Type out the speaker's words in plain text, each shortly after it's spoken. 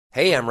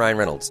Hey, I'm Ryan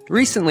Reynolds.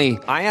 Recently,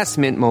 I asked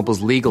Mint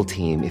Mobile's legal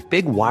team if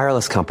big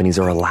wireless companies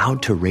are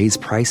allowed to raise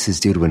prices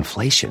due to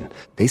inflation.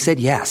 They said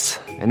yes.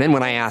 And then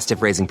when I asked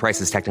if raising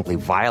prices technically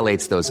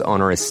violates those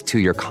onerous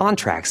two-year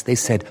contracts, they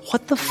said,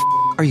 "What the f***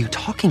 are you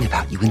talking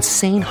about, you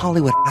insane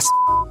Hollywood ass?"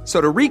 So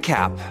to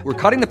recap, we're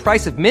cutting the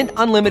price of Mint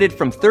Unlimited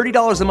from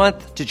 $30 a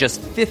month to just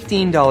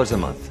 $15 a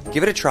month.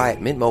 Give it a try at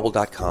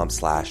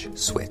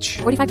mintmobile.com/switch.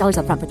 $45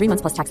 up front for 3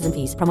 months plus taxes and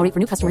fees. Promo rate for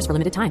new customers for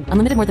limited time.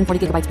 Unlimited more than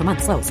 40 gigabytes per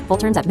month. Slows full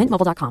terms at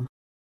mintmobile.com.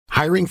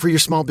 Hiring for your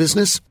small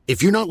business?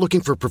 If you're not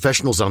looking for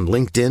professionals on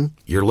LinkedIn,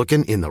 you're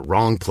looking in the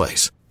wrong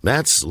place.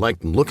 That's like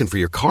looking for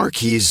your car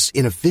keys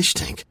in a fish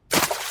tank.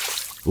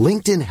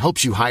 LinkedIn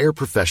helps you hire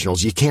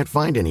professionals you can't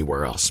find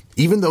anywhere else,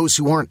 even those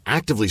who aren't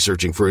actively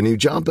searching for a new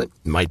job but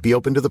might be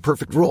open to the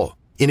perfect role.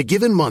 In a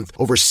given month,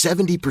 over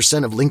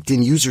 70% of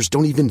LinkedIn users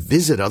don't even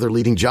visit other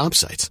leading job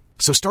sites.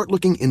 So start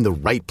looking in the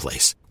right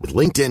place. With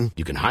LinkedIn,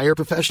 you can hire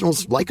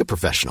professionals like a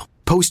professional.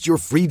 Post your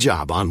free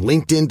job on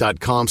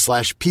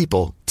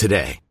linkedin.com/people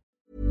today.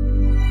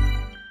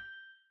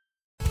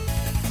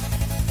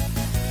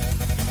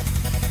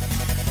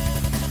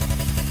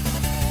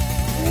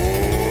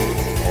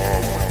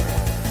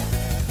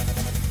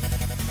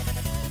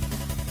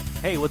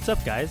 Hey, what's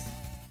up, guys?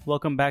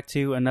 Welcome back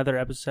to another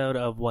episode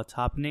of What's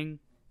Happening.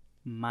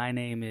 My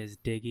name is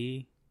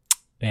Diggy.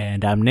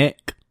 And I'm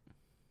Nick.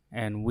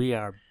 And we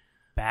are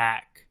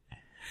back.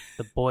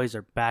 The boys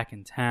are back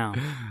in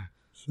town.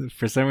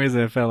 For some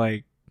reason, I felt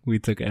like we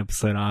took an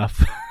episode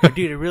off.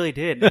 Dude, it really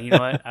did. And you know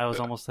what? I was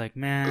almost like,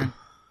 man,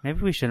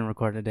 maybe we shouldn't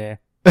record today.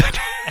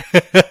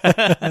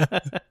 I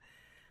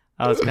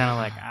was kind of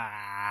like,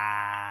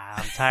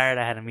 I'm tired.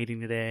 I had a meeting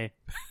today.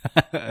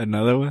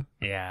 Another one?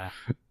 Yeah.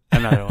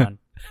 Another one.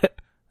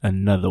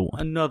 Another one.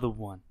 Another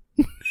one.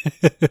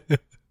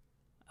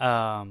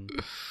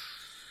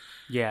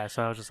 Yeah,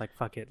 so I was just like,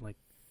 fuck it, like,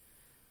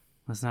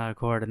 let's not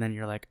record. And then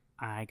you're like,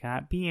 I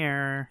got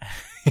beer.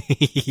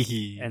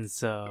 And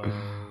so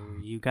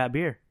you got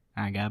beer.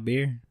 I got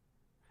beer.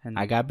 And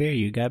I got beer.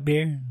 You got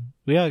beer.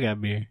 We all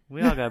got beer.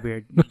 We all got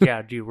beer.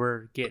 Yeah, dude,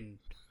 we're getting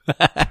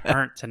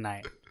burnt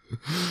tonight.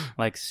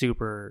 Like,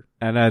 super.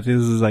 I know,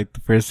 this is like the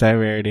first time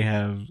we already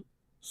have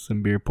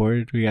some beer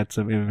poured. We got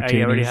some invitations.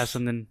 I already have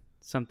something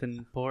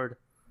poured.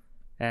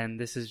 And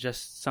this is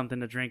just something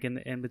to drink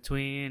in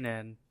between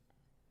and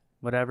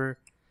whatever.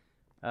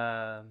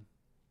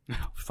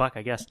 Fuck,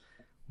 I guess.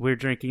 We're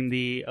drinking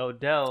the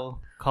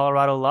Odell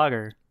Colorado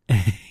Lager.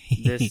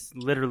 This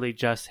literally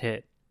just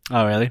hit.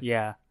 Oh, really?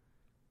 Yeah.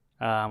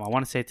 I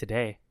want to say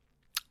today.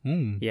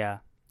 Yeah.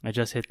 I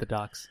just hit the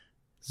docks.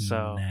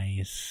 So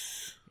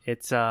nice.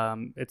 It's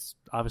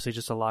obviously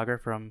just a lager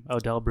from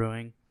Odell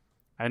Brewing.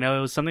 I know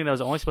it was something that was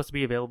only supposed to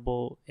be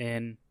available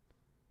in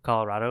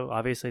Colorado.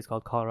 Obviously, it's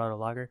called Colorado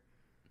Lager.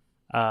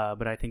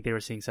 But I think they were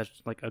seeing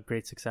such like a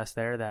great success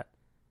there that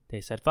they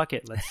said, fuck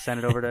it, let's send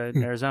it over to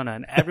Arizona.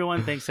 And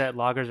everyone thinks that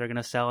lagers are going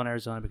to sell in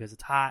Arizona because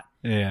it's hot.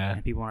 Yeah.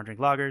 And people want to drink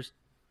lagers.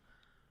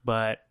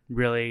 But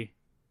really,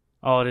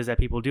 all it is that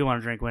people do want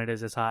to drink when it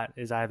is this hot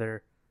is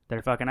either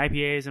their fucking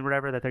IPAs and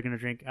whatever that they're going to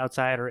drink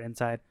outside or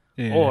inside.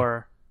 Yeah.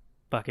 Or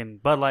fucking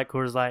Bud Light,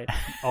 Coors Light,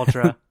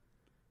 Ultra.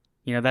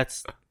 You know,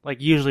 that's like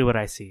usually what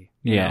I see.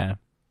 Yeah. Know?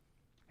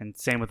 And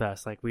same with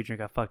us. Like, we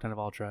drink a fuck ton of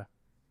Ultra.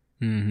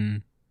 Mm-hmm.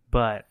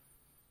 But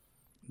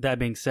that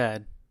being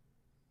said,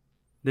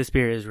 this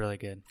beer is really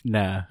good.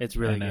 Nah. It's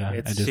really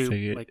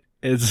good.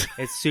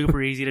 It's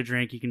super easy to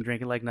drink. You can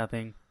drink it like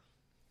nothing.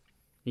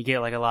 You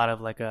get like a lot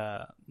of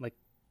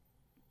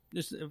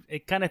just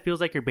it kind of feels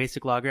like your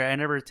basic lager. I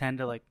never tend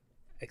to like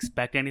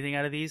expect anything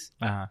out of these.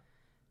 Uh-huh.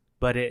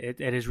 But it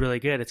is really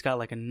good. It's got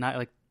like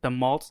the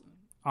malt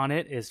on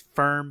it is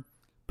firm,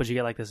 but you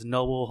get like this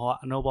noble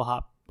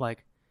hop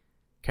like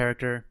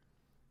character.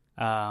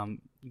 You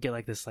get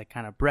like this like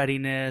kind of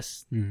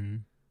breadiness. Mm-hmm.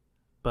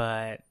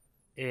 But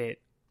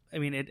it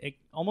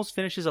almost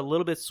finishes a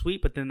little bit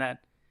sweet, but then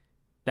that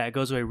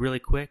goes away really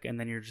quick, and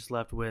then you're just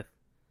left with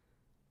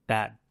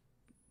that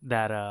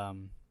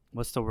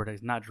what's the word?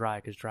 It's not dry,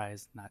 because dry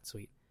is not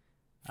sweet.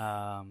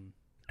 I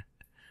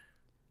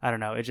don't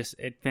know.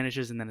 It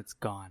finishes and then it's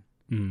gone.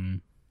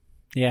 Mm.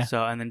 Yeah.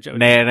 So and then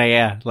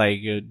yeah, like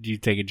you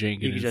take a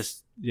drink. You can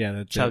just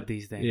chug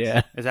these things.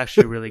 Yeah, it's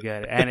actually really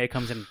good, and it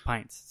comes in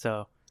pints.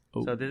 So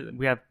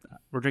we're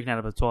drinking out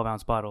of a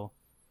 12-ounce bottle,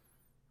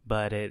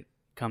 but it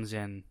comes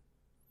in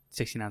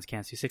 16-ounce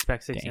cans. So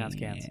 6-pack 16-ounce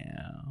cans.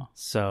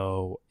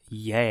 So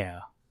yeah,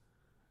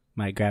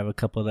 might grab a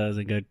couple of those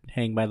and go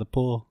hang by the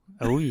pool.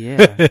 Oh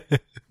yeah,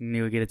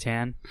 you would get a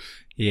tan.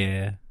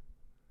 Yeah,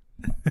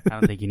 I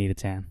don't think you need a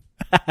tan.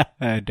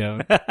 I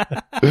don't.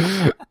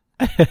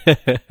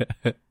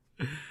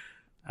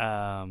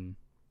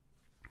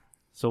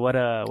 So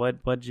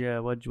what'd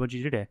you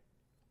do today?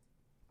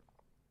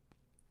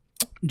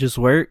 Just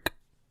work.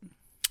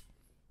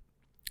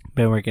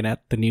 Been working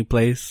at the new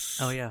place.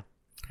 Oh yeah,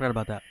 forgot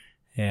about that.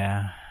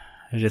 Yeah,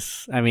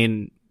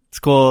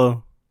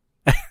 school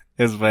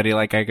is funny.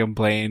 Like, I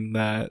complained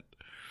that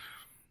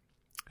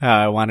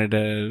I wanted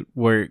to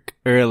work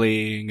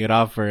early and get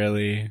off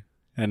early,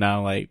 And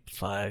I'm like,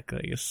 fuck,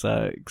 like it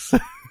sucks.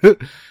 But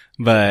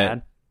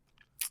Bad.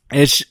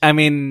 I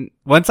mean,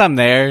 once I'm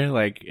there,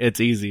 like it's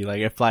easy.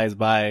 Like it flies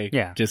by.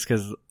 Yeah. Just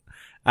cause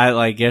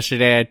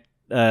yesterday,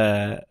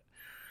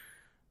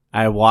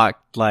 I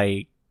walked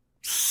like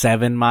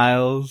 7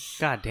 miles.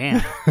 God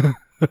damn.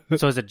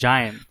 So it's a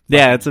giant.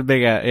 Yeah, it's a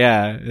big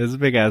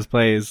ass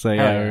place. So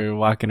yeah, Hell yeah. we're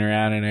walking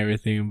around and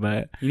everything,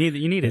 but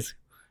You need it.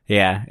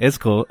 yeah, it's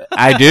cool.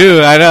 I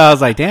do. I know. I was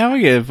like, damn,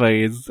 we get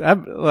fucking.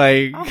 I'm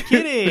like, I'm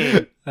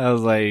kidding. I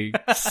was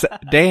like,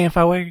 dang,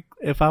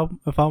 if I'm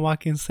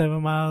walking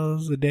 7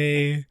 miles a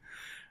day,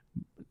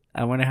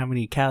 I wonder how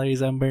many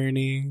calories I'm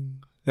burning.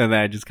 And then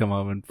I just come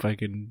home and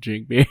fucking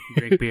drink beer.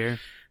 Drink beer.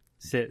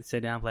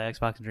 Sit down, play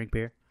Xbox, and drink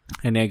beer.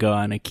 And then go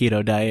on a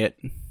keto diet,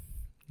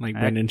 like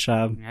Brendan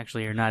Schaub.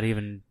 Actually, you're not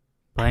even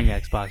playing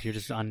Xbox. You're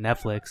just on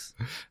Netflix.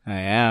 I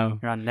am.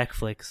 You're on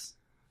Netflix.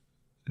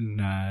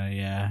 Nah,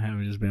 yeah,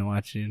 I've just been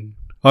watching.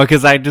 Well,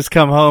 cause I just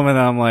come home and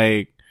I'm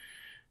like,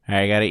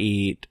 alright, I gotta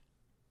eat.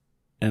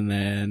 And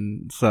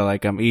then, so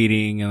like I'm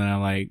eating and then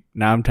I'm like,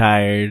 now I'm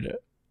tired.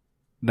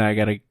 Now I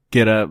gotta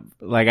get up.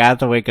 Like I have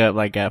to wake up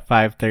like at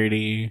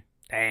 5:30.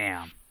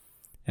 Damn.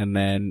 And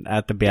then I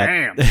have to be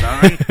Damn,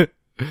 son.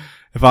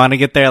 if I want to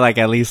get there like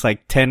at least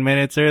like 10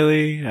 minutes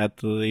early, I have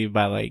to leave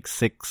by like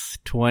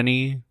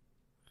 6:20.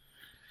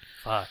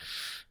 Fuck.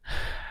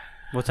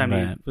 What time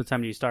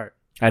do you start?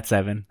 At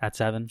 7. At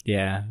 7?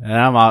 Yeah. And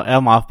I'm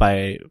off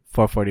by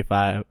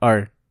 4:45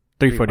 or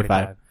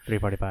 3:45.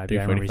 3:45. Yeah,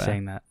 I remember you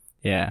saying that.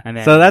 Yeah. And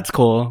then, so that's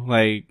cool.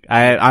 Like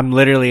I'm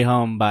literally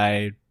home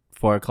by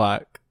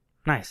 4:00.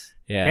 Nice.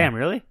 Yeah. Damn,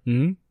 really?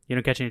 Mm-hmm. You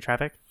don't catch any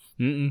traffic?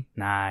 Mm-mm.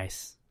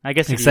 Nice. I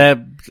guess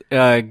Except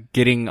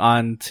getting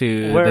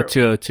onto the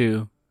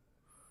 202.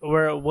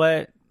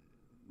 What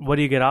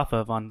do you get off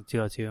of on the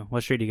 202?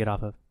 What street do you get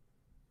off of?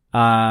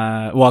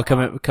 Well,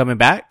 coming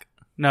back?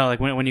 No, like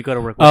when you go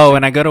to work. Oh,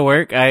 when I go to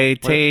work, I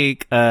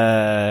take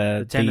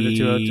the 10 to the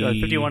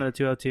 202, 51 to the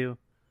 202.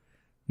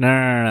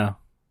 No.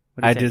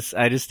 What do you take?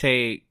 I just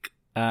take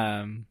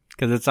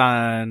because it's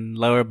on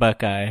Lower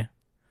Buckeye.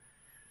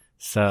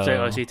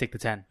 So you take the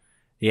 10.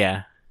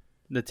 Yeah.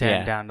 The 10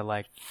 Yeah. down to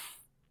like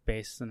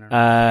base and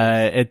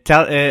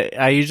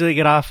I usually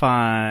get off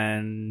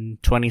on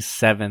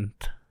 27th.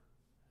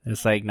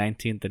 It's like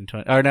 19th and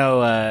 20th. Or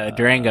no,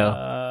 Durango.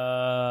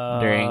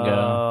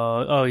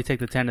 Durango. Oh, you take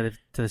the 10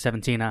 to the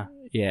 17, huh?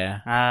 Yeah.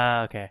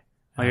 Ah, okay.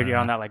 Oh, you're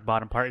on that like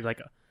bottom part, you're like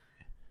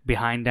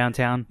behind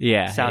downtown.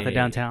 Yeah. South of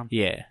downtown.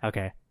 Yeah.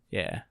 Okay.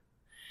 Yeah.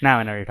 Now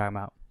I know what you're talking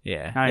about.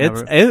 Yeah. I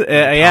know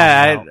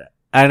Yeah.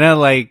 I know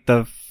like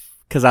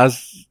cause I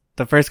was,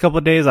 the first couple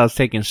of days I was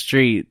taking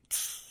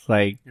streets,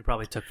 like, You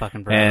probably took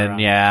fucking forever. and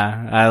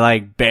yeah, I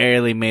like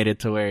barely made it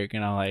to work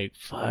and I'm like,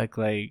 fuck,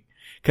 like,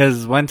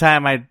 cause one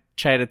time I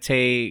tried to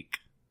take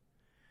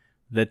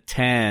the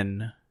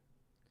 10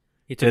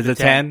 You took Is the it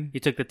 10? You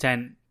took the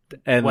 10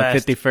 and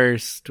west. the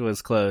 51st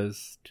was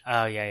closed.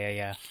 Oh,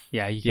 yeah.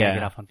 Yeah, you can't Yeah.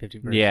 get off on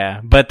 51st.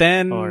 Yeah. But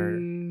then, Or,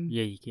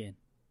 yeah, you can.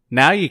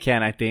 now you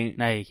can, I think.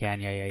 No, you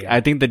can. Yeah.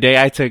 I think the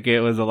day I took it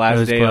was the last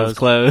was day it was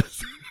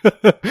closed.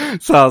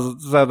 so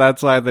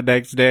that's why the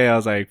next day I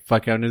was like,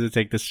 fuck it, I'm going to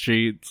take the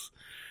streets.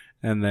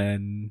 And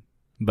then,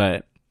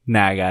 but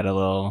now I got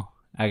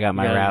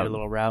my Your route.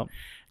 little route.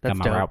 That's got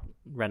my dope. route,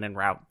 running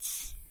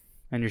routes.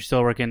 And you're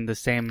still working the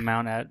same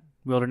amount at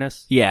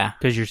Wilderness? Yeah.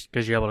 Because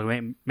you're able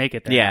to make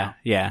it there. Yeah. now.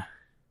 Yeah.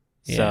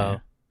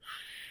 So,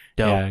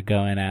 dope. Yeah,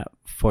 going at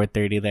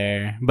 4:30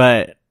 there.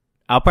 But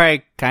I'll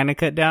probably kind of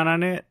cut down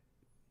on it,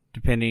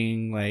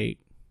 depending, like,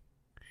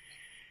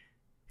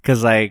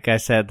 because, like I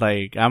said,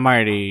 like, I'm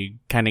already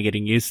kind of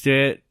getting used to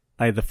it.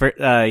 Like,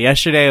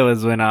 yesterday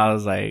was when I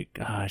was like,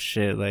 oh,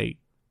 shit, like,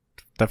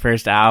 the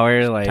first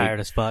hour, like, Tired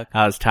as fuck.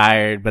 I was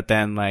tired, but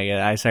then, like,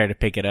 I started to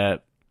pick it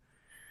up.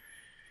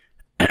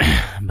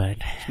 But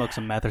Smoke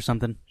some meth or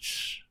something?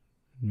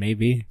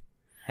 maybe.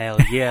 Hell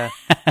yeah.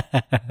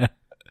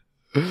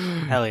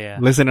 Hell yeah.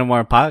 Listen to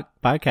more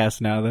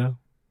podcasts now, though.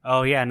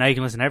 Oh, yeah. Now you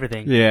can listen to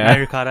everything. Yeah. Now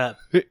you're caught up.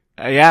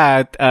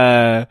 Yeah,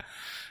 I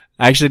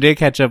actually did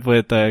catch up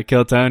with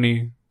Kill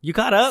Tony. You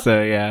caught up?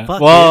 So yeah.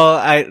 Fuck,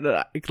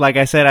 well, like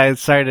I said, I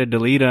started to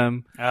delete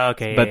them,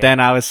 Okay. but then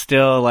I was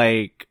still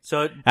like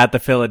So at the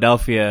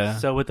Philadelphia.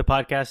 with the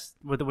podcast,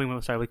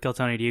 with Kill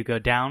Tony, do you go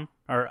down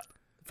or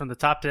from the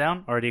top to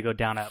down, or do you go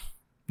down up?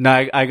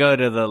 No, I go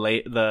to the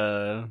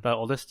The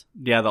oldest?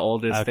 the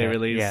oldest they Okay,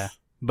 released. yeah.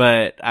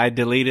 But I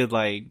deleted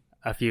like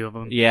A few of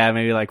them.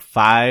 maybe like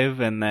 5,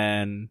 and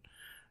then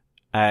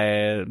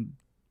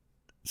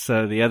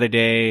so the other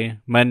day,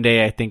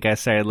 Monday, I think I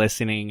started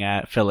listening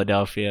at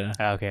Philadelphia,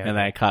 Okay. and then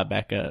I caught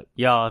back up.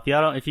 Y'all,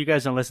 if you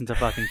guys don't listen to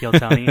fucking Kill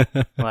Tony,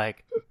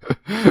 like,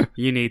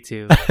 you need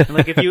to. And,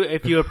 like,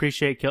 if you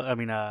appreciate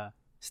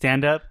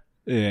stand up,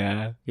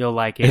 Yeah, you'll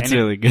like it. it's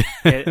really good.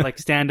 Like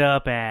stand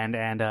up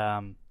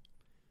and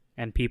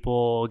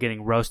people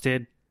getting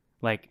roasted.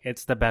 Like,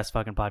 it's the best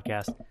fucking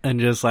podcast. And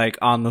just like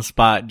on the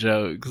spot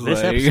jokes.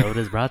 This like, episode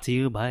is brought to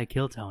you by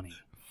Kill Tony,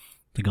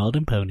 the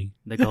Golden Pony.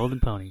 the Golden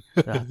Pony,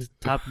 the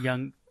top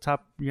young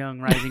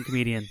rising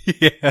comedian.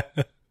 Yeah.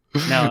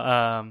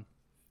 No,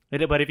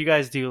 But if you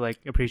guys do like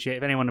appreciate,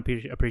 if anyone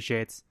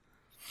appreciates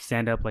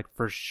stand up, like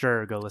for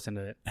sure go listen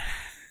to it.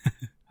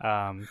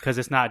 Because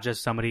it's not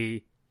just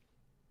somebody.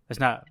 It's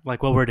not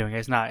like what we're doing.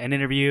 It's not an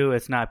interview.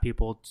 It's not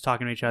people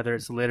talking to each other.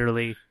 It's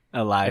literally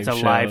a live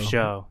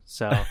show.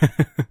 So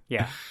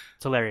yeah,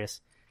 it's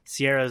hilarious.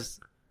 Sierra's.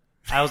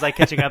 I was like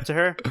catching up to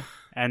her,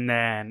 and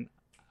then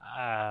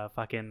I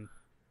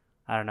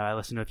don't know. I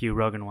listened to a few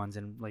Rogan ones,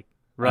 and like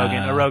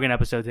a Rogan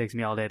episode takes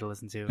me all day to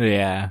listen to.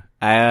 Yeah,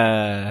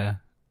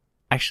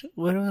 actually,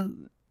 what was?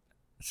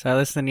 So I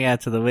listened,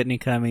 to the Whitney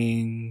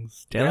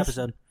Cummings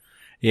episode.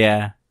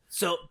 Yeah.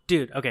 So,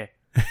 dude, okay.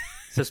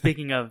 So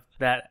speaking of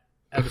that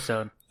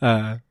episode,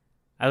 I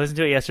listened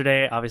to it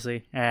yesterday,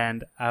 obviously,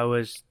 and I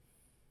was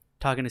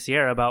talking to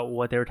Sierra about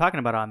what they were talking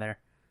about on there,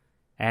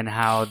 and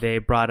how they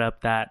brought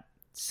up that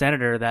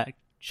senator that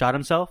shot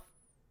himself,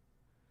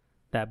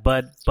 that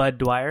Bud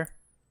Dwyer.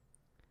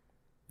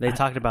 They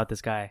talked about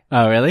this guy.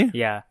 Oh, really?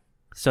 Yeah.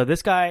 So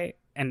this guy,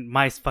 and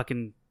my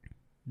fucking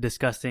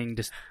disgusting,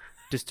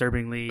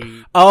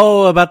 disturbingly.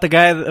 Oh, about the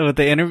guy with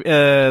the interview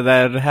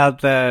that had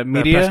the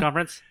media press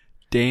conference.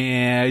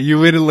 Damn, you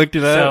went and looked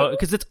it up. So,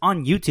 because it's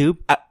on YouTube.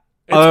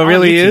 Oh, it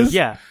really is?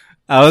 Yeah.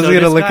 I was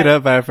gonna look it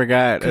up, but I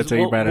forgot. Until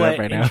you brought it up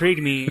right now. What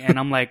intrigued me, and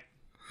I'm like,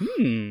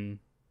 I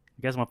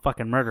guess I'm a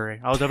fucking murderer.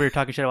 I was over here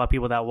talking shit about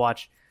people that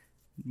watch,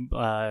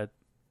 that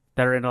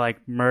are into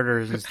like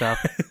murders and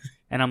stuff,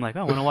 and I'm like,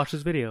 I want to watch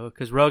this video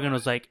because Rogan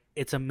was like,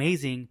 it's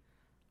amazing,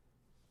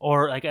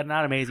 or like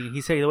not amazing.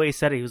 He said the way he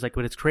said it, he was like,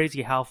 but it's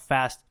crazy how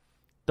fast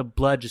the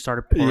blood just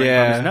started pouring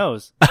from his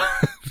nose.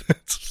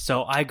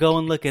 So I go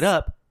and look it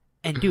up,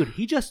 and dude,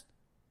 he just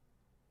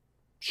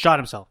shot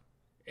himself,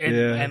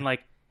 and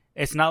like.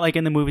 It's not like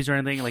in the movies or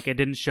anything. Like, it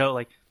didn't show,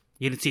 like,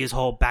 you didn't see his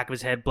whole back of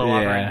his head blow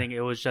off or anything.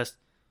 It was just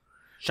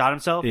shot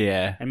himself.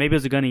 Yeah. And maybe it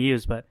was a gun he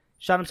used, but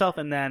shot himself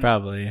and then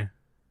probably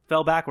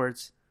fell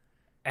backwards.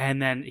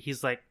 And then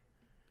he's like,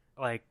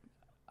 I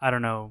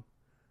don't know,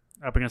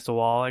 up against the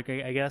wall, like,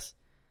 I guess.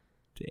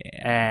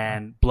 Damn.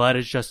 And blood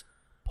is just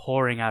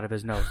pouring out of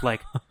his nose.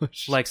 Like,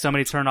 like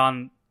somebody turned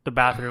on the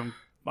bathroom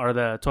or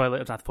the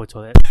toilet. Not the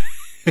toilet.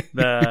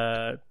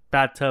 The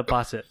bathtub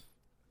faucet.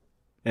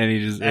 And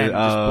he just,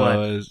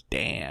 blood.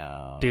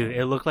 Damn. Dude,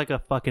 it looked like a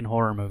fucking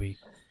horror movie.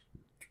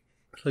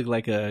 It looked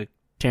like a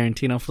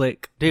Tarantino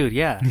flick. Dude,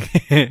 yeah.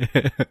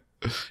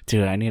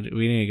 Dude,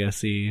 we need to go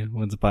see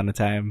Once Upon a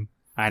Time.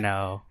 I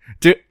know.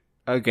 Dude,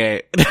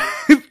 okay.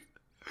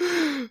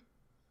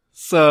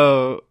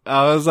 So,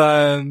 I was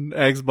on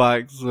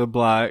Xbox The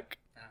Block.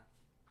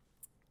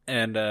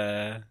 And,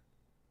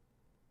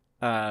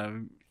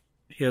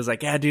 he was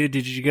like, yeah, dude,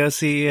 did you go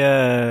see,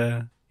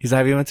 he's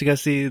like, you went to go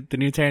see the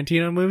new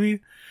Tarantino movie?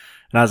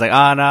 And I was like,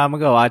 oh, no, I'm gonna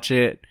go watch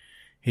it.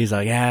 He's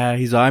like, yeah.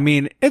 He's like, I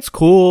mean, it's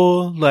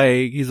cool.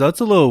 Like, he's like,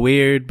 it's a little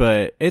weird,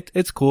 but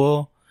it's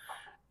cool.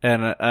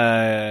 And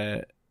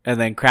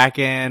then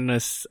Kraken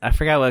I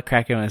forgot what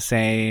Kraken was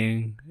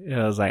saying. It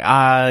was like,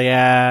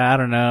 yeah, I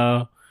don't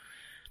know.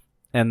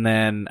 And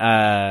then,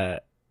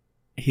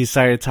 he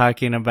started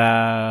talking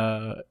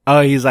about,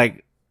 he's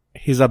like,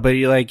 but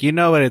you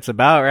know what it's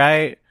about,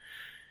 right?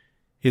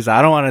 He's like,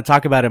 I don't want to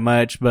talk about it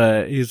much,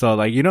 but he's all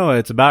like, you know what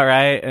it's about,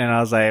 right? And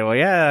I was like, well,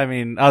 yeah, I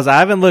mean, I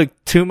haven't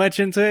looked too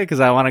much into it because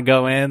I want to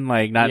go in,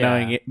 like, not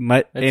knowing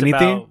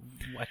anything.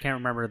 I can't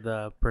remember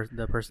the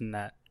person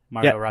that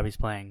Margot Robbie's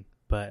playing,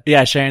 but.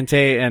 Yeah, Sharon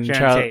Tate and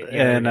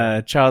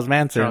Charles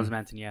Manson. Charles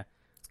Manson, yeah.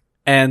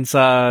 And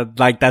so,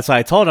 like, that's why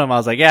I told him. I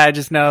was like, yeah, I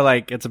just know,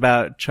 like, it's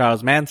about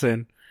Charles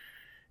Manson.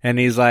 And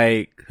he's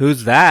like,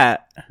 who's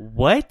that?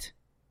 What?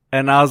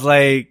 And I was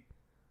like,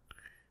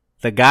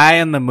 the guy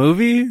in the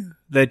movie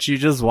that you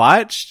just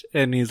watched?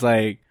 And he's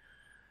like,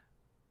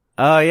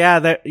 oh yeah,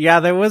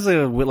 there was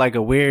a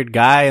weird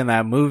guy in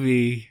that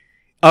movie.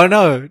 Oh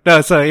no,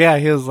 so yeah,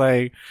 he was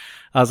like,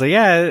 I was like,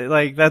 yeah,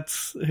 like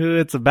that's who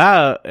it's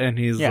about. And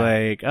he's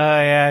like, oh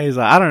yeah, he's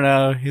like, I don't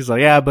know. He's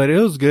like, yeah, but it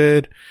was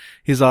good.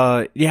 He's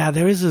all, yeah,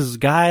 there was this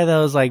guy that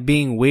was like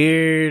being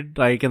weird,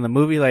 like in the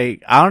movie,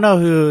 like, I don't know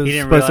who was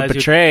supposed to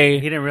portray.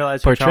 He didn't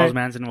realize who Charles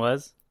Manson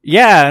was?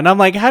 Yeah, and I'm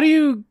like, how do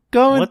you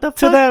go into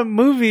that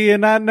movie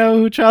and not know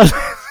who Charles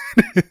Manson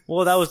is?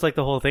 Well, that was like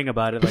the whole thing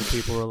about it. Like,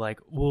 people were like,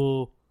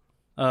 well,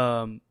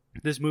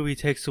 this movie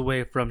takes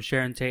away from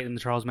Sharon Tate and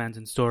the Charles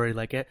Manson story.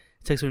 Like, it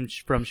takes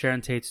from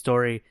Sharon Tate's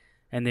story,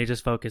 and they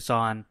just focus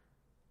on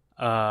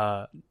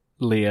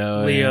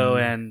Leo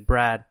and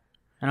Brad.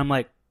 And I'm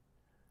like,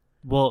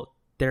 well,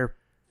 they're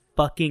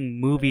fucking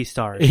movie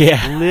stars.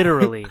 Yeah.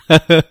 Literally.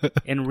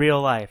 In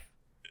real life.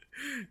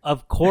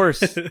 Of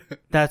course,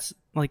 that's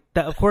like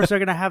that. Of course, they're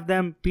gonna have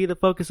them be the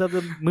focus of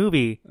the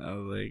movie.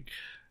 So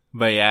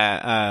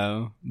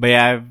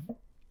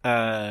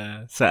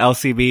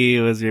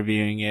LCB was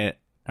reviewing it,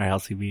 or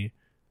LCB.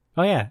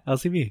 Oh yeah,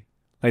 LCB.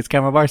 Lights,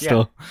 Camera, Bar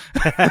still.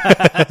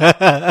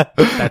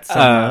 That's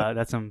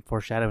some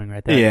foreshadowing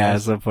right there. Yeah,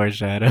 some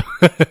foreshadow.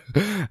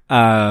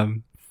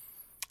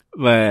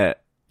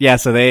 But yeah,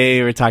 so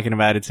they were talking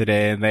about it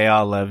today, and they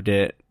all loved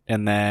it.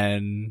 And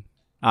then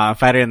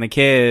Fighter and the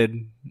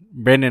Kid,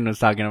 Brendan was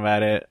talking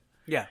about it.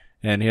 Yeah.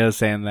 and he was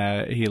saying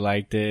that he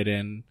liked it,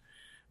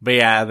 but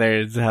yeah,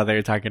 there's how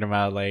they're talking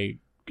about like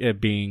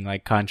it being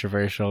like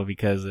controversial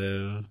because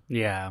of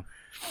Yeah.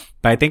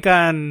 But I think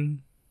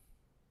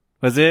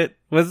was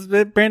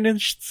it Brandon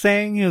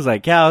saying he was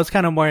like, yeah, I was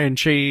kind of more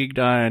intrigued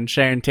on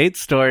Sharon Tate's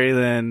story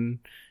than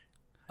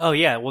Oh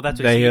yeah, well that's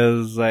what that he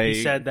was like.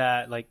 he said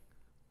that like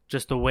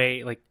just the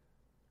way like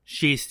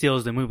she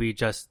steals the movie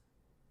just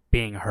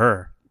being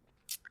her,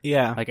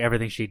 Yeah, like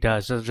everything she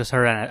does, just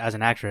her as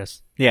an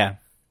actress. yeah,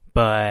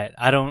 But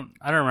I don't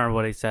remember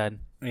what he said.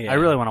 yeah. I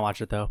really want to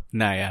watch it though.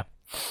 No, yeah.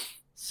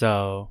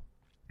 So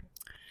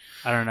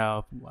I don't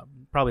know,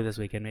 probably this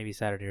weekend, maybe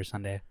Saturday or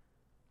Sunday.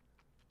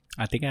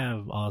 I think I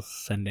have all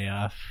Sunday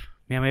off.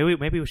 Yeah,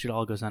 maybe we should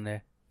all go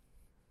Sunday.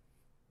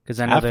 Because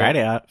I I know have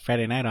that,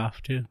 Friday night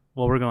off too.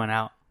 well, we're going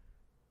out.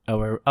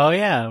 Oh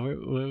yeah, what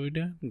are we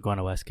doing? We're going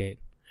to Westgate.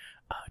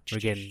 We're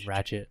getting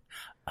ratchet.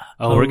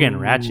 Oh, we're getting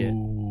ratchet.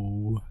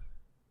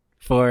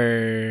 For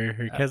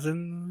her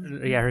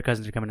cousin. Yeah, her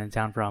cousins are coming in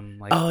town from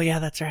like Oh yeah,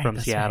 that's right. from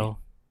that's Seattle.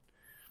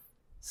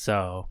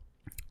 So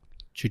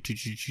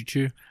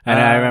True. And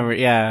I remember,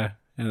 yeah,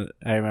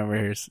 I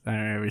remember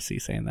C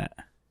saying that.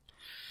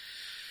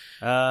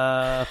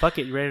 fuck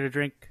it. You ready to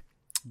drink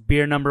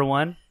beer number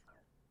 1?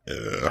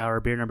 Or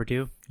beer number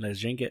 2? Let's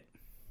drink it.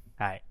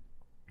 Alright.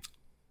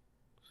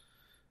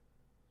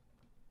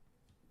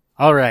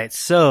 Alright,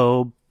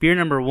 so beer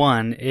number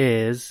 1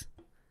 is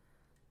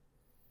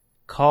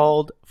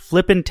called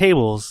Flippin'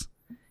 Tables.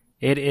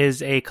 It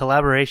is a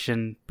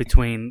collaboration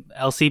between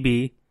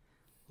LCB,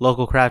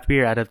 local craft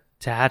beer out of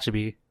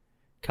Tehachapi,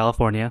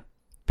 California.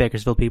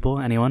 Bakersfield people,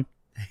 anyone?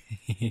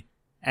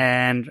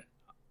 And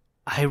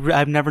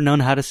I've never known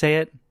how to say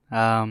it.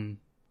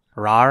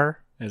 Rar?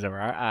 Is it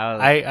rare?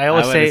 I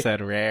always would've say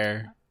said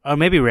rare. or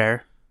maybe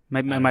rare.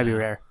 It might be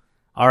rare.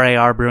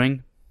 RAR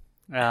Brewing.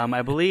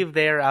 I believe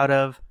they're out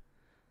of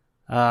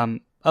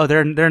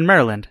they're in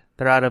Maryland.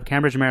 They're out of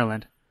Cambridge,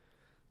 Maryland.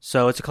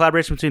 So it's a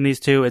collaboration between these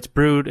two.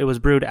 It was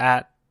brewed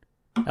at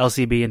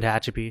LCB in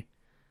Tehachapi.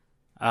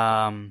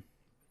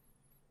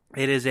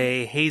 It is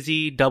a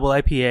hazy double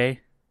IPA.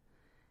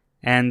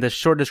 And the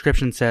short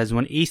description says,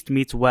 when East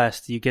meets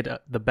West, you get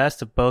the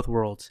best of both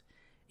worlds.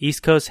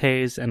 East Coast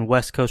haze and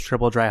West Coast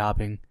triple dry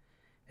hopping.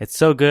 It's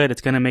so good, it's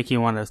going to make you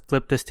want to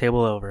flip this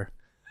table over.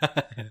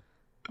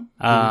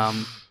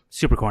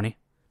 Super corny.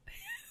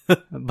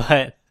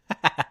 But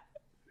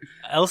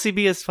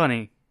LCB is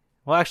funny.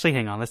 Well, actually,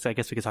 hang on. I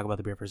guess we could talk about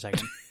the beer for a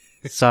second.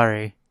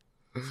 Sorry.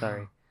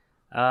 When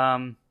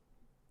I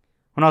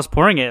was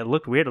pouring it, it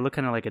looked weird. It looked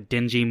kind of like a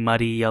dingy,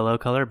 muddy yellow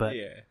color, but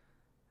Yeah.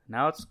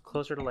 now it's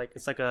closer to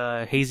it's like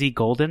a hazy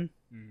golden.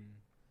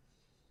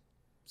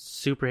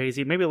 Super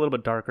hazy, maybe a little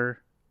bit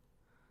darker,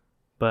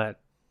 but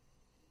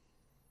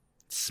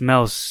it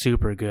smells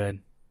super good.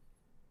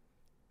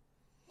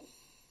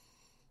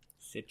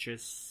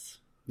 Citrus.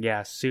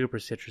 Yeah, super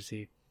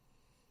citrusy.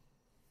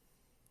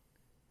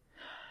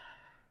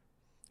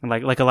 And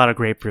like a lot of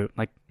grapefruit,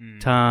 like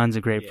tons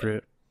of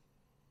grapefruit.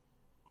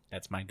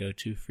 That's my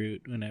go-to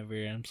fruit whenever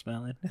I'm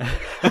smelling.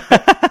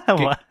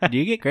 What? Do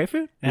you get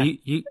grapefruit? Yeah.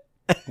 You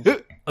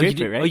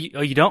Grapefruit, right?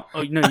 you don't?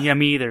 Oh, no, yeah,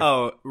 me either.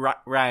 Oh,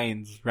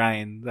 Ryan's.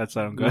 That's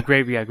what I'm going.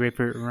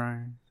 Grapefruit.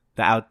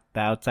 The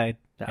outside.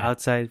 The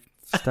outside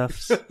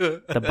stuffs,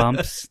 the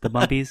bumps, the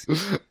bumpies.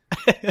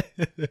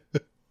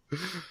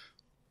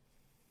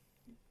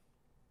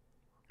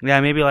 Yeah,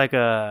 maybe like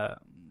a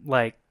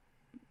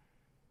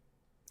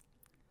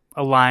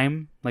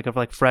lime,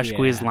 like fresh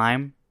squeezed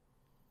lime.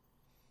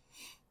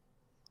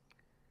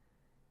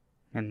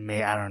 And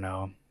I don't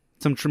know.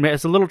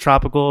 It's a little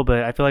tropical,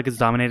 but I feel like it's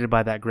dominated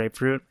by that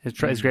grapefruit. Is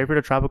grapefruit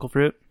a tropical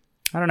fruit?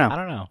 I don't know. I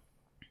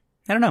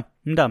don't know.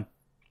 I'm dumb.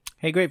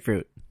 Hey,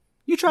 grapefruit.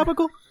 You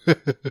tropical?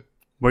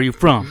 Where you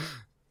from?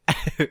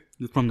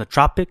 You from the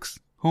tropics?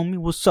 Homie,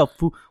 what's up,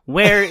 fool?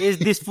 Where is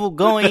this fool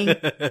going?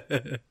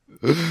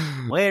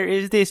 Where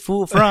is this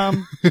fool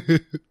from?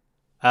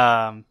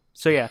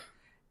 So yeah.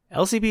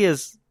 LCB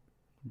is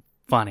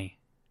funny.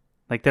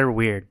 Like, they're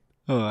weird.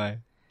 Why?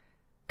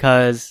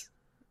 Cause,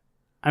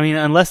 I mean,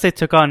 unless they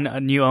took on a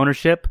new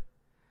ownership,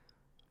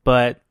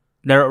 but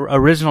their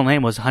original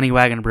name was Honey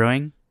Wagon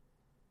Brewing.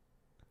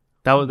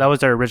 That was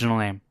their original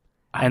name.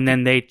 And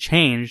then they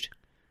changed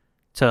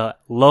to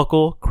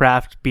Local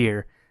Craft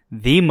Beer,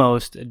 the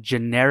most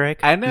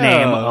generic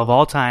name of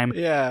all time.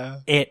 Yeah.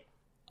 It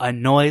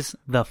annoys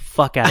the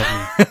fuck out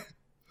of me.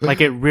 Like,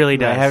 it really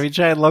does. Have you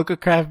tried local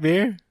craft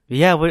beer?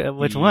 Yeah,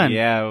 which one?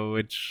 Yeah,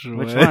 which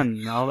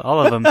one?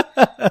 All of them.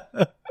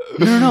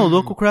 No,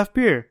 Local Craft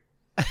Beer.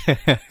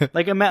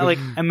 Like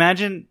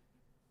imagine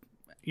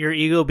your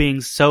ego being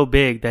so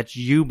big that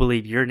you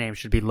believe your name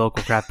should be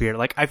Local Craft Beer.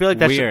 Like, I feel like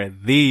we're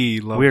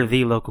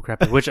the local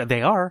craft beer, which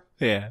they are.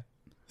 Yeah.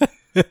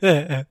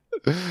 But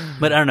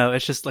I don't know.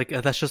 It's just like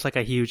that's just like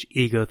a huge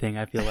ego thing,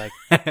 I feel like.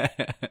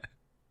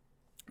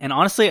 And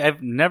honestly,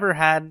 I've never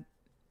had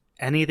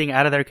anything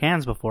out of their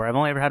cans before. I've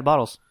only ever had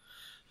bottles.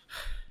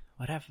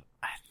 I've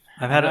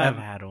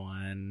had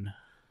one.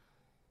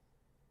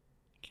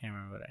 Can't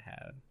remember what I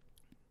had.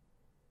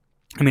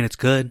 I mean, it's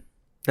good.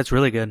 That's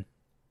really good.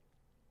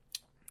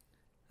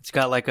 It's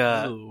got like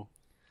a Ooh.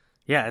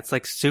 yeah. It's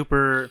like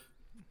super.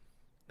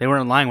 They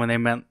weren't lying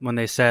when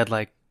they said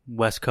like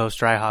West Coast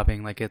dry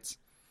hopping. Like it's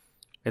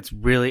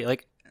really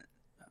like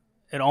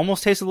it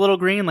almost tastes a little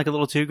green, like a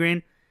little too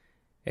green.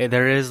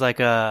 There is like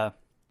the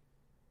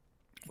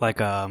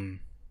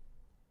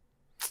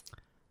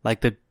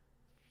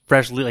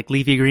fresh like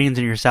leafy greens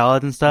in your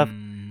salad and stuff.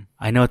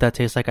 I know what that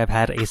tastes like. I've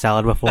had a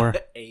salad before.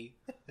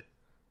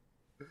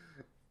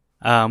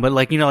 But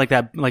like like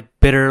that like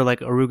bitter like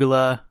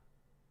arugula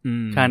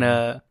kind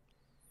of.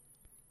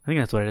 I think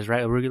that's what it is,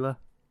 right? Arugula.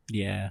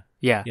 Yeah.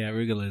 Yeah. Yeah.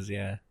 Arugula's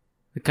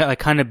Like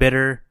kind of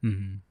bitter.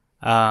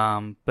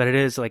 Mm-hmm. But it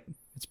is like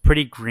it's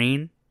pretty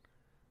green.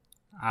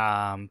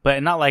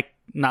 But not like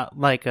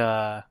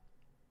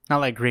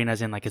green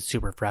as in like it's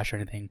super fresh or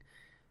anything.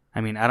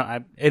 I mean,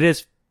 it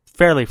is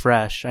fairly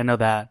fresh. I know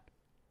that,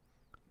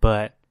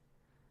 but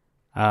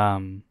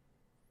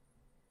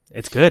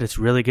it's good. It's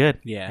really good.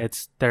 Yeah.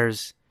 It's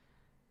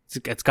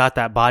got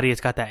that body.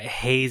 It's got that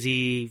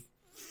hazy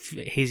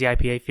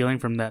IPA feeling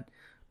from that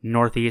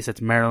Northeast.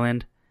 It's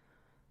Maryland,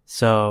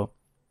 so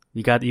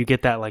you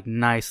get that like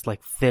nice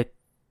like thick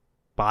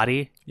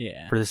body.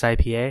 Yeah. For this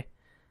IPA.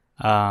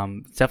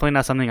 It's definitely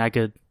not something I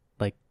could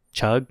like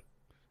chug.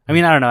 I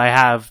mean, I don't know. I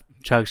have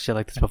chugged shit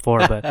like this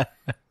before, but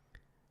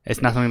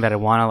it's not something that I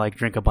want to like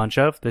drink a bunch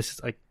of. This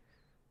is like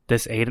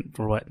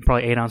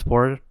probably 8 ounce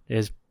pour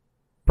is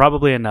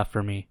probably enough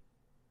for me.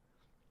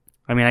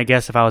 I mean, I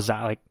guess if I was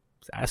like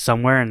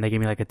somewhere and they gave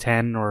me like a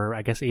 10 or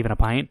I guess even a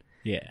pint,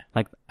 Yeah.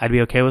 like I'd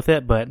be okay with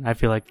it. But I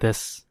feel like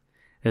this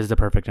is the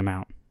perfect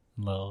amount.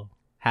 Little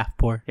half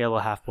pour. Yeah, a little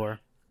half pour.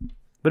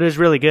 But it's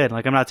really good.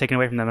 Like I'm not taking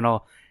away from them at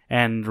all.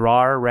 And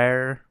RAR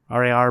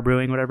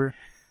Brewing, whatever.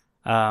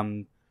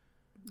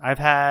 I've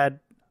had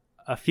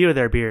a few of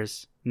their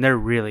beers, and they're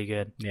really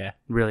good. Yeah.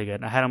 Really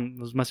good. I had them,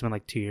 it must have been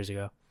like 2 years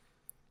ago.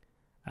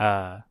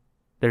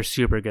 They're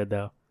super good,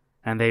 though.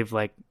 And they've,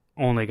 like,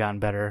 only gotten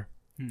better.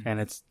 And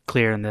it's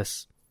clear in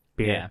this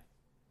beer. Yeah.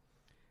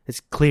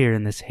 It's clear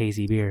in this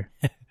hazy beer.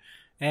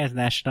 And it's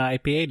National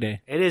IPA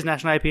Day. It is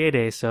National IPA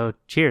Day, so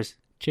cheers.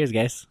 Cheers,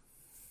 guys.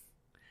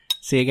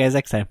 See you guys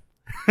next time.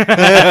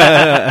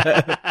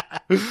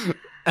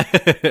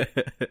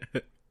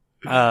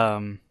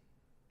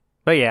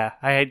 But yeah,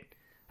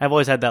 I've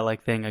always had that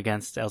like thing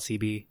against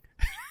LCB.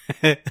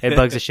 It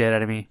bugs the shit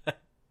out of me.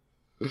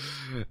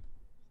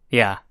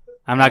 Yeah,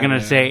 I'm not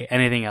gonna say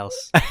anything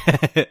else.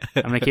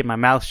 I'm gonna keep my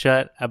mouth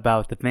shut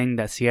about the thing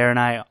that Sierra and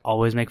I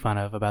always make fun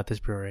of about this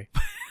brewery,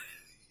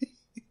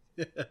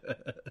 and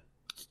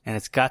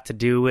it's got to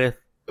do with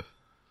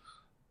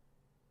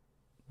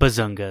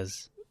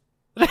bazungas.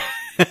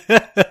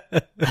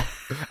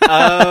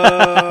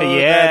 Oh,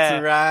 yeah.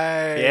 that's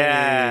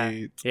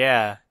right.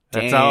 Yeah.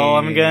 That's all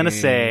I'm gonna Dang.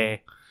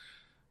 say.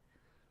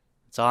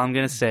 That's all I'm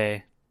gonna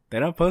say. They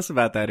don't post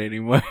about that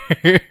anymore.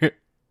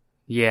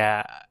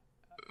 Yeah.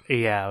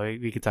 Yeah,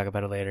 we could talk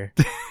about it later.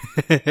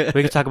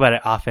 We could talk about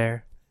it off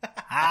air.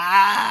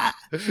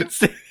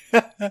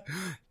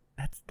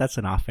 That's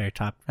an off-air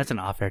topic. That's an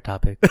off air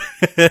topic.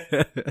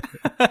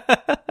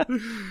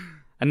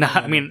 And not,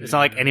 I mean, it's not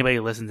like anybody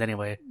listens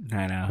anyway.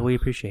 I know. But we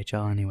appreciate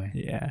y'all anyway.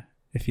 Yeah.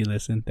 If you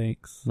listen,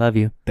 thanks. Love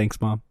you.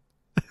 Thanks, Mom.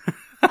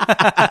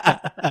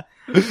 My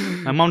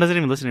mom doesn't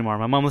even listen anymore.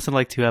 My mom listened to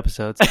like 2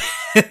 episodes.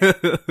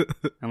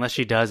 Unless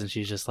she does and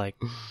she's just like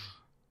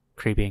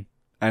creeping.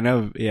 I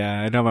know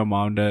my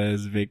mom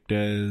does. Vic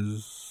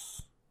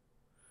does.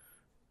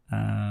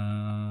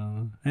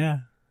 Yeah.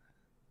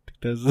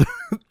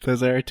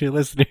 Those are our 2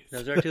 listeners.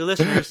 Those are our 2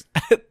 listeners.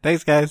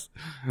 Thanks, guys.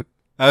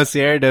 Oh,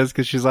 Sierra does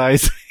because she's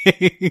always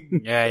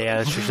saying. Yeah,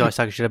 that's true. She's always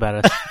talking shit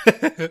about us.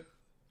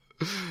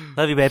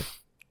 Love you, babe.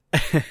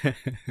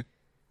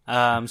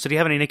 So do you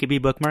have any Nikki B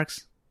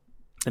bookmarks?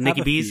 The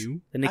Nikki a B's?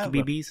 few. The Nikki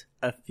B B's?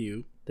 A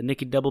few. The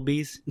Nikki double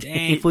B's?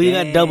 Dang, Fool, you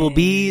got double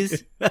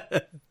B's?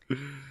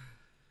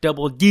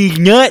 Double D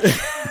nut?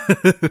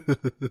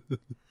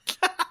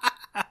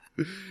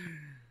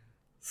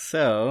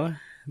 So,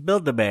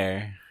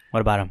 Build-A-Bear. What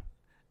about him?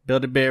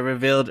 Build-A-Bear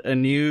revealed a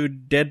new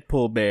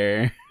Deadpool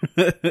bear.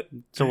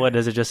 So what,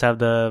 does it just have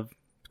the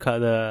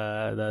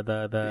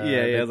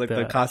Yeah, he has like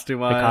the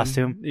costume on. The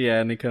costume? Yeah,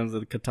 and he comes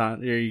with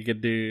katana. Or you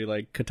could do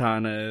like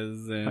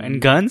katanas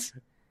And guns?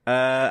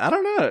 I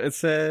don't know. It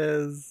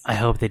says I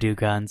hope they do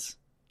guns.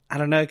 I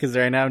don't know because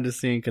right now I'm just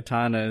seeing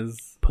katanas.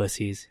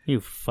 Pussies.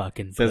 You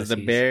fucking It says pussies.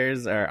 the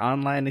bears are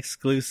online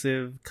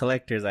exclusive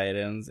collector's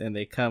items, and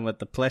they come with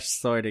the plush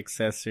sword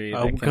accessory.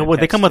 Oh, that can would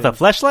they come with a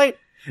attach fleshlight?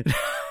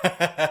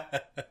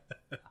 to-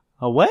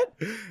 A what?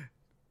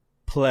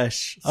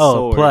 plush Oh,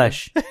 sword.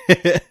 plush.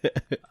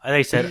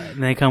 They said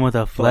they come with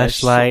a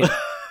Flesh fleshlight.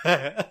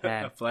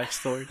 A flesh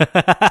sword.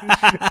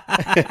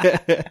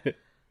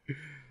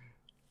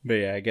 But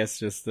yeah, I guess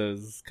just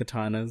those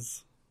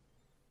katanas.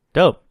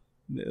 Dope.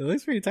 It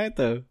looks pretty tight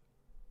though.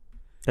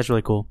 That's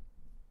really cool.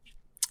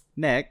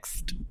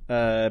 Next,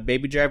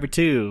 Baby Driver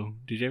 2.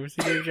 Did you ever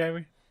see Baby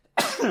Driver?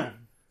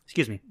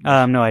 Excuse me.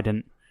 No, I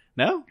didn't.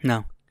 No?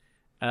 No.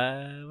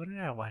 When did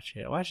I watch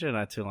it? I watched it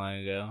not too long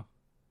ago.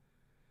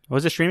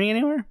 Was it streaming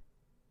anywhere?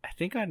 I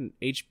think on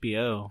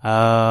HBO.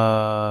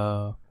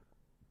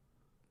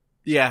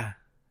 Yeah.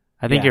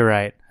 I think Yeah. you're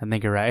right. I've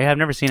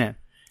never seen it.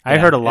 I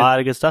Yeah, heard a lot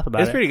of good stuff about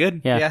it. It's pretty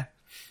good. Yeah.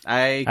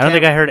 I don't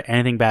think I heard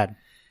anything bad.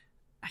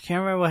 I can't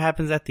remember what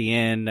happens at the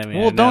end. I mean,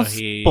 Well, I know don't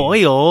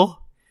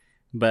spoil.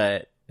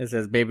 But it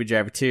says Baby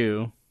Driver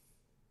 2.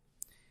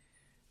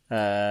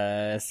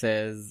 It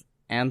says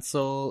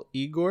Ansel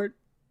Elgort.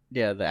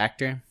 Yeah, the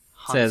actor.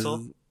 Hansel?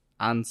 Says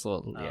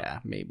Ansel. Yeah,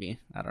 maybe.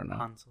 I don't know.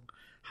 Hansel.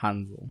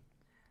 Hansel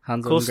Cool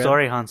and Gretel?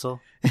 story,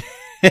 Hansel.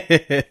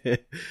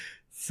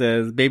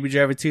 Says Baby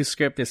Driver 2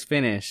 script is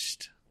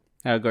finished.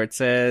 Elgort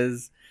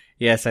says,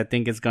 yes, I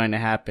think it's going to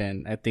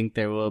happen. I think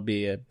there will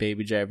be a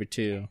Baby Driver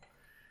 2.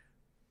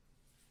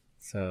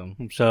 So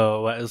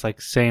What, it was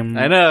like same.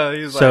 I know.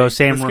 He's So like,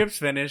 same- the script's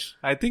finished.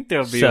 I think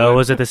there'll be So one.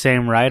 was it the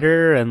same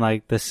writer and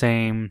like the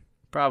same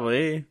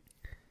Probably.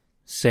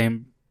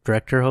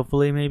 director?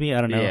 Hopefully, maybe, I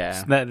don't know.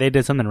 Yeah. So they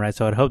did something right.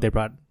 So I'd hope they would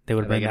Are they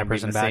bring gonna that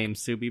person the back. same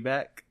Subi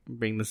back?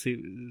 Bring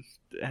the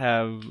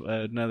have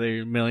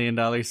another $1 million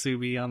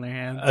Subi on their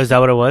hands? Is that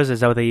what it was? Is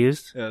that what they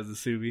used? That was a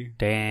Subi.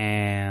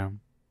 Damn,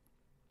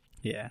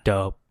 Yeah.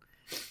 dope.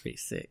 Pretty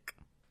sick.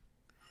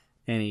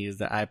 And he used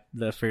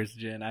the first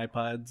gen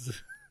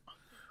iPods.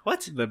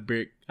 What? The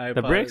brick iPods.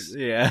 The bricks?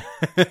 Yeah.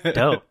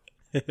 Dope.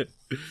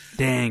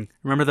 Dang,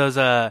 remember those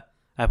iPod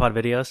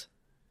videos?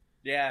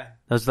 Yeah.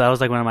 That was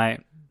like one of my.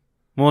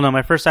 Well, no,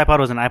 my first iPod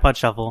was an iPod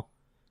Shuffle.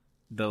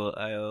 I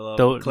love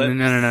No, clips.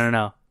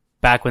 no.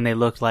 Back when they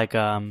looked like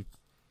fucking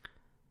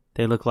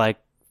the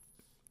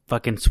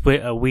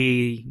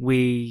Wii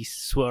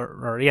remotes,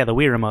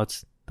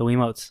 the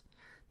Wiimotes,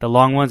 the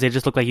long ones. They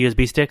just look like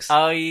USB sticks.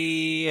 Oh,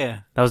 yeah.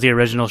 That was the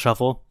original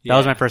Shuffle. That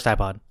was Yeah. my first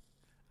iPod,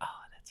 Oh,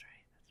 that's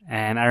right.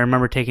 and I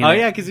remember taking. Oh, it,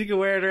 yeah, because you can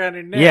wear it around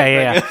your neck.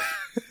 Yeah.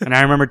 And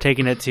I remember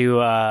taking it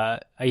to. I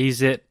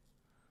used it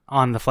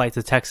on the flight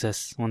to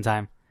Texas one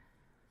time,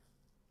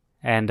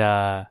 and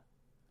that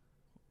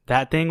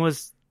thing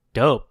was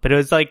dope. But it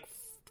was like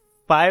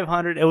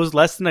 500. It was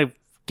less than a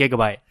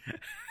gigabyte.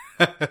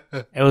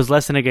 It was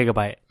less than a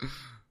gigabyte.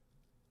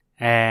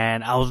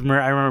 And I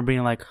remember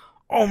being like,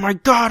 oh my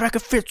God, I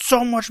could fit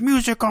so much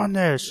music on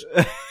this.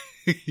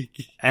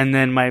 And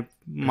then my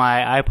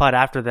iPod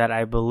after that,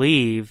 I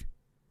believe,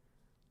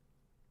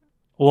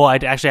 well, I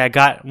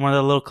got one of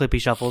the little clippy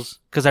shuffles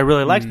because I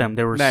really liked them.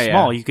 They were Yeah.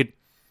 small. You could,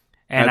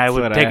 and I That's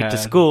would what take I it to had.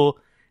 school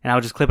and I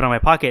would just clip it on my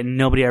pocket and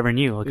nobody ever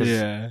knew.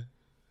 Yeah.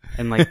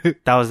 And like,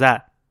 that was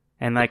that.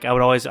 And like, I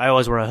always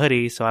wear a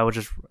hoodie. So I would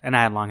and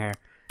I had long hair.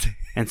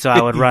 And so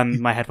I would run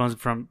my headphones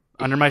from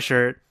under my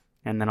shirt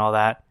and then all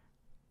that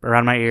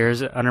around my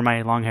ears, under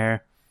my long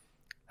hair.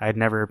 I'd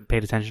never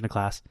paid attention to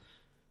class.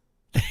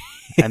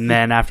 And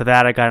then after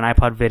that, I got an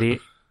iPod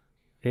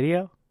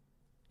video?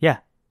 Yeah.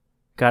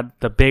 Got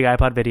the big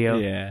iPod video.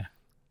 Yeah.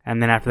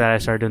 And then after that, I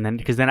started doing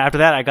because then after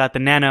that, I got the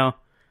Nano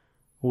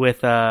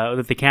with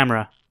the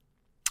camera.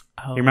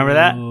 You remember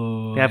that?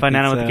 Oh, The iPod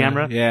Nano with the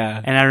camera?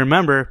 Yeah. And I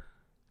remember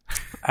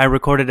I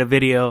recorded a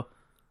video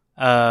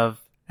of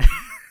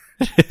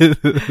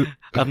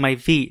my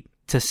feet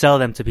to sell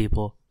them to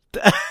people.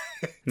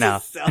 No.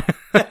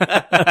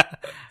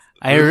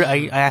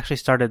 I actually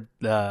started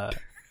The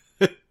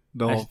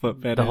whole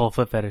foot fetish. the whole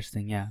foot fetish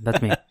thing. Yeah,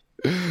 that's me.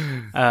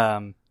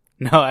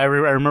 No, I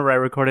remember I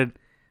recorded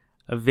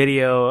a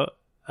video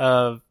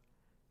of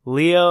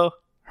Leo,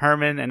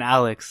 Herman, and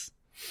Alex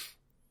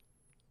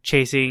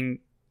chasing.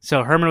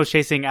 So Herman was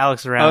chasing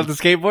Alex around. Oh, the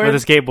skateboard? With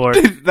a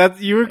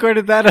skateboard. You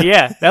recorded that?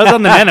 Yeah, that was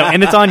on the Nano,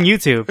 and it's on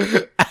YouTube.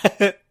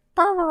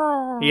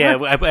 Yeah,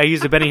 I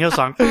used a Benny Hill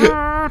song.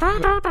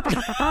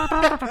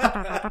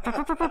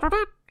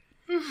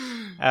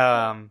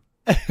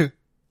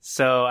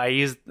 So I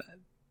used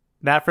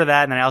that for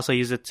that, and then I also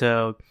used it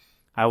to.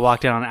 I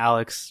walked in on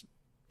Alex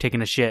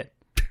taking a shit,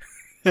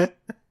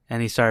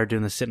 and he started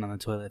doing the sitting on the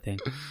toilet thing.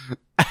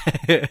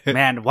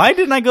 Man, why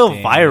didn't I go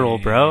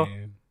viral, bro?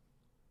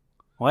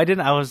 Why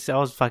didn't I was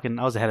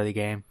ahead of the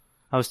game.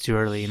 I was too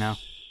early, you know.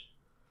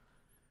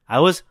 I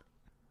was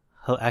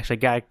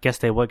actually. I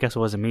guess it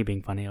wasn't me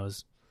being funny. It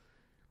was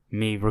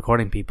me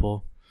recording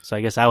people. So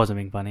I guess I wasn't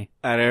being funny.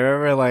 And I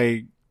remember,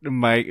 like,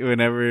 Mike,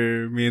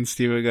 whenever me and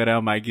Steven would go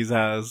down Mikey's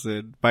house,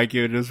 and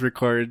Mikey would just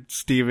record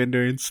Steven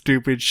doing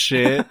stupid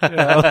shit.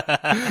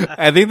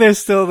 I think there's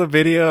still the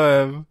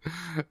video of,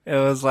 it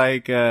was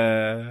like,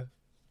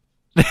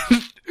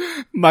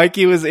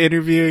 Mikey was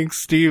interviewing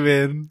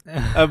Steven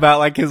about,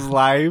 like, his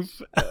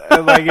life.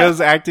 And, like, he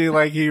was acting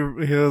like he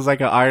was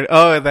like an art.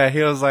 Oh, and that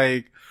he was,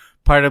 like,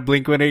 part of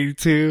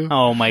Blink-182.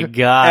 Oh my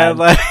God. And,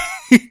 like,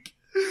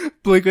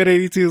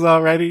 Blink-182 is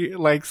already,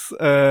 like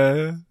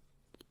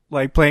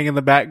playing in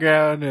the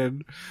background,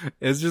 and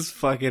it's just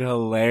fucking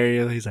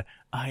hilarious. He's like,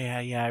 oh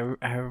yeah,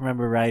 I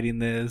remember writing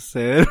this.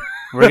 And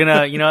We're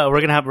gonna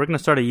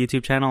start a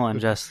YouTube channel and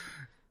just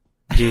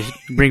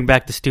bring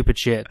back the stupid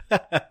shit.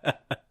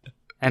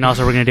 And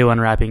also we're gonna do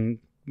unwrapping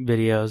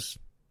videos.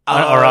 Or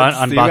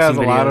Steve unboxing has videos.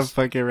 a lot of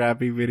fucking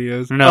rapping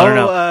videos. No.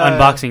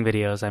 Unboxing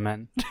videos, I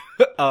meant.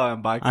 Oh,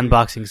 unboxing.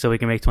 Unboxing, so we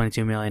can make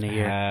 $22 million a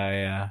year.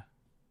 Yeah.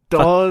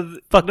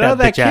 Fuck that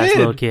bitch ass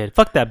little kid.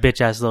 Fuck that bitch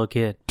ass little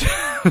kid.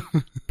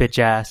 Bitch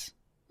ass.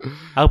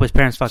 I hope his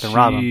parents fucking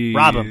rob him.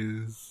 Rob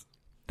him.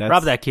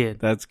 Rob that kid.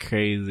 That's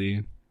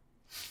crazy.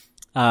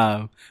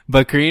 But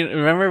Karina,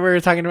 remember we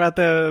were talking about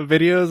the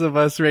videos of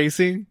us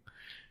racing?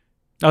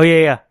 Oh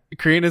yeah.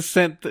 Karina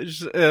sent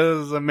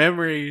as a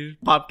memory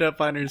popped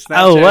up on her Snapchat.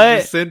 Oh,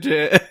 what? She sent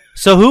it.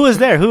 So who was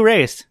there? Who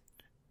raced?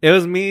 It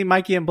was me,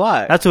 Mikey, and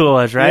Block. That's who it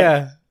was, right?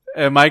 Yeah.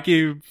 And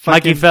Mikey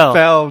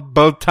fell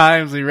both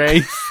times he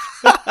raced.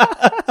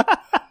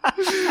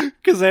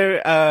 Cause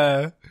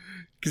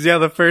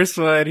the first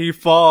one he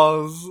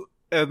falls,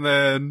 and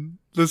then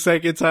the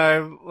second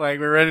time, like,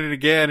 we're running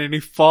again, and he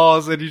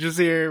falls, and you just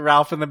hear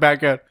Ralph in the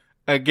background,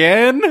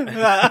 again?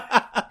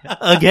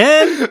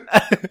 Again?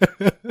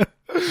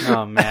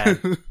 Oh,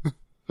 man.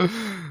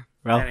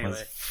 Ralph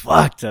was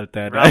fucked up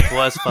that Ralph night.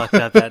 was fucked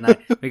up that night.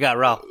 We got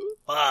Ralph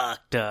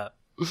fucked up.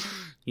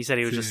 He said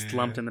he was just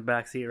slumped in the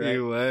backseat, right? He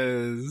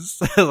was.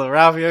 I was like,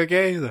 Ralph, you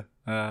okay? He's like,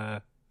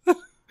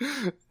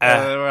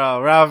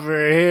 Ralph,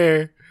 we're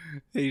here.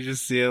 And you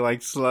just see it,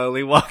 like,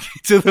 slowly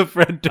walking to the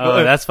front door.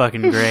 Oh, that's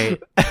fucking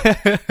great.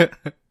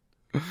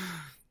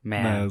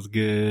 Man. That was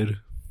good.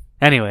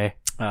 Anyway.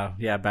 Oh,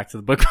 yeah, back to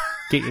the book.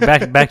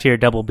 back to your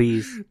double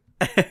Bs.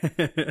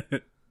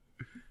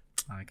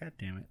 Oh, God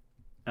damn it.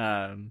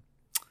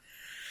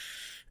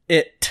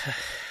 It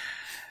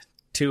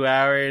 2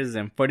 hours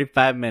and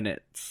 45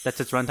 minutes. That's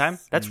its runtime?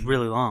 That's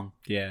really long.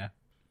 Yeah.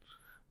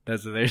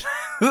 That's what there's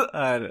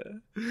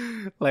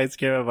lights,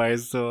 camera,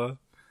 Barstool.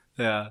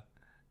 Yeah.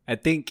 I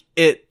think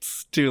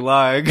it's too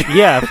long.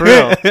 Yeah, for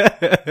real.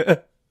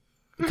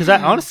 Because I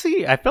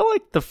felt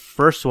like the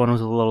first one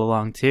was a little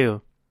long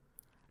too.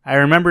 I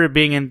remember it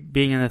being in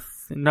the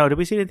no, did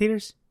we see it in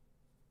theaters?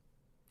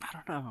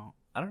 I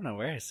don't know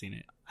where I seen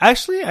it.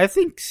 Actually, I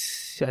think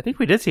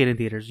we did see it in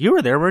theaters. You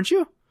were there, weren't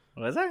you?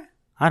 Was I?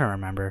 I don't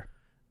remember.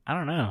 I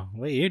don't know.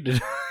 What year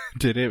did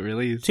it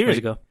release? 2 years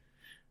ago.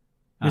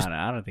 I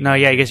don't think. No,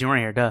 yeah, I guess you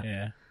weren't here. Duh.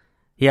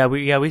 Yeah.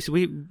 We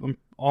I'm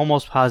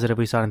almost positive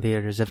we saw it in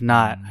theaters. If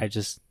not, I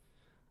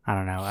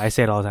don't know. I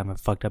say it all the time. I have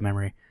a fucked up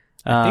memory.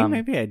 I think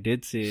maybe I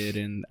did see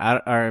it,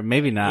 or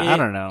maybe not. I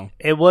don't know.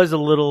 It was a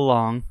little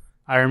long.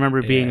 I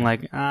remember being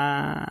like,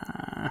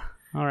 all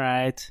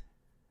right.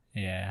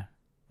 Yeah.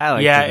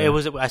 It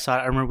was. I saw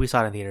it. I remember we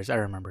saw it in theaters. I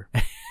remember.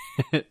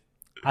 I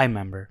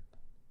remember.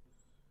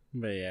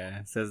 But yeah,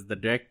 it says the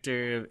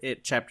director of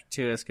It Chapter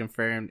 2 has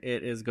confirmed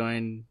it is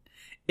going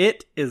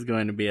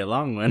to be a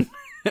long one.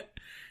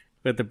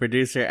 With the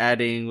producer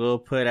adding, we'll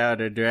put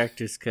out a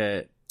director's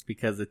cut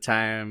because this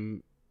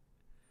time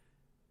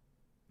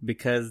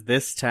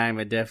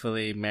it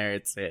definitely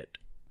merits it.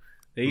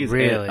 They use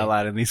really? it a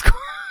lot in these.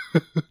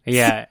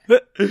 Yeah.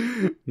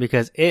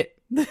 Because it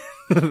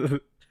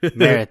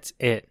merits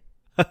it.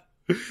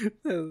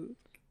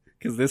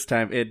 Because this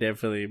time it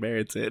definitely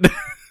merits it.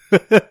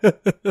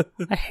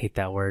 I hate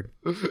that word.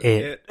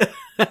 It.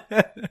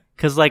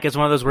 Because like it's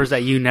one of those words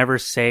that you never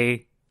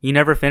say. You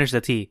never finish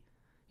the T.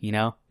 You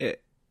know?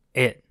 It.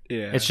 Yeah.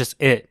 It's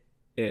just it.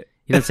 It.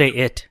 You don't say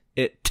it.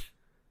 It.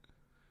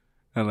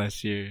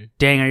 Unless you're...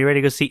 Dang, are you ready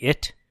to go see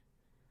it?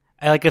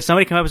 Like if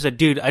somebody came up and said,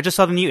 dude, I just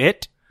saw the new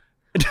It.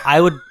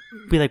 I would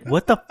be like,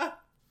 what the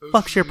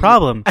fuck's your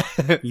problem?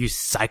 You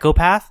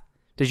psychopath?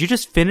 Did you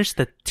just finish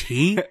the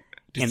T?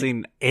 Just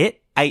in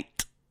it?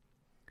 It?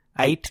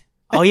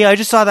 Oh yeah, I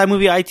just saw that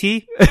movie IT.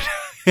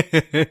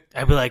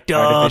 I'd be like,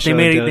 duh, they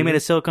made a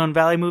Silicon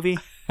Valley movie.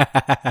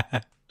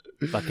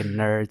 Fucking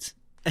nerds.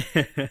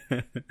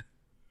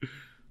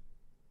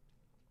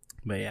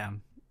 But yeah.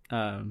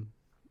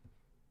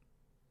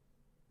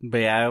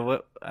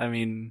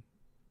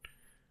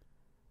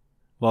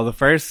 Well, the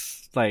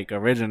first, like,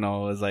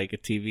 original was, like, a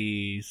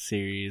TV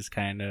series,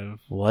 kind of.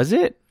 Was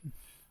it?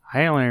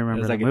 I only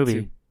remember the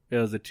movie. It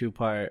was a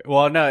 2-part.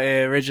 Well, no,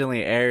 it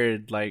originally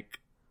aired, like,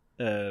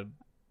 they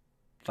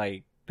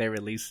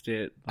released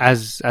it.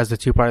 As the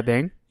 2-part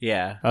thing?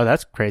 Yeah. Oh,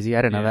 that's crazy.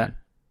 I didn't know that.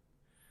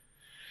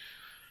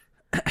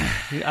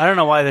 I don't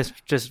know why this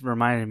just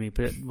reminded me,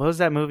 but what was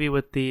that movie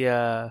with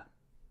the,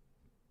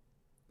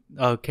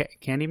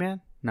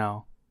 Candyman?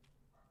 No.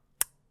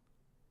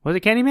 Was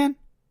it Candyman?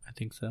 I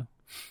think so.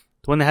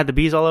 The one that had the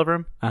bees all over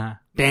him? Uh-huh.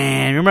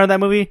 Damn, remember that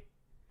movie?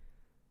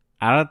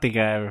 I don't think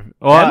I ever...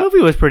 Well, that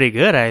movie was pretty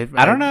good. I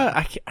don't know.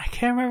 I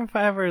can't remember if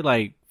I ever,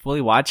 like,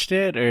 fully watched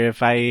it or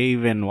if I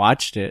even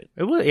watched it.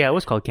 It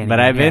was called Candyman. But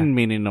I've been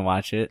meaning to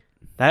watch it.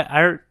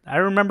 I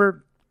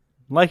remember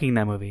liking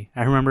that movie.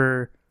 I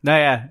remember... No,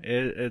 yeah.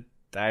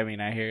 I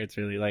mean, I hear it's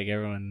really, like,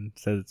 everyone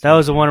says it's... That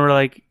was the one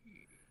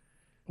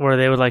where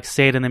they would, like,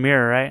 say it in the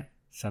mirror, right?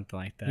 Something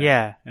like that.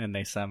 Yeah. And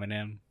they summon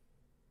him.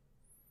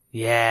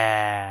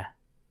 Yeah.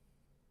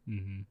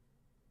 Mm-hmm.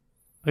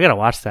 We gotta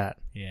watch that.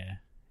 Yeah.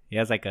 He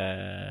has like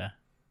a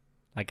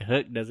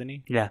hook, doesn't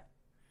he? Yeah.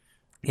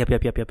 Yep.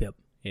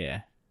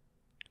 Yeah.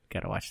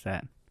 Gotta watch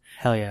that.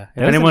 Hell yeah.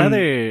 There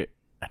was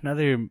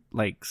another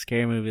like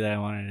scary movie that I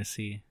wanted to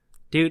see.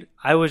 Dude,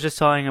 I was just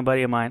telling a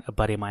buddy of mine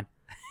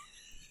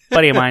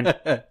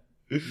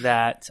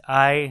that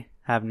I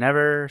have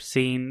never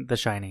seen The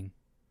Shining.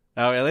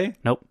 Oh, really?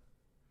 Nope.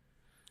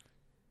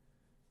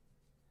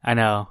 I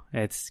know.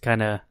 It's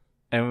kind of...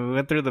 And we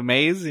went through the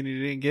maze and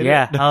you didn't get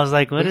Yeah, it? I was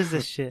like, what is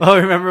this shit? Oh,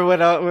 remember when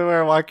we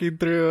were walking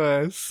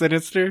through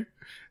Sinister?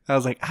 I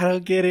was like, I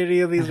don't get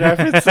any of these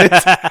references.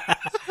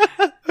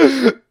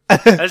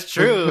 That's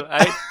true.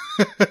 I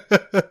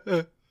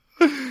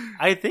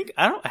think...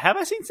 Have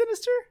I seen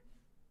Sinister?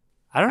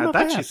 I don't know I if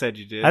I thought you have. said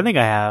you did. I think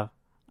I have.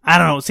 I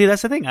don't know. See,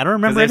 that's the thing. I don't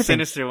remember There's anything.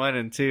 Sinister 1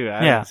 and 2.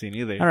 I Yeah. haven't seen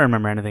either. I don't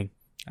remember anything.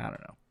 I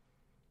don't know.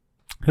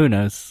 Who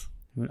knows?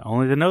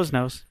 Only the nose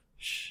knows.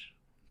 Shh.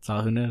 That's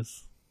all who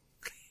knows.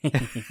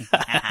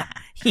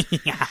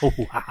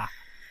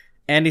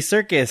 Andy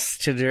Serkis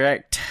to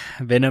direct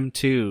Venom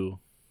 2.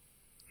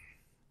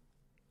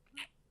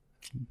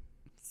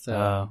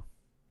 So,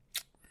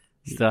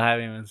 still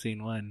haven't even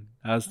seen one.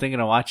 I was thinking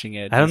of watching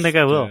it. I don't think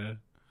I will.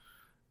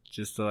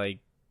 Just to like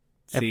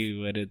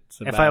see what it's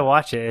about. If I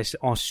watch it, it's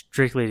all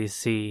strictly to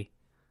see.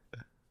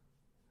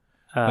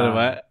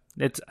 What?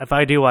 It's if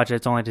I do watch it,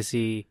 it's only to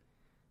see.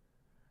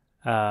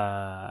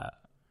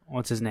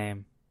 What's his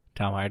name?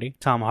 Tom Hardy.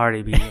 Tom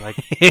Hardy be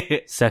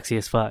like sexy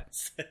as fuck.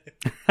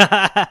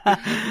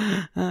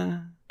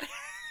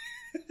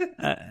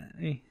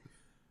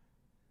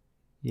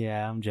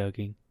 Yeah, I'm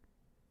joking.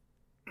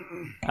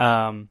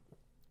 I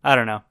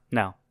don't know.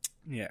 No,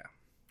 Yeah,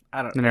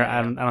 I don't.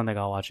 I don't think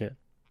I'll watch it.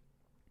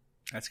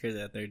 That's crazy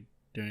that they're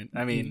doing.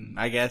 I mean,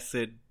 I guess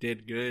it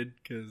did good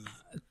because.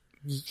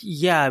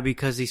 Yeah,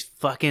 because he's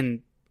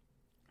fucking.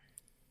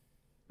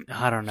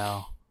 I don't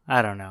know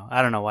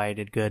why he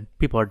did good.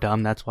 People are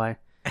dumb. That's why.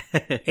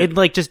 It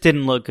like just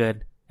didn't look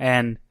good,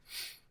 and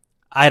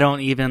I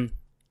don't even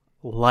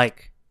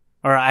like,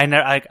 or I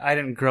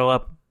didn't grow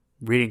up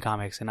reading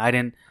comics, and I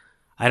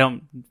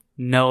don't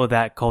know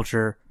that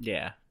culture.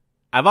 Yeah,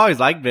 I've always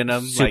liked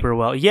Venom super like,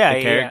 well. Yeah,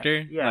 the character,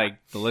 yeah. like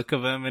the look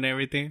of him and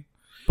everything.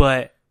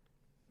 But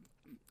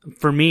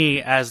for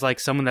me, as like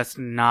someone that's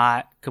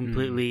not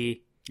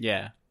completely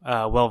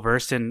well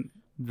versed in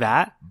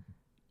that,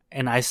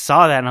 and I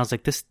saw that and I was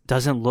like, this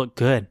doesn't look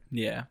good.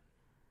 Yeah.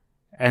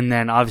 And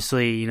then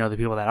obviously, you know, the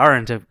people that are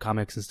into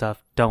comics and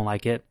stuff don't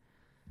like it.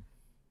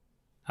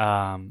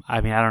 I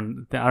mean, I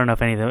don't know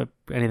if any of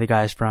the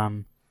guys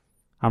from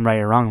I'm Right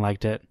or Wrong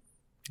liked it.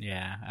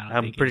 Yeah,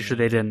 I'm pretty sure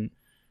they didn't.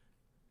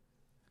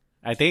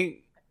 I think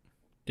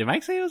did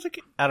Mike say it was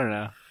okay? I don't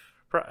know.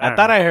 I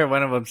thought I heard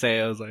one of them say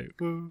it. I was like,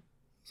 oh,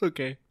 it's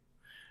okay.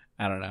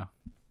 I don't know.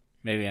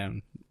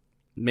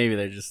 Maybe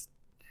they're just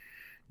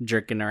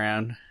jerking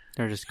around.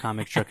 They're just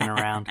comic jerking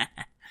around.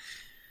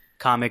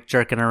 Comic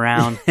jerking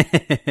around.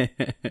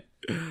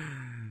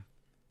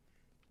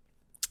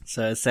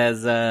 So it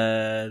says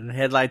the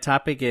headline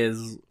topic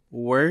is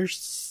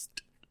worst,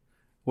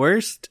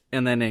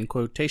 and then in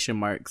quotation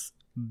marks,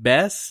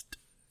 best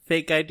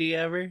fake ID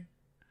ever.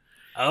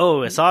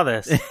 Oh, I saw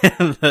this.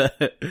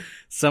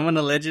 Someone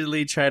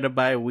allegedly tried to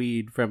buy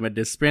weed from a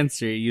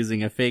dispensary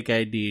using a fake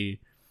ID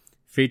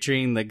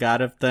featuring the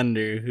God of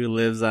Thunder who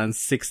lives on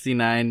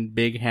 69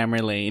 Big Hammer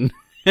Lane.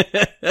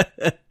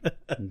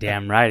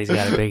 Damn right, he's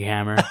got a big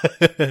hammer.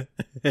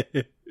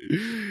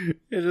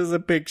 It's just a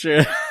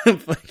picture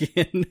of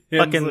fucking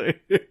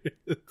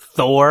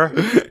Thor.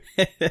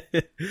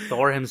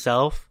 Thor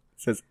himself.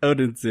 It says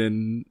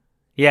Odinson.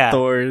 Yeah.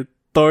 Thor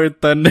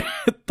Thunder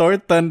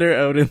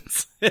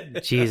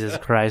Odinson. Jesus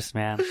Christ,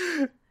 man.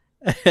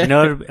 You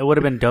know, it would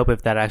have been dope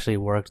if that actually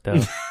worked,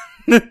 though.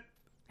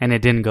 And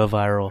it didn't go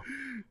viral.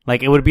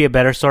 Like, it would be a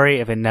better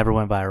story if it never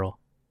went viral.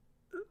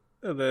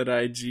 And then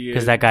IG.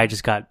 Because that guy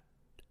just got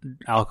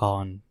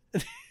alcohol and,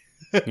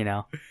 you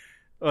know.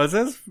 Well, it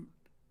says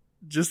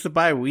just to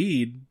buy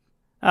weed.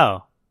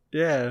 Oh.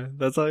 Yeah,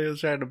 that's all he was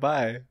trying to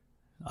buy.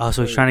 Oh,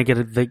 so he's trying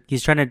to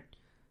he's trying to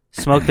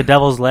smoke the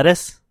devil's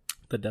lettuce?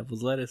 The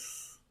devil's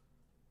lettuce.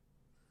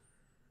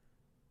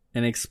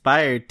 And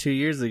expired 2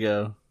 years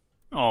ago.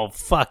 Oh,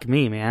 fuck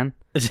me, man.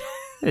 This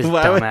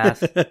Why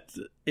dumbass.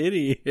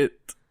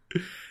 Idiot.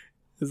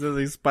 It says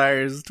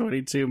expires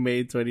 22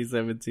 May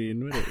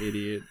 2017. What an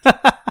idiot.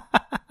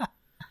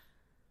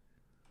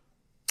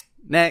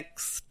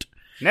 Next.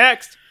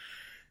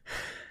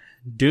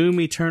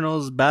 Doom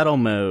Eternal's Battle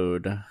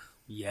Mode.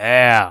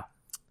 Yeah.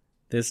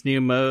 This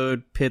new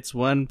mode pits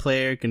one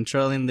player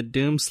controlling the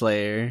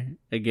Doomslayer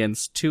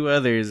against two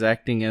others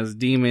acting as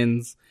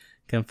demons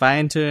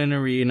confined to an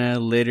arena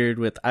littered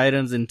with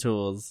items and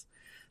tools.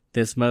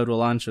 This mode will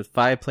launch with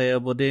 5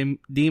 playable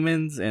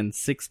demons and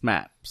 6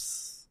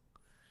 maps.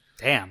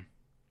 Damn.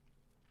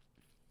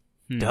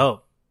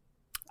 Dope.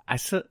 I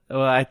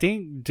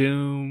think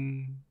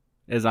Doom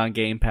is on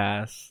Game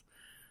Pass.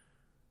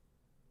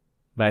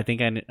 But I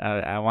think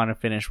I want to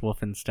finish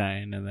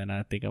Wolfenstein, and then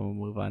I think I'm gonna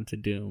move on to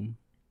Doom.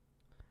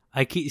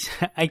 I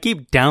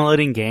keep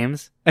downloading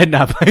games And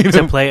not playing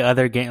to play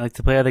other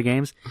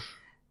games,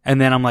 and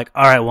then I'm like,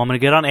 all right, well, I'm gonna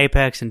get on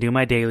Apex and do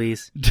my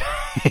dailies,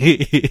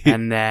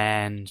 and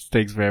then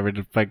takes forever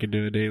to fucking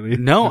do a daily.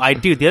 no,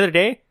 the other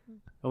day,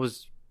 it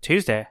was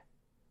Tuesday,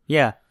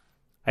 yeah,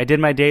 I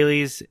did my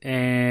dailies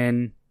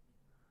in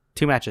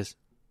 2 matches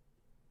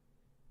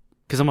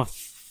because I'm a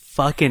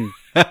fucking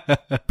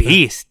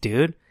beast,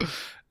 dude.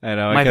 I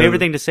know. My favorite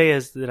thing to say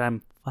is that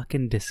I'm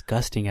fucking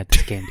disgusting at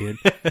this game, dude.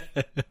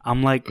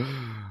 I'm like,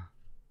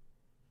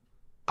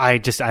 I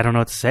don't know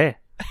what to say.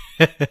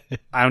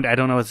 I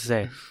don't know what to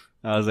say.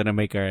 I was gonna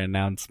make our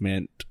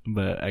announcement,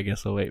 but I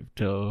guess I'll wait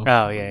till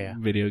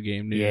video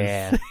game news.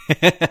 Yeah.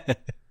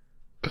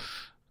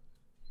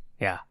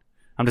 Yeah.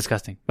 I'm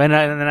disgusting. But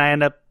then I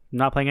end up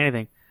not playing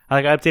anything.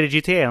 I updated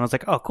GTA and I was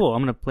like, oh cool,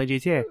 I'm gonna play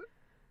GTA.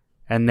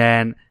 And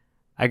then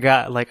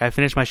I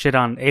finished my shit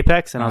on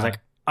Apex and I was like,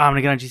 oh, I'm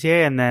gonna get on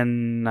GTA, and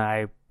then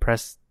I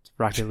pressed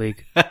Rocket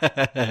League.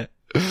 I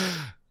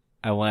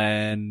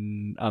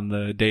won on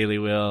the daily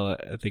wheel.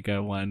 I think I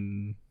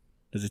won.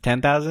 Is it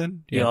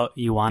 10,000? Yeah,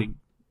 you won.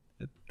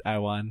 I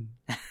won.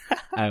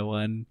 I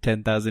won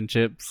 10,000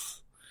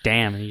 chips.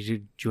 Damn,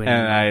 you win.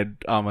 And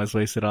I almost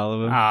wasted all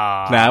of them.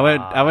 Aww.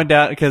 I went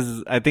down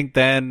because I think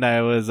then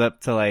I was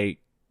up to like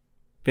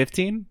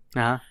 15.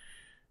 Uh-huh.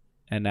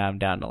 And now I'm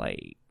down to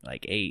like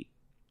 8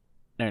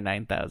 or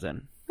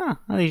 9,000. Huh,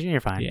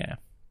 you're fine. Yeah.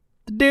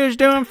 The dude's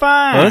doing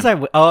fine. What was I?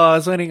 Oh, I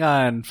was winning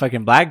on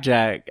fucking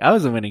blackjack. I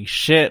wasn't winning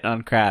shit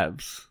on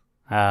craps.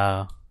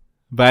 Oh.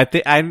 But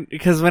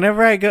because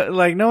whenever I go,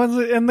 like, no one's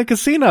in the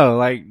casino.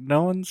 Like,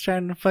 no one's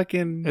trying to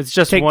fucking it's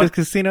just take the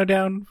casino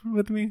down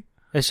with me.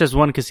 It's just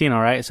one casino,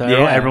 right? So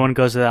yeah. everyone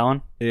goes to that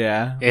one?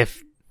 Yeah.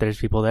 If there's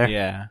people there?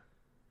 Yeah.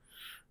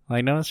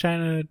 Like, no one's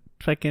trying to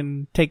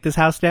fucking take this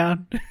house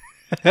down.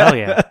 Hell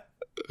yeah.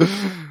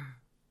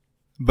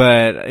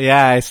 But,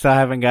 yeah, I still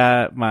haven't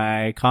got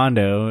my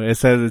condo. It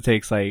says it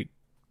takes, like,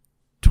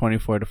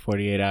 24 to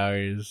 48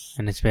 hours.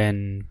 And it's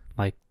been,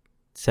 like,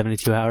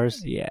 72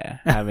 hours? Yeah.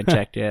 I haven't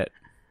checked yet.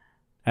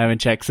 I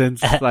haven't checked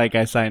since, like,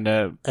 I signed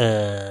up.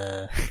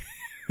 And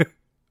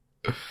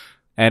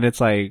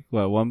it's, like,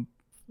 what,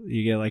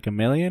 you get, like, $1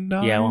 million?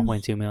 Yeah,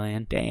 1.2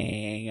 million.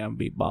 Dang, I'm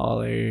be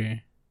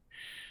baller.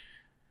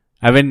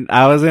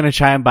 I was gonna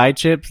try and buy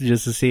chips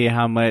just to see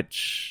how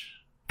much,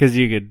 cause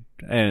you could,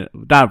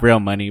 not real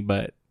money,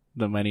 but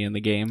the money in the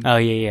game. Oh,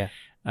 yeah.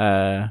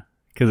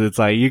 Cause it's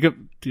like, you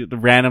could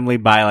randomly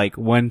buy like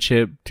 1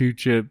 chip, 2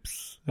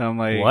 chips. I'm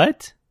like,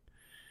 what?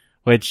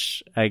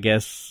 Which I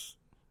guess,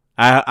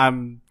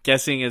 I'm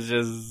guessing is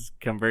just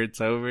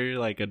converts over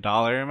like a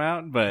dollar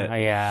amount, but.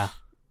 Yeah.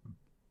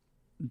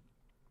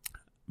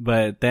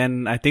 But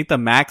then I think the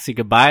max you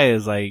could buy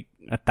is like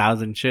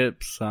 1,000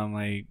 chips. So I'm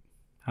like,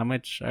 how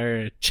much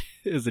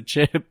is a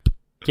chip?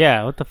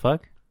 Yeah, what the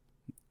fuck?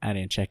 I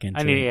didn't check into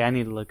it. I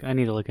need to look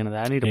into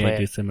that. I need to play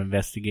do it. some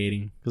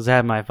investigating. Because I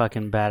have my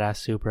fucking badass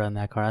Supra in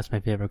that car. That's my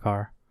favorite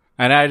car.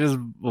 And I just,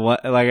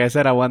 like I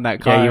said, I won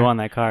that car. Yeah, you won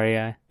that car,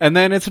 yeah. And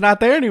then it's not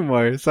there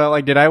anymore. So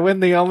like, did I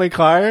win the only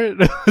car?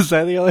 Was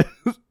that the only?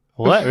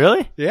 What?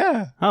 Really?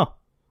 Yeah. Oh.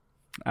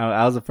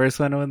 I was the first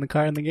one to win the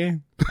car in the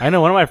game. I know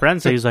one of my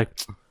friends said, he's like,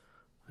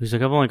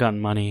 I've only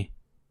gotten money.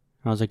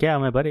 I was like, yeah,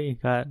 my buddy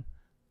got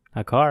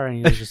a car. And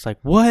he was just like,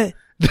 what?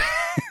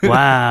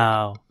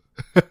 Wow.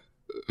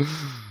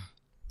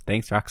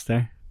 Thanks,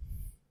 Rockstar.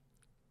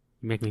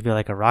 You make me feel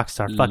like a rock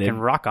star. Fucking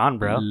rock on,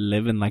 bro.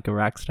 Living like a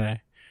rock star.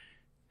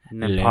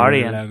 And then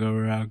partying. Like a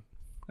rock.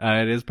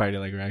 It is party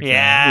like a rock star.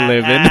 Yeah.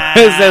 Living. I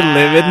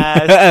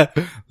said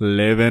living.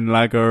 Living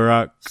like a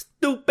rock.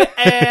 Stupid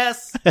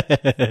ass.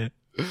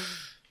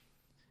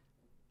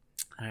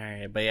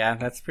 Alright, but yeah,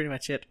 that's pretty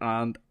much it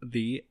on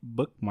the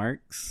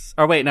bookmarks.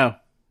 Oh, wait, no.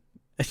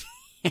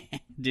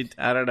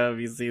 I don't know if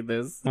you see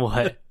this.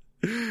 What?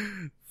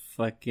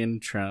 Fucking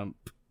Trump.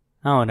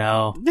 Oh,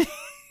 no.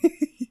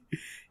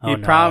 He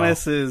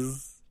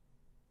promises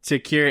to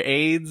cure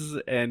AIDS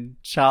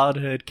and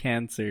childhood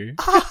cancer.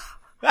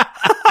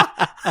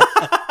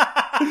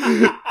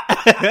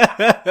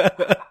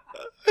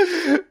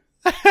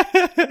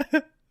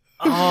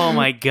 Oh,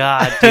 my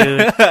God,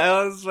 dude.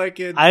 I was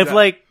fucking... I've,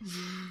 like...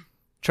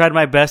 tried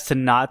my best to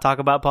not talk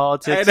about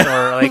politics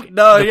or like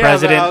the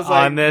president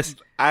on this.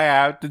 I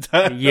have to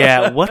talk.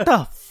 Yeah, what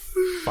the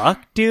fuck,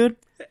 dude?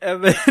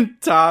 And then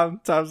Tom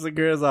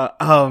Segura's like,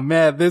 oh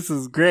man, this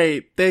is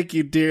great. Thank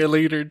you, dear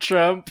leader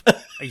Trump.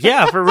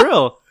 Yeah, for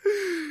real.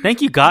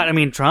 Thank you, God. I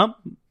mean, Trump.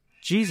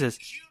 Jesus.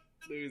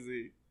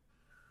 Lucy.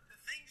 The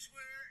things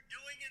we're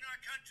doing in our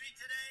country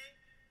today,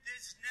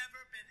 there's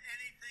never been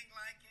anything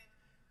like it.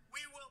 We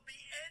will be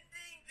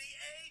ending the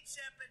AIDS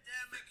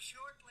epidemic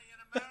shortly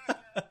in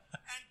America.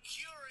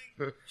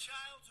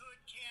 Childhood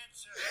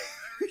cancer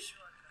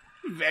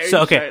very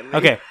shortly.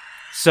 Okay.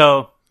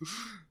 So,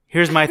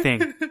 here's my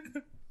thing.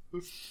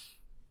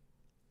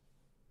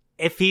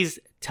 If he's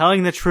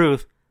telling the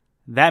truth,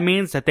 that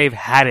means that they've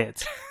had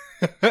it.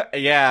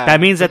 Yeah. That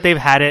means that they've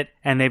had it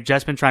and they've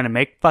just been trying to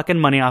make fucking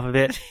money off of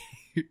it.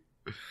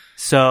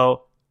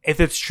 So, if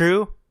it's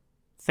true,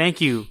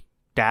 thank you,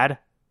 Dad.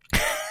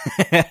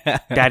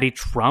 Daddy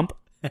Trump.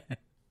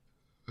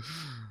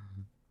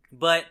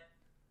 But,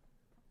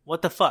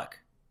 what the fuck?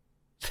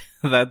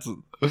 That's...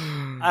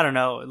 I don't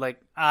know.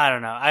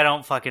 I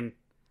don't fucking...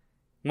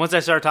 Once I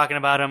start talking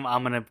about him,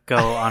 I'm gonna go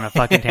on a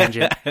fucking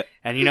tangent.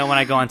 And you know when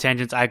I go on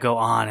tangents, I go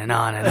on and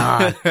on and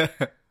on.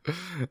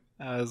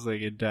 I was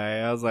like a die.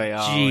 I was like,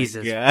 oh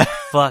Jesus my God.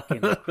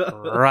 fucking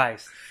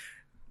Christ.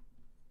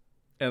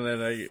 And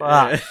then I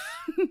Fuck.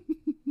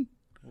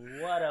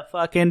 What a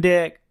fucking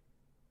dick.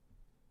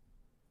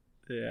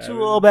 yeah,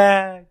 Tool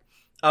bag.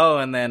 Oh,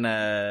 and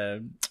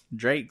then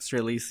Drake's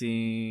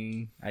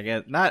releasing, I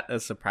guess, not a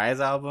surprise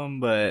album,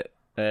 but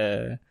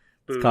it's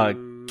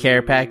called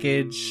Care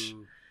Package.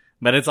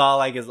 But it's all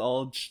like his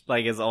old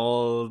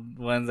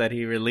ones that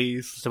he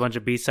released. Just a bunch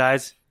of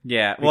B-sides.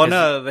 Yeah. Because- Well,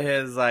 no,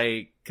 his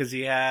because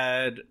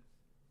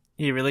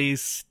he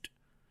released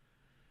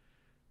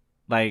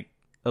like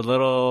a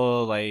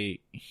little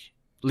like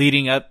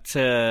leading up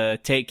to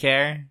Take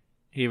Care.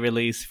 He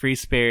released Free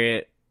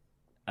Spirit,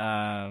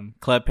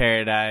 Club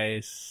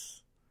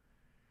Paradise,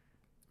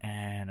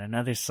 and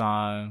another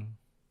song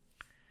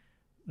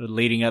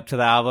leading up to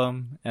the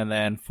album. And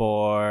then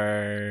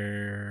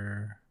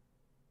for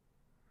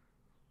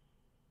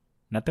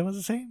Nothing Was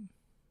the Same,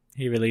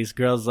 he released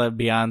Girls Love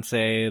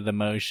Beyonce, The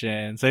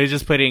Motion. So he's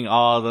just putting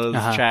all those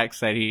tracks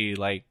that he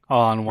like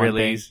All on one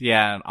released, thing.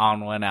 yeah,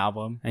 on one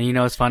album. And you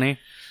know what's funny?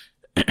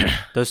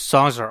 Those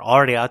songs are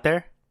already out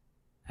there,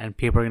 and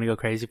people are going to go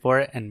crazy for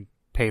it and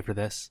pay for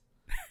this.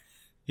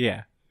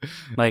 Yeah.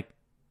 Like,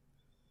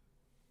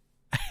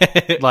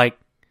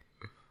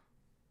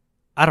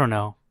 I don't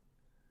know.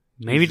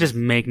 Maybe just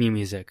make new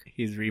music.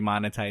 He's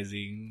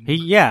remonetizing.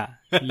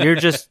 You're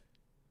just,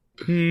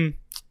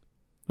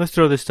 let's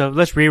throw this stuff,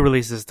 let's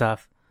re-release this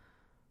stuff.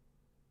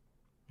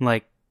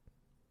 Like,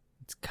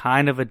 it's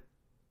kind of a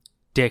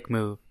dick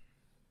move.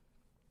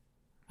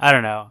 I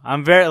don't know.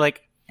 I'm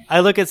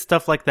I look at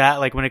stuff like that,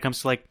 like when it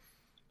comes to like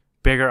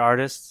bigger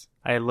artists,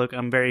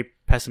 I'm very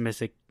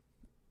pessimistic,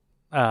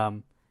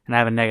 and I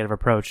have a negative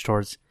approach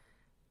towards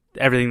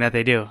everything that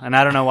they do. And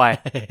I don't know why.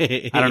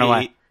 I don't know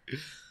why.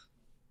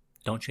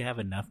 Don't you have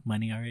enough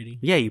money already?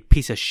 Yeah, you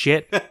piece of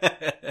shit.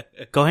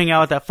 Go hang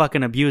out with that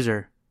fucking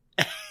abuser.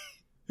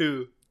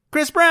 Who?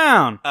 Chris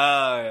Brown.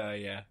 Oh,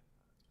 yeah.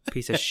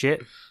 Piece of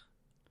shit.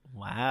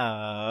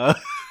 Wow.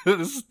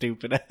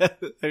 Stupid. Have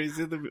you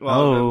seen the...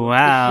 Oh,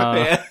 wow.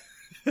 Yeah.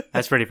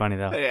 That's pretty funny,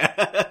 though.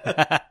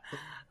 Yeah.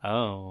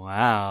 Oh,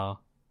 wow.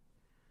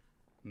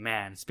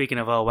 Man, speaking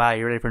of oh, wow,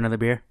 you ready for another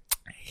beer?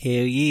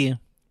 Hell yeah.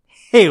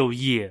 Hell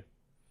yeah.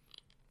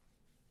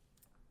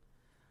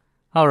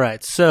 All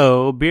right,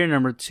 so beer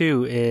number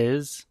 2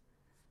 is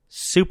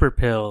Super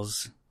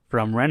Pils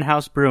from Wren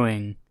House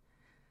Brewing.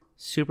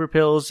 Super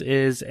Pils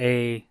is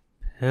a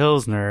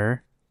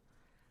Pilsner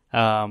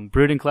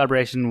brewed in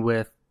collaboration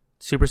with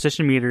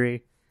Superstition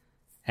Meadery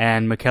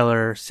and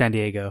McKellar San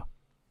Diego.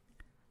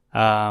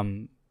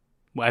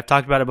 I've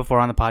talked about it before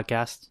on the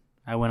podcast.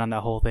 I went on that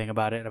whole thing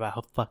about it, about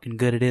how fucking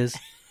good it is.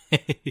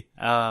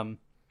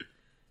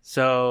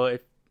 So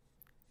if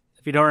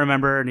you don't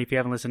remember and if you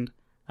haven't listened,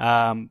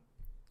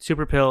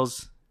 Super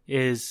Pils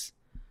is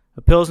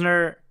a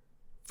Pilsner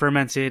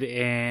fermented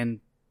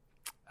in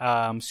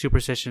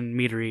Superstition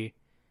Meadery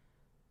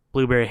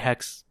Blueberry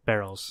Hex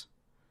barrels,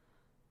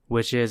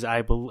 which is,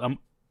 I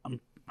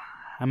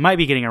might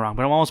be getting it wrong,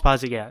 but I'm almost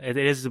positive, yeah. It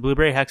is the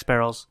Blueberry Hex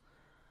barrels,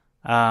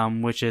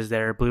 which is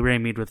their blueberry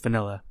mead with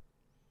vanilla.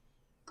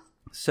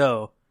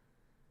 So,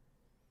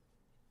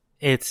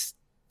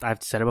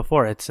 I've said it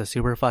before, it's a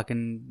super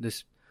fucking,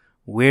 this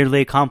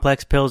weirdly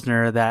complex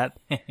Pilsner that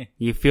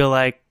you feel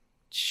like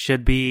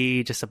should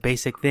be just a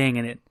basic thing,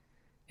 and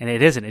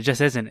it isn't. It just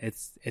isn't.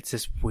 It's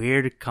this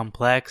weird,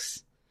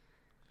 complex.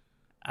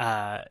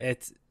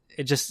 It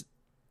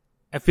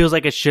feels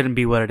like it shouldn't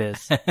be what it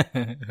is.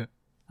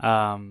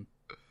 I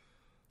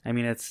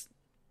mean, it's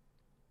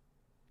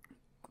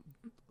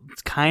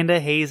kind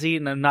of hazy,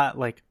 and not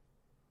like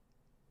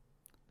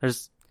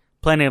there's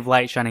plenty of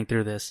light shining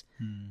through this.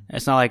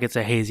 It's not like it's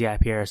a hazy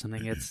IPA or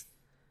something. It's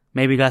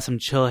maybe got some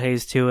chill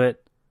haze to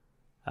it.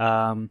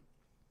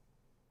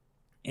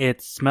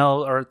 It's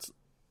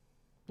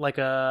like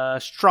a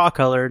straw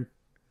colored,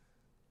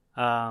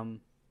 and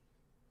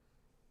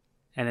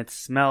it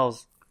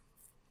smells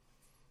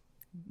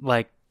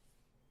like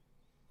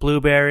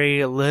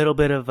blueberry, a little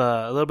bit of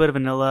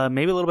vanilla,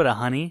 maybe a little bit of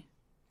honey.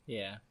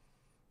 Yeah.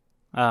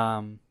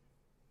 And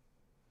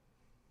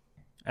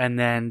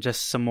then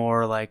just some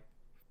more like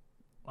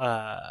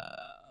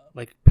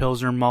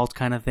Pilsner malt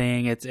kind of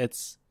thing.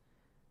 It's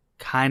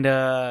kind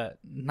of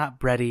not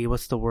bready.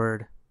 What's the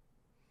word?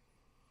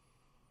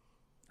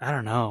 I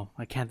don't know.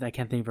 I can't think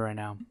of it right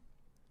now.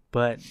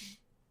 But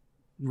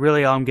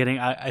really, all I'm getting,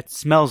 it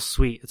smells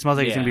sweet. It smells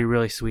like it's gonna be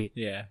really sweet.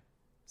 Yeah.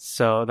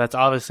 So that's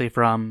obviously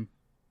from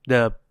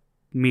the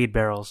mead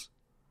barrels,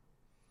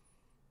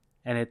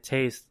 and it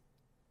tastes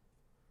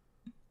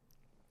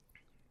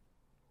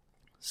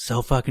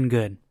so fucking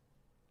good.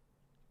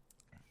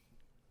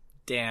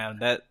 Damn,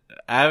 that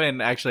I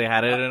haven't actually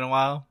had it in a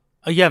while.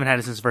 Oh, you haven't had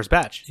it since the first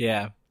batch?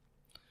 Yeah.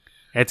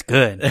 It's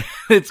good.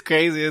 It's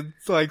crazy.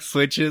 It's like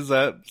switches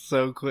up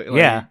so quick. Like...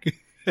 Yeah.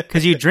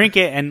 Because you drink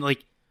it and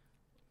like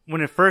when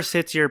it first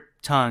hits your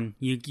tongue,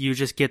 you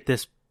just get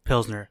this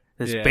Pilsner,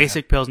 this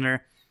basic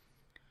Pilsner,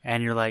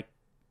 and you're like,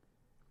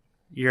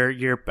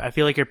 I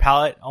feel like your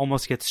palate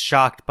almost gets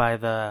shocked by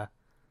the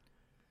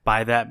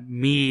by that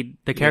mead,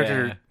 the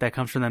character that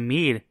comes from the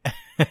mead.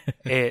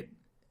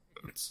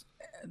 It's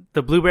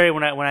the blueberry.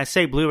 When I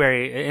say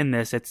blueberry in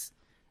this, it's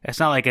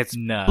not like it's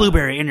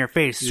blueberry in your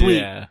face,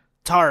 sweet,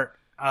 tart,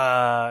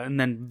 and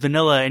then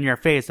vanilla in your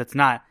face. That's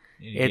not.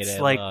 It's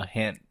like a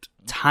hint,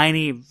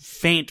 tiny,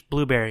 faint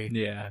blueberry.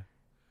 Yeah,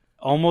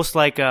 almost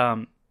like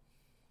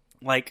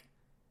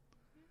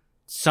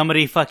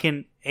somebody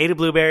fucking ate a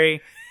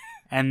blueberry,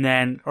 and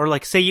then, or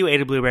like say you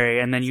ate a blueberry,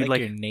 and then you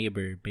like your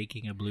neighbor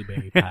baking a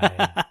blueberry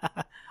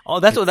pie. Oh,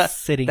 that's what that's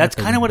sitting. That's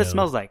kind of what it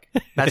smells like.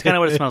 That's kind of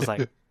what it smells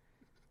like.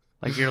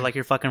 Like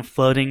you're fucking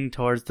floating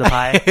towards the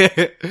pie.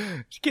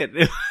 I can't.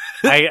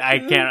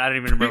 I don't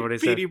even remember what he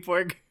said. Petey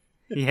pork.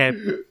 Yeah,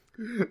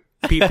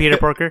 Peter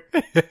Porker.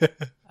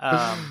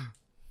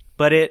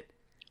 But it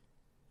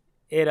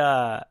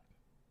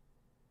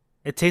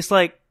tastes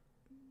like,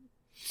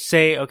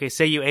 say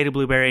you ate a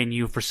blueberry and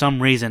you for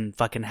some reason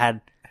fucking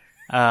had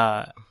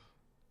a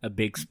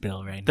big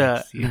spill right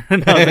next to you.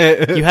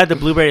 You had the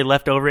blueberry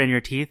left over in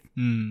your teeth,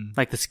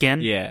 like the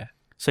skin. Yeah.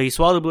 So you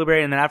swallow the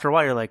blueberry, and then after a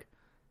while you're like,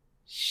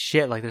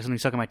 shit, like there's something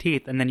stuck in my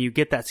teeth, and then you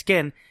get that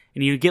skin,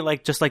 and you get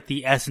like just like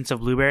the essence of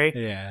blueberry.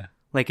 Yeah.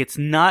 Like it's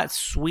not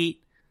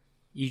sweet.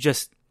 You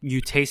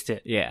taste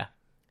it. Yeah.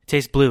 It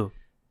tastes blue.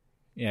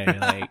 Yeah. You're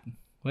like,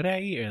 what did I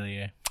eat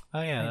earlier?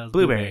 Oh yeah, that was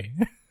blueberry.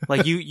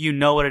 Like you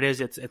know what it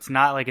is. It's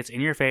not like it's in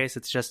your face.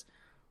 It's just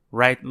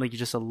right, like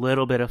just a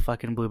little bit of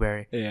fucking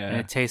blueberry. Yeah. And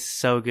it tastes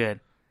so good.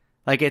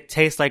 Like it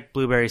tastes like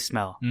blueberry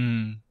smell.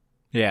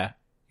 Yeah,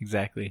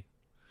 exactly.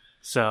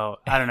 So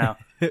I don't know.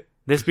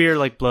 This beer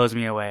like blows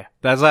me away.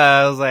 That's why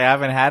I was like, I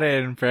haven't had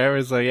it in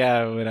forever. So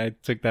yeah, when I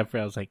took that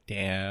I was like,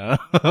 damn.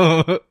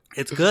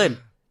 It's good.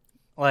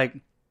 Like,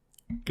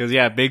 because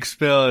yeah, Big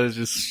Spill is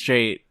just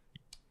straight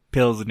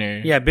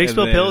Pilsner. Yeah, Big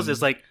Spill Pils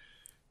is like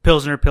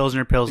Pilsner.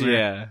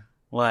 Yeah.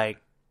 Like,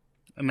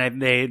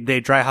 and they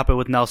dry hop it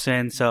with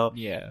Nelson, so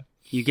yeah,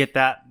 you get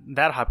that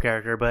hop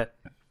character, but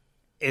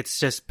it's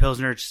just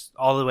Pilsner just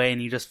all the way,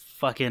 and you just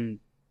fucking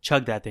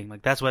chug that thing.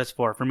 Like that's what it's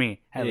for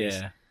me, at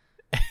least.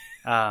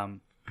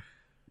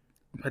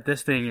 But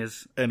this thing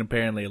is, and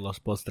apparently Los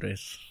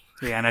Postres.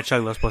 Yeah, and I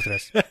chug Los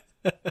Postres.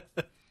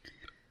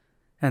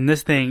 And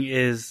this thing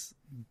is,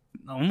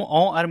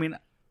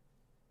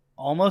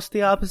 almost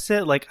the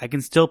opposite. Like I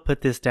can still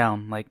put this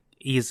down, like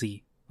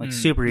easy, like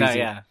super easy.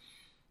 Yeah.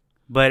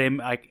 But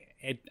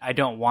I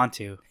don't want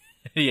to.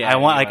 Yeah, I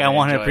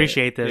want to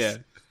appreciate this.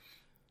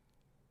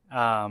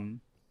 Yeah.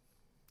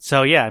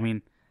 So yeah, I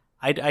mean,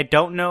 I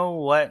don't know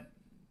what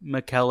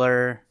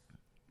McKellar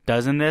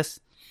does in this.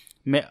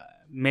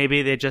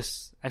 Maybe they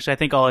just I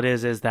think all it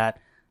is that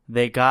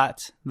they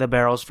got the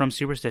barrels from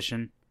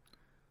Superstition,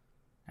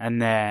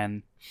 and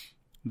then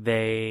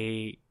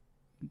the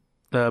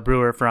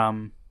brewer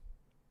from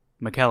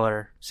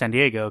McKellar San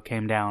Diego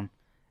came down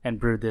and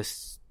brewed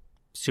this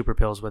Super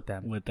Pils with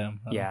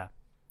them. Oh. Yeah.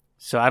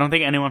 So I don't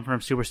think anyone from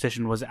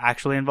Superstition was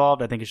actually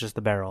involved. I think it's just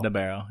the barrel. The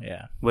barrel,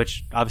 yeah.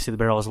 Which obviously the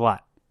barrel is a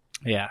lot.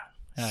 Yeah.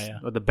 Oh yeah.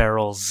 Or the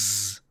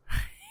barrels.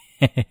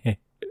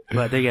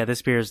 But yeah,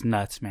 this beer is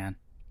nuts, man.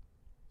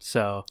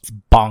 So it's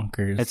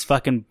bonkers. It's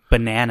fucking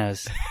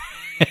bananas.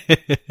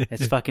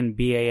 It's fucking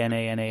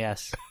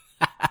BANANAS.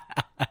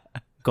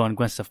 Going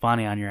Gwen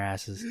Stefani on your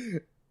asses.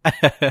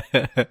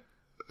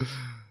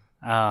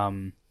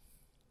 Well,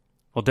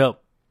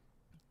 dope.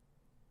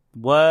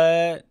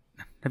 What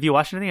have you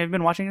watched anything? Have you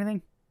been watching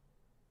anything?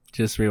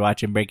 Just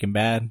rewatching Breaking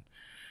Bad.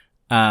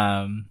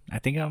 I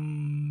think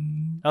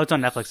I'm. Oh, it's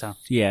on Netflix, huh?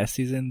 Yeah,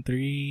 season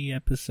 3,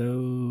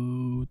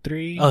 episode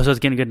 3. Oh, so it's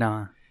getting good now,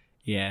 huh?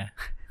 Yeah.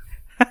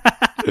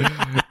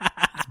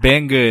 It's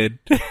been good.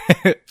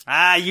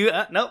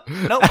 Nope.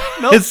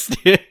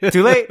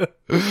 Too late.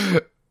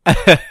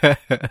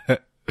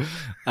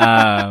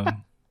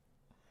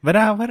 But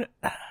I've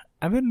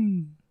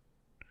been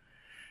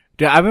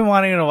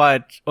wanting to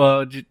watch.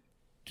 Well, did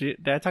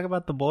I talk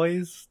about The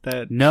Boys?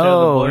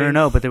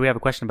 No. But then we have a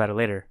question about it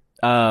later.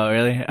 Oh,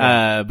 really?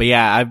 Yeah. But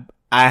yeah,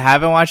 I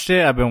haven't watched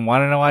it. I've been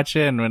wanting to watch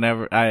it, and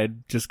whenever I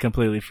just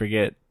completely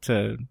forget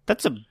to.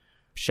 That's a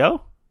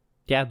show?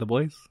 Yeah, The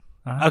Boys.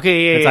 Uh-huh.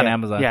 Okay, yeah, it's on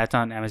Amazon. Yeah, it's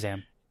on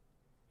Amazon.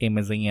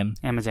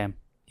 Amazon.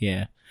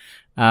 Yeah.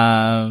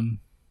 But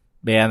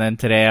yeah, and then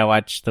today I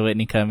watched the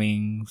Whitney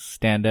Cummings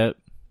stand-up.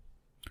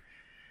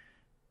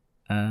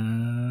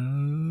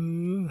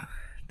 I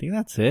think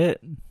that's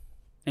it.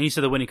 And you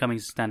said the Whitney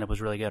Cummings stand-up was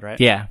really good, right?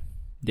 Yeah.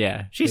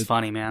 She's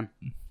funny, man.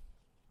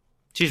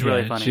 She's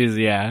really funny.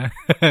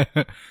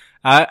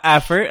 At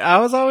first, I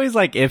was always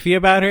like iffy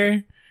about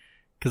her,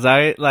 because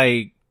I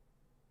like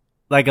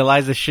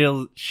Eliza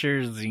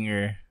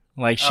Scherzinger.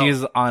 Like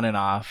she's on and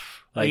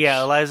off. Like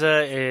yeah,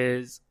 Eliza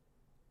is.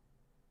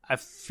 I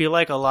feel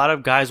like a lot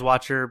of guys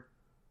watch her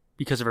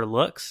because of her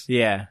looks.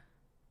 Yeah,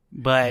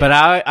 but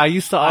I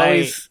used to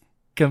always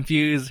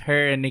confuse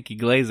her and Nikki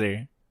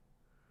Glaser.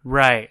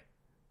 Right,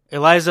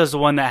 Eliza's the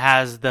one that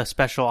has the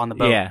special on the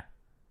boat. Yeah,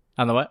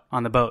 on the what?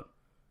 On the boat,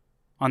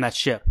 on that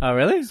ship. Oh,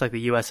 really? It's like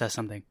the USS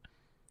something.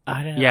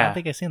 I don't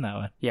think I've seen that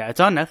one. Yeah, it's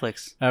on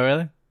Netflix. Oh,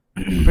 really?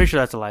 I'm pretty sure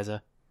that's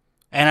Eliza.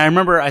 And I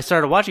remember I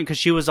started watching because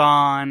she was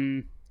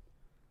on.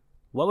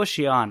 What was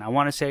she on? I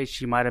want to say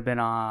she might have been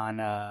on.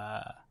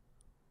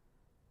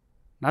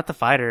 Not The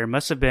Fighter. It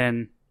must have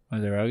been.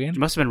 Was it Rogan? It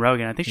must have been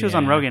Rogan. I think she was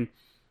on Rogan.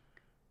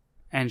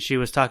 And she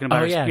was talking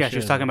about she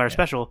was talking about her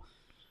special.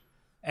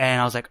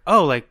 And I was like,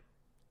 oh, like,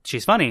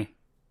 she's funny.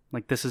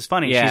 Like, this is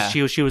funny. Yeah.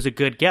 She was a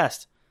good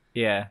guest.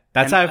 Yeah.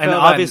 That's and, how I felt. And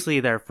obviously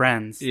they're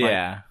friends.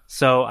 Yeah. Like,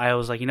 so I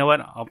was like, you know what?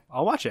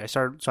 I'll watch it. I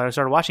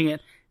started watching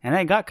it, and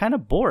I got kind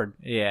of bored.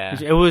 Yeah.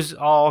 It was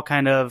all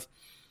kind of,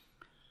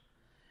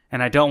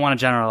 and I don't want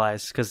to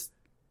generalize because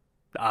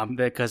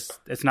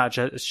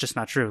it's just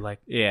not true. Like,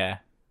 yeah.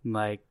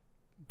 Like,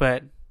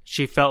 but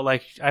she felt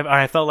like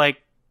I felt like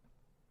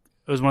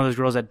it was one of those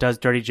girls that does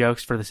dirty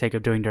jokes for the sake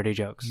of doing dirty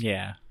jokes.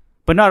 Yeah.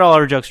 But not all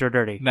her jokes are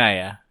dirty. Nah,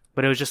 yeah.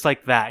 But it was just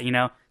like that, you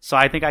know? So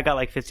I think I got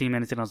like 15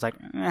 minutes and I was like,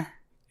 eh.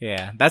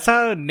 Yeah. That's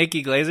how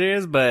Nikki Glaser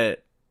is,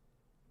 but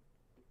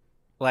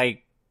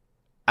like,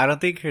 I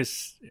don't think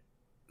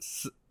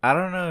I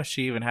don't know if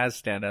she even has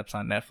stand-ups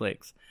on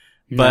Netflix.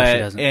 No, but she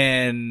doesn't.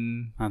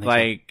 in I don't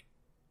think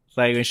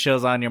like when she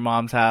was on Your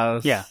Mom's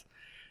House. Yeah.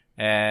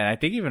 And I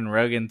think even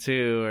Rogan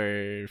too,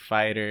 or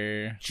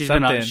Fighter. She's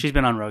something.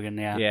 been on Rogan,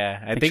 yeah.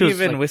 Yeah. I she think was,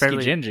 even like, Whiskey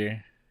fairly-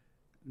 Ginger.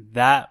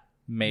 That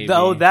Maybe.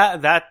 Oh,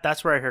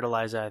 that's where I heard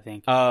Eliza, I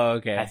think. Oh,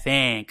 okay. I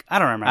think. I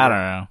don't remember. I don't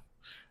know.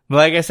 But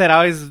like I said, I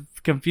always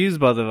confuse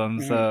both of them,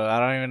 so I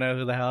don't even know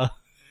who the hell.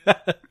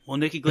 Well,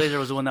 Nikki Glaser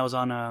was the one that was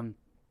on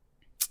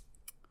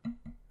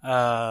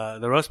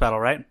the roast battle,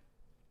 right?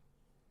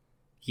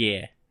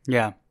 Yeah.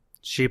 Yeah.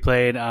 She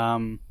played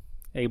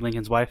Abe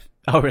Lincoln's wife.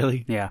 Oh,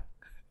 really? Yeah.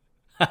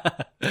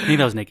 I think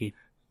that was Nikki.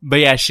 But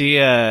yeah, she,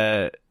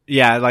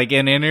 like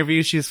in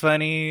interviews, she's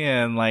funny,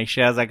 and like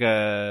she has like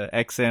a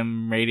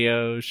XM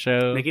radio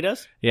show. Nikki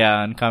does? Yeah,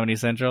 on Comedy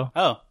Central.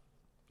 Oh,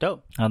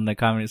 dope. On the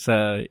comedy,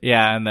 so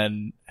yeah, and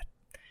then,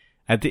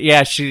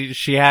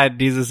 she had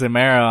Jesus and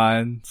Mero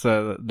on,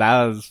 so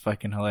that was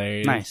fucking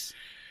hilarious. Nice.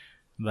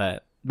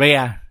 But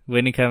yeah,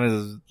 Whitney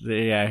Cummings,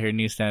 her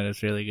new stand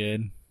is really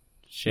good.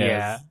 She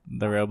has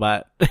the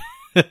robot.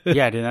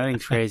 Yeah, dude, that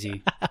thing's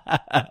crazy.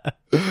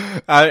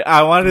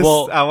 I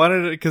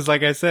wanted because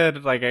like I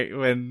said, like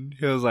when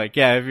he was like,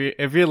 yeah,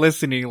 if you're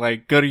listening,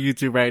 like go to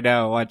YouTube right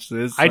now and watch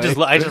this. I just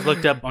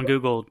looked up on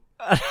Google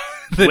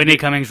Whitney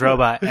Cummings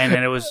robot, and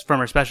then it was from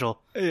her special,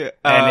 and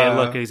it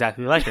looked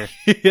exactly like her.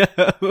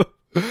 Yeah.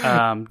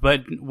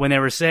 But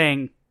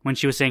when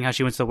she was saying how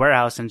she went to the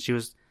warehouse and she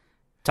was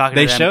talking,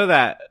 they to them, show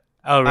that.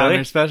 Oh, on really?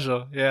 their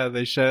special, yeah,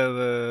 they show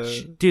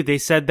the. Dude, they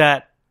said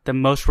that the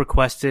most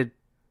requested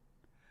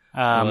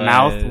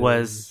mouth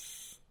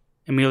was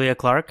Emilia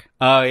Clarke.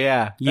 Oh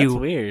yeah, that's You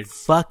weird.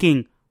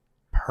 Fucking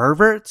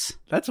perverts.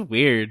 That's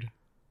weird.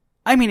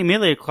 I mean,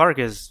 Emilia Clarke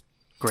is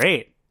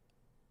great,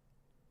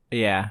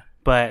 Yeah,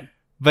 but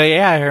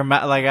yeah, her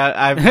mouth. Like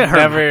I've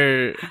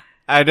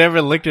I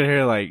never looked at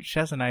her like she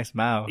has a nice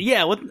mouth.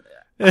 yeah, what?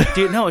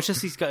 Dude, no, it's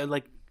just these guys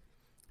like.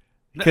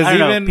 Because I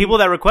don't even know, people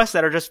that request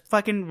that are just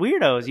fucking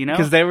weirdos, you know?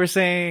 because they were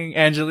saying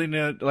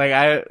Angelina, like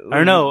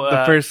Or no,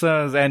 the first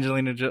one was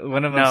Angelina.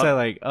 One of them no. said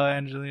like, oh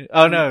Angelina.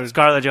 Oh no,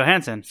 Scarlett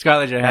Johansson.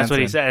 Scarlett Johansson. That's what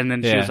he said, and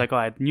then she Yeah. was like, "Oh,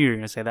 I knew you were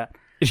gonna say that."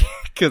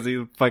 Because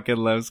he fucking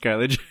loves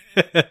Scarlett.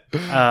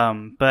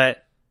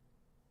 But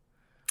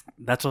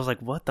that's what I was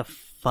like, "What the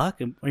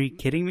fuck? Are you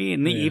kidding me?"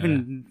 And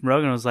even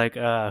Rogan was like,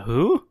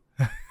 "Who?"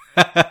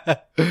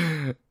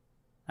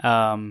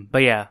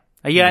 But yeah,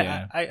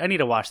 I need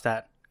to watch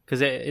that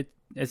because it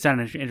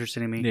sounded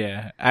interesting to me.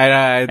 Yeah,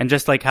 And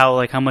just like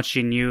how much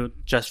she knew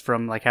just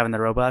from like having the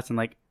robots and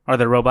like or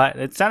the robot,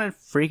 it sounded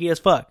freaky as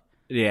fuck.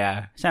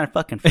 yeah. It sounded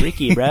fucking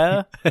freaky,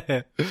 bro.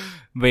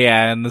 But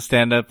yeah, and the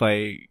stand up,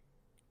 like,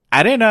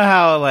 I didn't know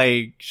how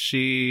like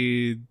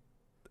she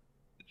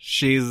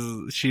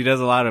does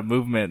a lot of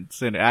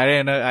movements, and I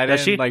didn't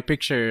she? like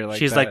picture like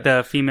She's that. like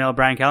the female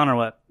Brian Callen or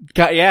what?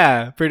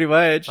 Yeah, pretty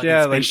much. Fucking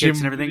Yeah, spin like kicks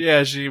and everything?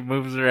 Yeah, she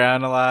moves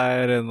around a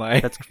lot and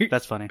like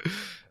That's funny.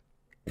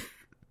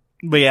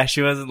 But yeah,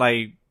 she wasn't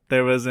like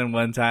there wasn't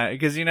one time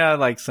because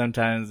like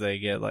sometimes they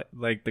get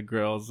like the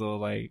girls will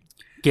like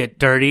Get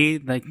dirty,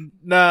 like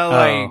no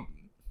like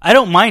I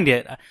don't mind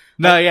it.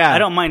 no yeah I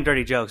don't mind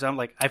dirty jokes. I'm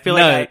like I feel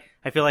like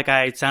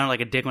I sounded like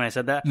a dick when I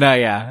said that. no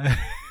yeah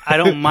I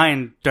don't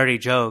mind dirty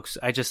jokes.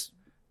 I just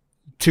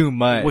too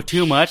much with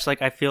too much.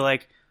 Like I feel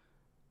like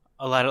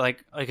a lot of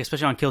like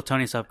especially on Kill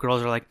Tony stuff,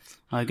 girls are like,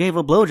 I gave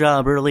a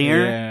blowjob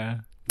earlier. yeah.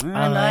 And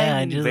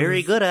I I'm just-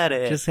 very good at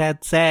it. Just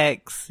had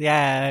sex.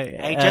 Yeah.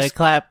 I just-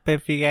 clap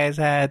if you guys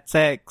had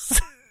sex.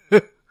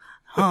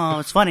 Oh,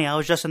 it's funny. I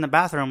was just in the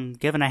bathroom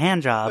giving a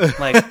hand job.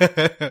 Like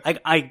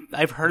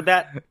I've heard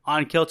that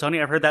on Kill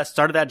Tony. I've heard that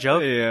started that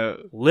joke Yeah.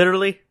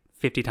 literally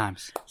 50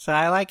 times. So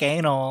I like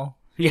anal.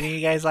 Yeah. You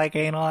guys like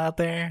anal out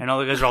there? And all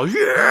the guys are all,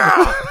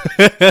 yeah!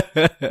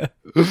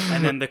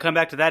 And then the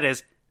comeback to that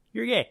is,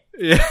 you're gay.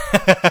 Yeah.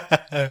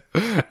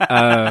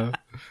 I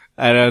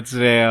know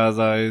today I was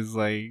always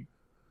like,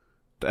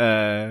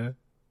 I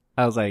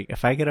was like,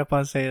 if I get up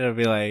on stage, I'll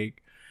be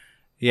like,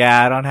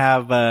 Yeah, I don't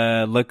have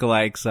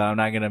lookalike, so I'm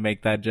not gonna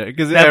make that joke.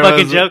 Cause That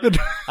fucking everyone's-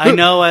 joke. I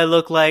know I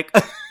look like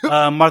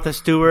Martha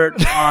Stewart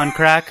on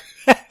crack.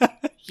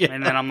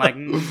 And then I'm like,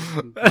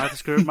 Martha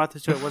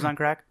Stewart was on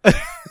crack.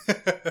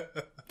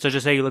 So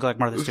just say you look like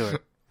Martha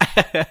Stewart.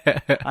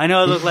 I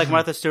know I look like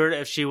Martha Stewart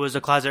if she was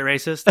a closet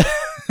racist.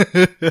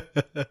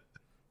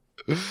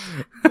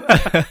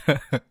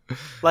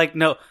 Like,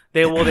 no,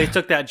 they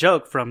took that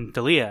joke from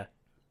Dalia.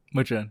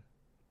 Which one?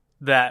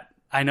 That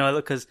I know I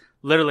look, because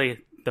literally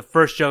the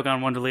first joke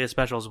on one of Dalia's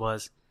specials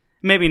was,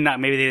 maybe they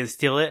didn't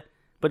steal it,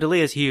 but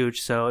Dalia's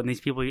huge, so, and these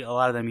people, a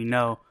lot of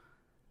them,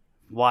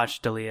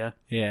 watch Dalia.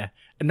 Yeah.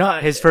 No,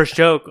 His first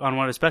joke on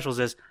one of his specials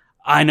is,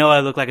 I know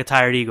I look like a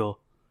tired eagle.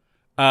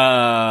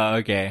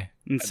 okay.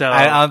 And so,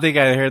 I don't think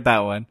I heard that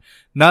one.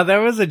 No,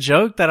 there was a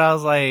joke that I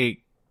was like,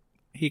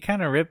 he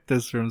kind of ripped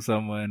this from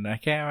someone. I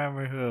can't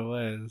remember who it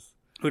was.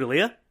 who,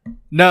 Dalia?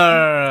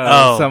 No.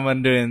 Oh.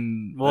 Someone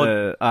doing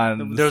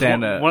on There was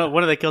stand up.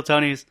 one of the Kill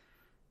Tonys.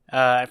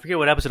 I forget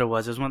what episode it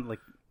was. It was one, like,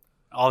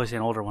 obviously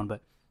an older one,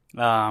 but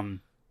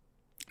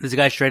there's a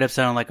guy straight up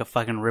sounding like a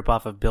fucking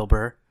ripoff of Bill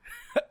Burr.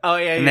 Oh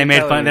yeah, And they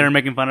made fun. They were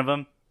making fun of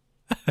him.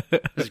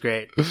 It was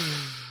great.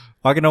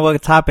 Welcome to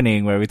What's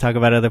Happening, where we talk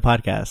about other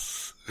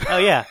podcasts. Oh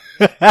yeah.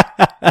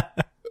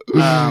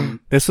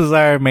 This was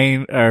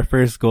our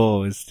first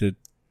goal was to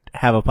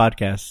have a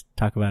podcast,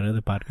 talk about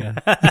other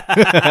podcasts.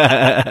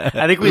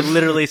 I think we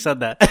literally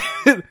said that.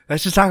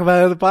 Let's just talk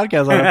about other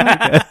podcasts on our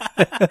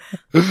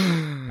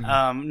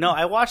podcast. No,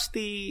 I watched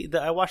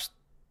I watched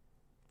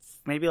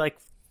maybe like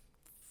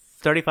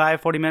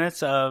 35, 40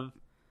 minutes of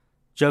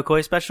Joe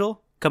Coy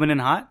special coming in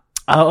hot.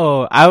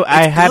 Oh,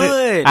 I had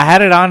good. it. I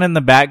had it on in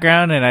the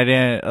background, and I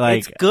didn't like.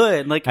 It's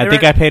good. Like, I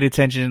think I paid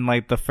attention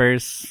like the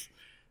first.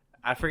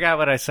 I forgot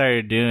what I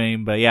started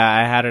doing, but yeah,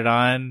 I had it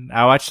on.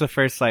 I watched the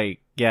first like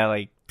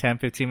 10,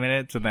 15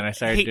 minutes, and then I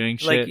started doing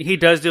shit. Like, he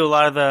does do a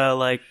lot of the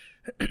like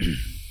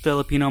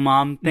Filipino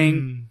mom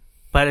thing,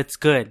 but it's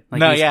good. Like,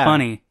 No, he's yeah.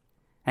 funny,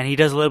 and he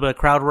does a little bit of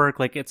crowd work.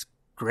 Like, it's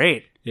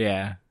great.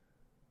 Yeah.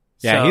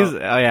 So, Yeah, he's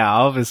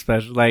all of his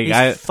specials. Like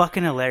he's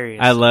fucking hilarious.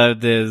 I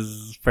loved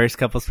his first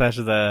couple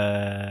specials. He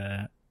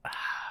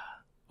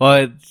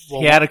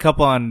had a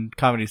couple on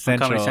Comedy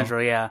Central. Comedy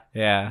Central, yeah.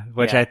 Yeah,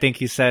 which Yeah. I think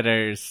he said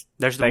there's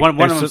like, one of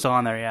there's them some- still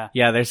on there, yeah.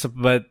 Yeah,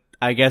 but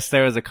I guess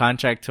there was a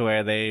contract to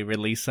where they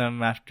release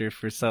him after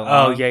for so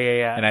long. Oh,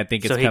 yeah. And I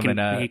think it's so coming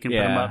up. He can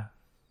yeah. put him up.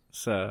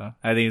 So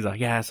I think he's like,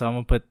 yeah. So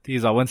I'm gonna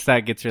he's like, once that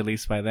gets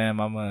released by them,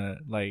 I'm gonna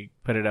like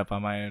put it up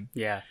on my own.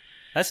 Yeah.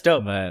 That's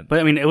dope. But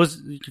I mean, it was,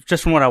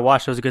 just from what I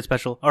watched, it was a good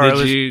special. Or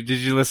did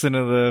you listen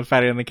to the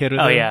Fatty and the Kid?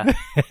 With Oh, him? yeah.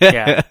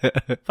 Yeah.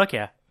 Fuck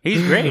yeah.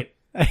 He's great.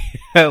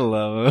 I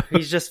love him.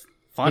 He's just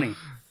funny.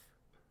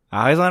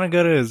 I always want to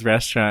go to his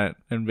restaurant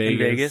in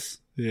Vegas.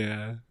 In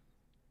Vegas?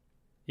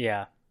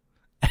 Yeah.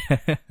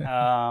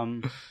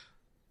 Yeah.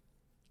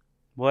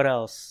 What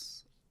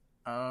else?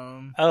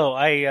 Sierra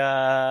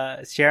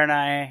and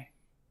I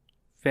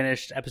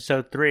finished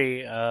episode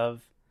 3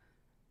 of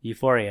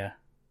Euphoria.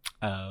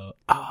 Oh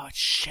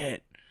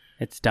shit.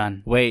 It's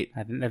done. Wait.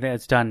 I think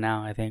it's done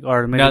now, I think.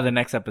 Or maybe No, the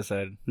next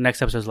episode.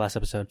 next episode's the last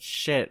episode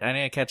Shit, I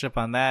need to catch up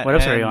on that. What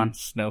else are you and on?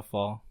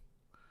 Snowfall.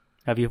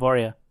 of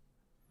Euphoria.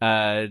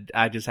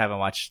 I just haven't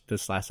watched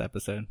this last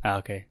episode. Oh,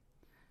 okay.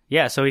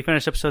 Yeah, so we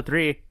finished episode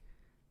 3.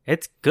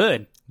 It's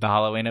good. The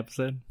Halloween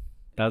episode?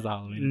 That was the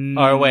Halloween.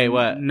 Or wait,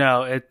 what?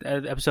 No,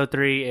 episode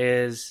 3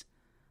 is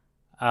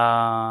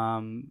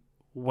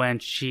when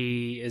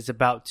she is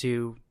about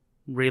to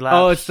relapse.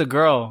 Oh, it's the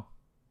girl.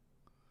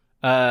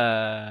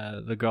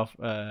 The girl.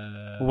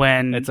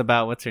 When it's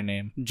about what's her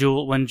name?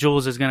 when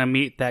Jules is gonna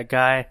meet that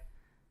guy.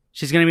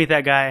 She's gonna meet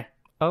that guy.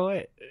 Oh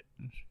wait,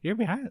 you're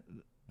behind.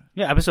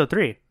 Yeah, episode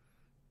 3.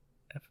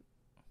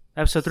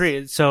 Episode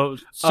 3. So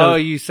oh,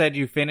 you said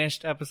you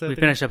finished episode. we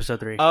 3? finished episode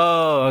 3.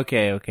 Oh,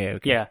 okay.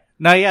 Yeah.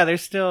 No, yeah,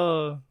 there's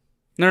still.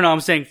 No,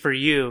 I'm saying for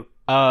you,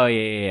 Oh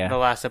yeah. the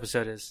last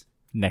episode is.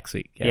 Next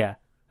week. Yeah.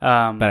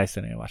 But I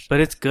still need to watch.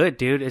 But it's good,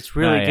 dude. It's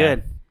really Oh, yeah.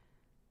 good.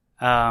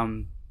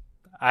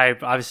 I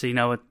obviously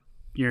know what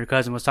your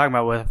cousin was talking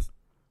about with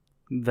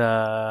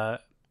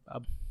the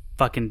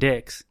fucking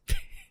dicks.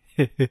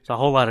 It's a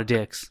whole lot of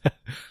dicks.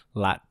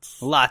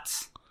 Lots.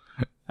 Lots.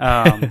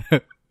 I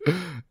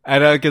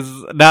know,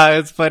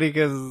 it's funny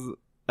because,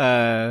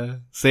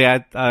 see,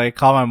 I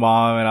called my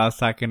mom and I was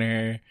talking to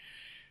her,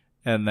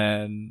 and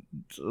then,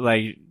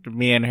 like,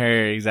 me and her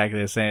are exactly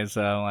the same,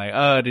 so I'm like,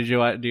 oh, do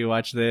you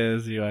watch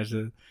this? Do you watch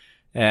this?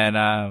 And,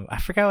 I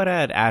forgot what I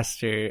had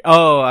asked her.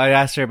 Oh, I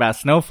asked her about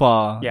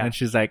Snowfall. Yeah. And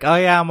she's like, oh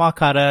yeah, I'm all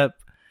caught up.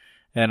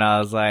 And I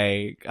was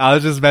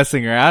just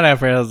messing around at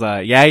first. I was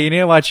like, yeah, you need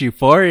to watch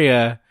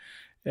Euphoria.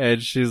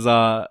 And she's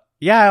yeah,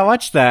 I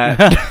watched that.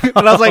 And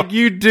I was like,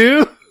 you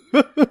do?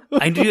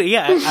 I do.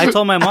 Yeah. I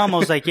told my mom, I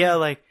was like, yeah,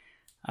 like,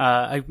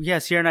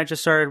 Sierra and I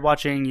just started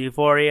watching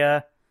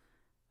Euphoria.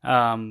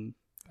 I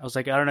was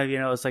like, I don't know if you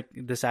know, it's like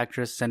this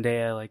actress,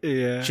 Zendaya, like,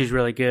 Yeah. she's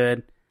really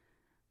good.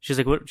 She's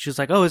like, what? She's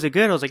like, oh, is it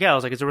good? I was like, yeah. I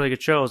was like, it's a really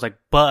good show. I was like,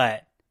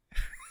 but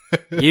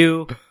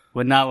you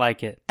would not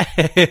like it.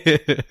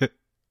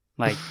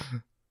 Like,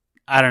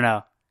 I don't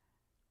know.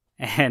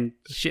 And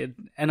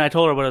I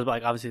told her what it was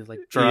like. Obviously, it was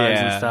like drugs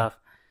and stuff.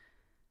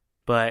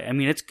 But I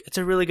mean, it's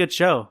a really good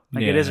show.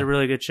 Like it is a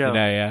really good show.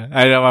 Yeah.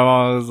 I know my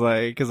mom was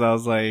like, because I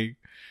was like,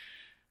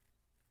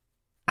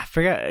 I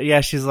forgot.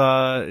 Yeah, she's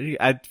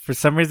for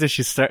some reason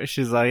she's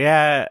like,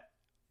 yeah,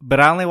 but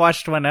I only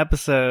watched one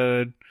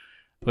episode,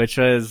 which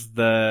was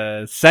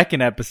the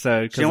second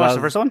episode. You didn't watch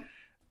the first one?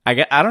 I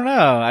don't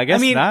know. I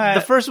guess not.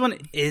 The first one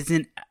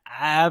isn't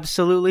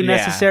absolutely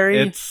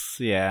necessary.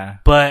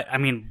 But I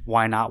mean,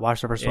 why not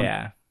watch the first one?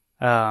 Yeah.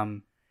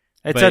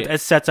 It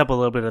sets up a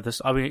little bit of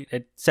this. I mean,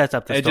 it sets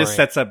up the story. It just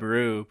sets up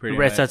Rue pretty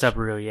much. It sets up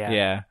Rue, yeah.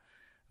 Yeah.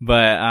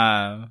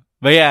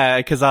 But yeah,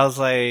 because I was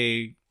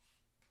like,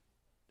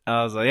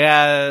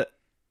 yeah,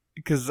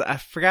 because I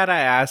forgot what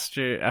I asked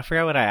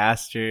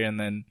her, and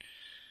then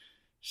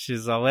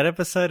she's like, what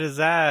episode is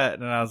that?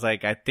 And I was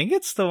like, I think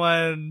it's the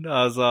one.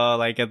 I was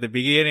like, at the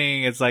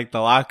beginning, it's like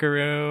the locker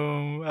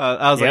room.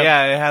 I was like,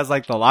 yeah, it has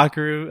like the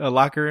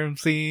locker room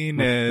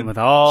scene, and with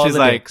all she's the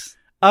like, dicks.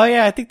 oh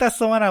yeah, I think that's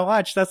the one I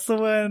watched. That's the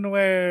one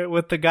where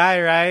with the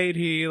guy, right?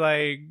 He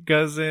like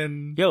goes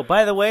in. Yo,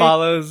 by the way,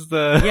 follows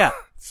the. Yeah,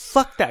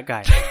 fuck that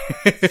guy.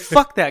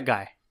 Fuck that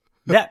guy.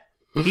 That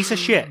piece of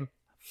shit.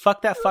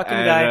 Fuck that fucking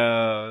guy. I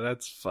know,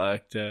 that's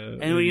fucked up.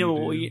 And you know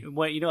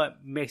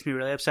what makes me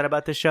really upset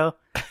about this show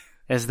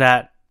is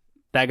that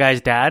guy's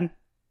dad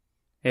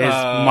is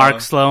Mark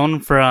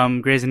Sloan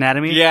from Grey's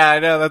Anatomy. Yeah, I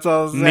know. That's all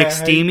I was saying.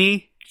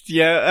 McSteamy.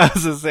 Yeah, I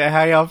was gonna say,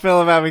 how y'all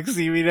feel about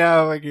McSteamy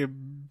now? Like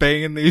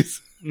banging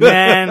these.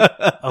 Man,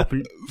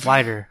 open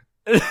wider.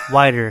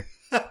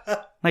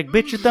 Like,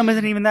 bitch, your thumb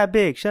isn't even that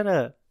big. Shut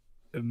up.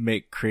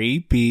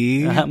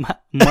 McCreepy.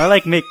 More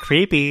like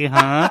McCreepy,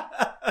 huh?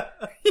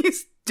 You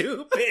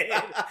stupid.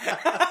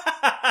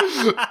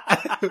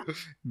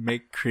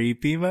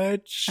 McCreepy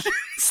much?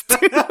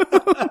 Stupid.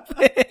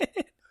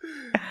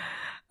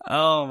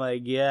 Oh my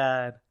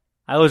god.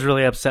 I was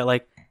really upset.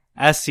 Like,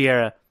 as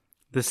Sierra,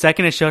 the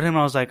second it showed him,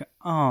 I was like,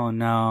 oh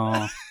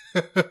no.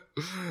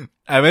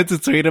 I meant to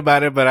tweet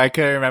about it, but I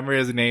couldn't remember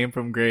his name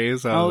from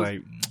Grey's, so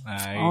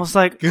I was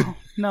like, oh,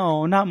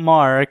 no, not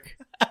Mark.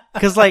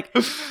 Because, like,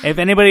 if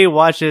anybody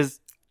watches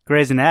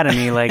Grey's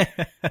Anatomy, like,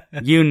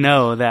 you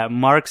know that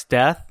Mark's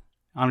death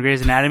on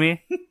Grey's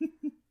Anatomy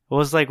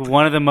was, like,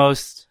 one of the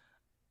most,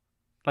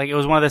 like, it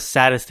was one of the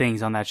saddest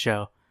things on that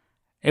show.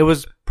 It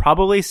was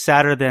probably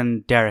sadder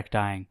than Derek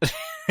dying.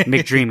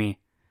 McDreamy.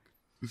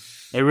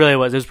 It really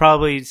was. It was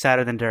probably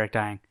sadder than Derek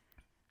dying.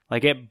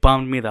 Like, it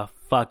bummed me the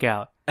fuck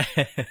out.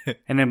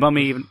 And then bummed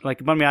me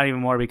out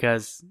even more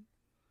because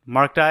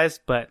Mark dies,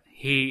 but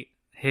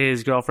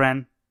his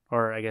girlfriend,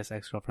 or I guess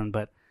ex-girlfriend,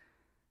 but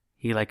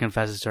he like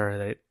confesses to her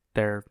that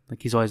they're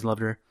like, he's always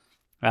loved her.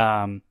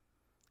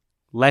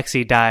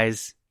 Lexi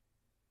dies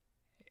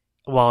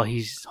while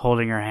he's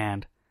holding her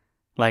hand.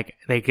 Like,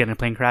 they get in a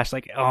plane crash.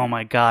 Like, oh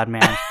my god,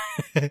 man.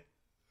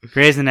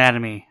 Grey's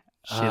Anatomy.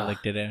 She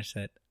looked at him and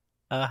said,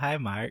 oh, hi,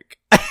 Mark.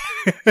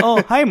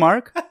 Oh, hi,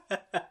 Mark.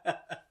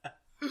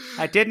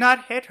 I did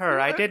not hit her.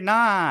 I did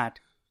not.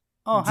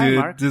 Oh, hi,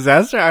 Mark.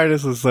 Disaster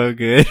Artist was so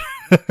good.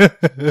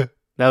 That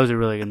was a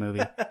really good movie.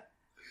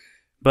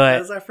 But that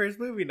was our first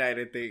movie night,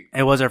 I think.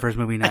 It was our first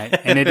movie night,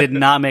 and it did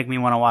not make me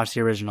want to watch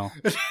the original.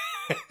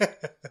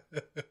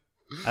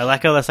 I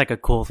like how that's like a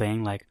cool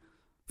thing. Like,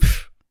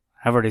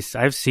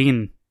 I've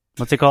seen,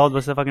 what's it called?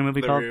 What's the fucking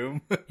movie called? The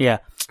Room. Yeah.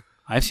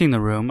 I've seen The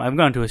Room. I've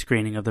gone to a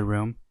screening of The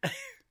Room.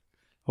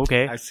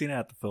 Okay. I've seen it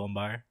at the film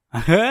bar.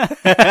 I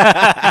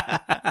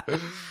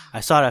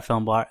saw it at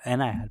film bar,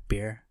 and I had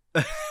beer.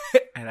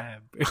 And I had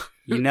beer.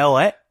 You know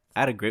what?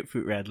 I had a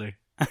grapefruit Radler.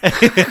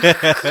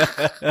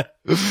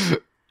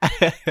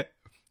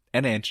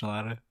 And an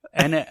enchilada.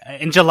 And an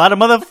enchilada,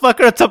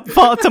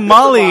 motherfucker,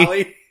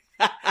 tamale.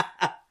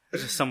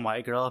 Just some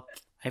white girl.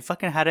 I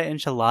fucking had an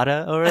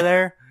enchilada over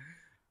there.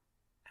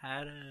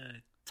 Had a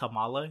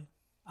tamale.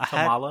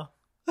 I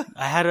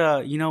had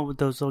a, you know,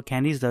 those little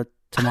candies, the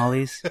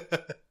tamales.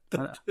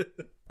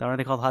 Are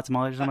they called hot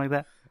tamales or something like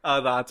that?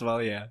 Oh, the hot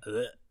tamale, yeah.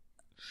 Ugh.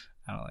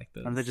 I don't like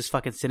those. Are they just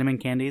fucking cinnamon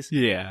candies?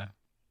 Yeah.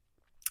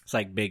 It's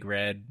like Big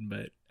Red,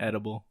 but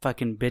edible.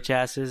 Fucking bitch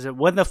asses.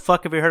 When the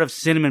fuck have you heard of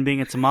cinnamon being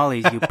in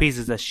tamales, you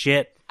pieces of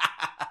shit?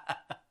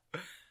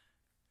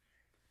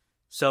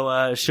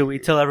 So, should we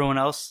tell everyone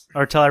else,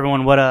 or tell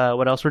everyone what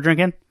else we're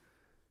drinking?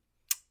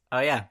 Oh,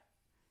 yeah.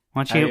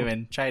 Why don't you, I haven't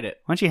even tried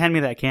it. Why don't you hand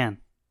me that can?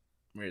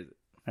 Where is it?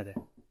 Right there.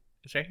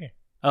 It's right here.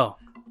 Oh.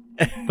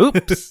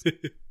 Oops.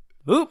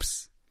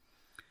 Oops.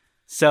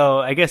 So,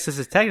 I guess this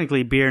is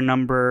technically beer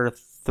number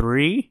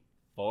 3?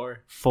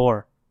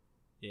 4.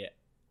 Yeah.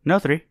 No,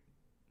 3.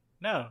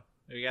 No.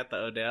 We got the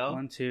Odell.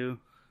 1, 2,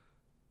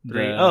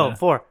 3. Oh,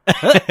 4.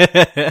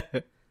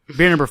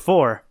 Beer number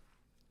 4.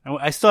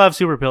 I still have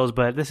Super Pills,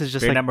 but this is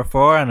just beer like number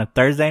 4 on a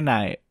Thursday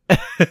night.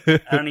 I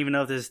don't even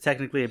know if this is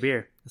technically a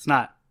beer. It's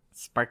not.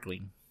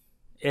 Sparkling.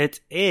 It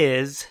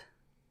is.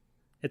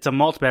 It's a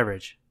malt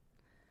beverage.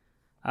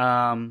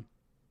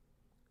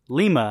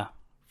 Lima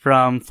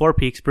from Four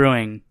Peaks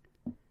Brewing.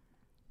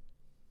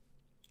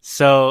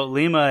 So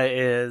Lima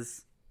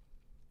is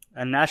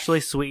a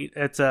naturally sweet.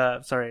 It's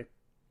a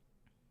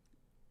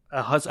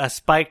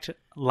spiked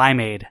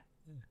limeade,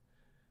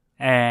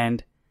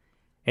 and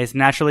it's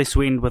naturally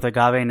sweetened with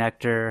agave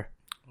nectar.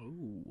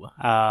 Ooh.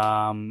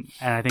 And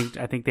I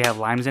think they have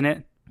limes in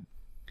it.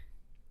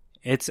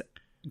 It's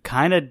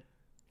kind of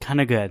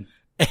good.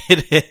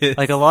 It is.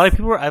 Like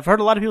I've heard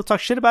a lot of people talk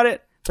shit about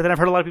it, but then I've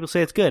heard a lot of people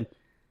say it's good.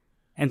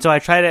 And so I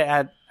tried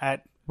it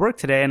at work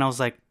today, and I was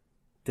like,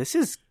 this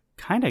is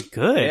kind of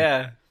good.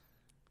 Yeah.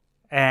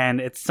 And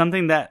it's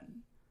something that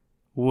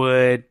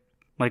would,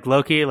 like,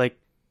 low-key, like,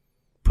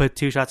 put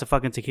 2 shots of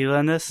fucking tequila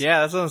in this. Yeah,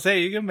 that's what I'm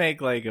saying. You can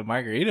make like a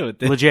margarita with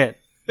this. Legit.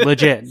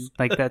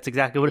 Like, that's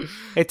exactly what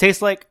it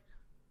tastes like.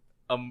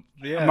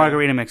 Yeah. A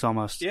margarita mix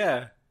almost.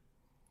 Yeah.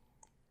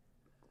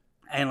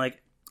 And,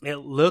 like, it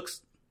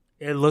looks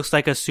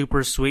like a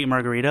super sweet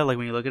margarita, like,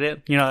 when you look at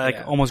it. You know,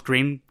 like, almost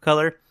green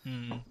color.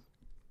 Mm.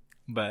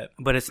 But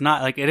it's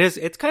not, like,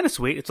 it's kind of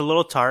sweet. It's a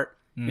little tart.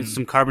 There's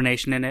some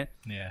carbonation in it.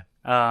 yeah.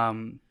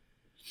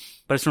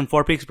 But it's from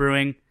Four Peaks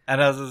Brewing.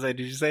 And I was gonna say,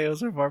 did you say it was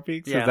from Four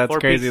Peaks? Yeah, That's Four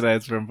crazy Peaks. that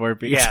it's from Four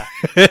Peaks. Yeah.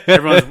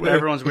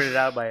 Everyone's weirded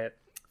out by it.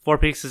 Four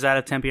Peaks is out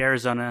of Tempe,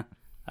 Arizona.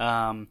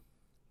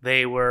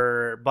 They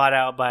were bought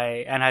out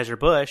by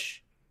Anheuser-Busch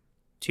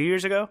 2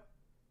 years ago,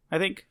 I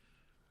think.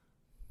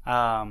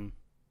 And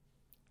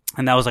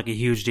that was like a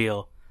huge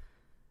deal.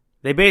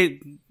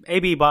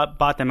 AB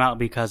bought them out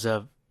because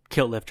of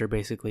Kilt Lifter,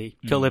 basically.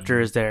 Kilt Lifter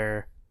is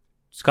their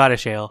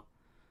Scottish ale.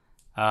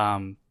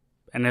 And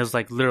it was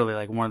like literally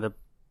like one of the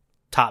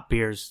top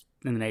beers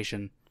in the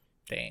nation.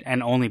 Dang.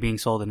 And only being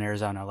sold in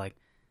Arizona. Like,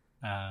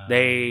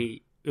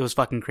 it was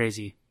fucking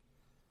crazy.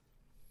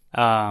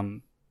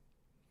 So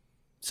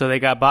they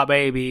got bought by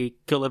AB.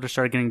 Kilt Lifter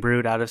started getting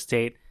brewed out of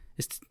state.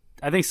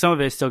 I think some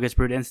of it still gets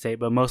brewed in state,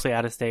 but mostly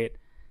out of state.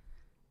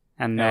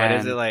 And Now, then, what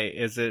is it like?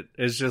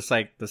 It's just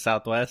like the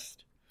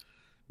Southwest?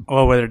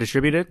 oh, where they're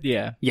distributed?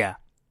 Yeah. Yeah.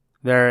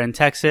 They're in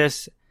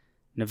Texas,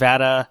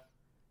 Nevada,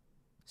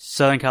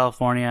 Southern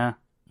California,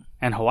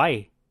 and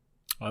Hawaii.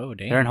 Oh,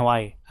 damn. They're in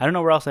Hawaii. I don't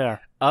know where else they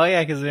are. Oh,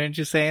 yeah, because aren't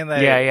you saying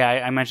that?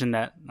 Yeah, I mentioned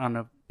that on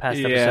a past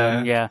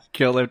episode. Yeah.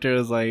 Kilt Lifter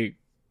was like...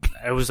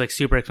 It was like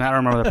super expensive. I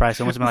don't remember the price.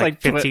 It must have been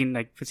like It's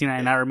like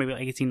 $15.99 or maybe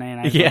like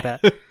 $18.99. Yeah.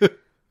 Like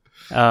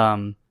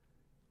that.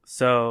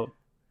 So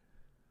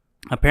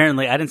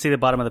apparently I didn't see the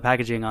bottom of the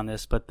packaging on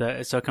this, but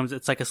it's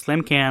like a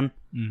slim can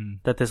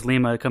that this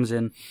Lima comes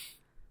in.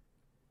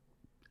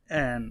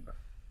 And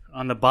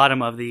on the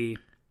bottom of the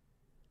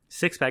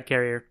 6-pack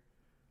carrier,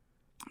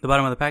 the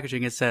bottom of the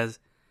packaging, it says,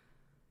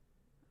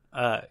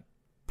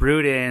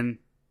 brewed in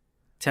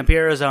Tempe,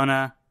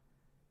 Arizona,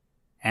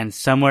 and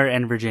somewhere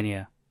in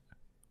Virginia.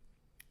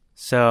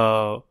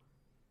 So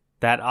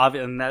that's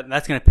going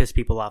to piss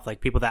people off,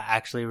 like people that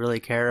actually really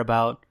care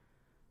about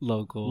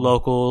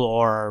local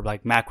or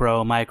like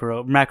macro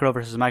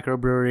versus micro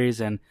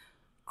breweries and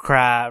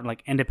craft,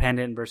 like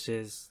independent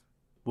versus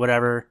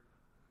whatever.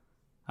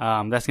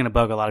 That's going to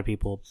bug a lot of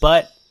people,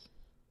 but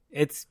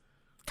it's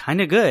kind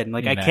of good.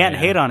 Like, I can't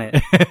hate on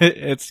it.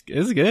 It's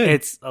good.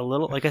 It's a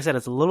little, like I said,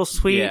 it's a little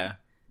sweet. Yeah.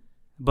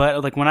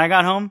 But like when I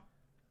got home,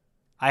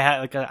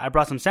 I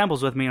brought some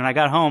samples with me. When I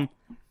got home,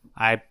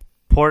 I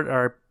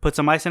put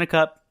some ice in a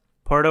cup,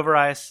 poured over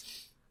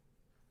ice.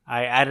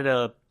 I added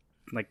I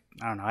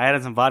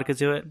added some vodka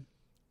to it.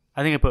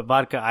 I think I put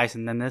vodka, ice,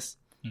 and then this.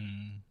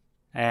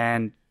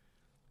 And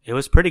it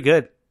was pretty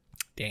good.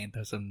 Dang,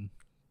 there's some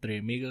Three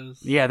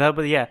Amigos. Yeah,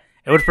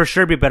 it would for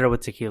sure be better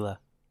with tequila.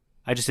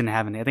 I just didn't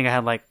have any. I think I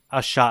had like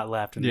a shot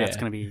left, and that's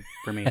going to be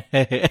for me.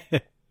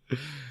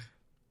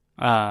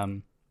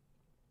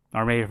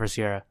 Or maybe for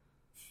Sierra.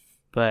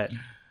 But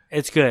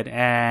it's good.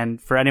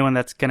 And for anyone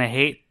that's going to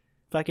hate,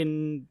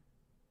 fucking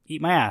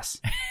eat my ass.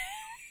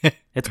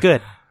 It's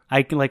good.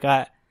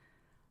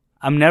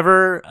 I'm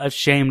never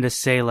ashamed to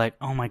say like,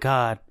 oh my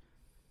God.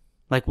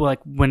 Like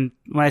when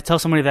I tell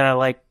somebody that I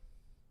like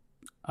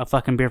a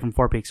fucking beer from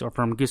Four Peaks or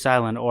from Goose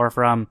Island or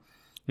from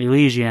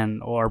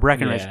Elysian or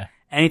Breckenridge,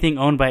 anything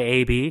owned by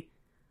AB,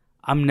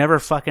 I'm never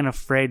fucking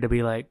afraid to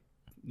be like,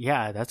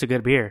 yeah, that's a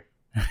good beer.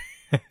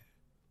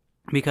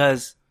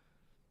 Because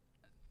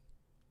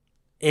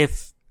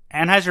if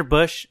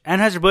Anheuser-Busch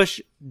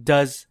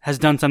has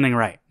done something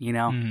right, you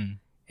know?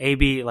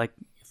 AB, like,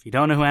 if you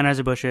don't know who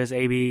Anheuser-Busch is,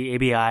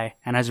 ABI,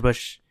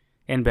 Anheuser-Busch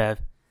InBev,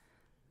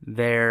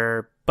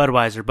 they're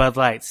Budweiser, Bud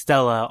Light,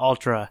 Stella,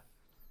 Ultra.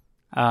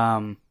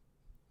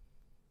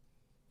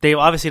 They've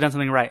obviously done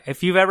something right.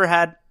 If you've ever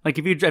had, like,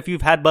 if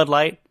you've had Bud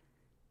Light,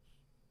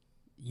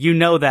 you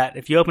know that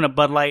if you open up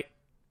Bud Light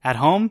at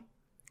home,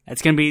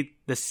 it's going to be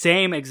the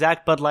same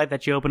exact Bud Light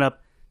that you open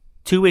up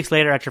 2 weeks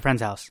later at your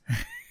friend's house.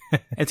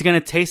 It's going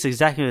to taste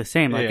exactly the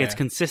same. Like, it's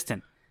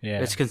consistent.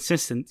 Yeah. It's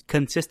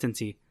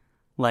consistency.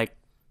 Like,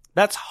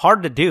 that's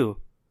hard to do.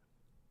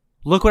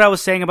 Look what I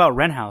was saying about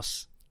Wren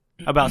House,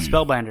 about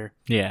Spellbinder.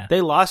 Yeah.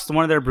 They lost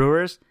one of their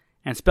brewers,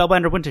 and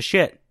Spellbinder went to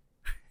shit.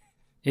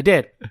 It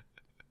did.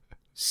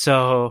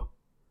 So,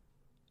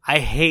 I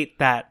hate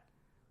that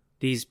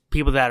these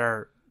people that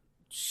are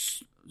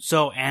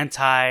so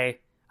anti...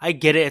 I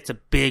get it, it's a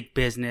big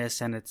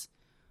business, and it's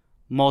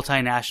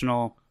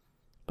multinational,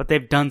 but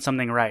they've done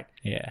something right.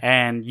 Yeah.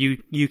 And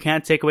you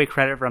can't take away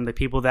credit from the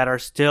people that are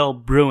still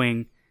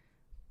brewing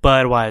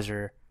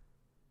Budweiser,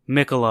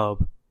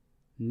 Michelob,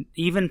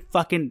 even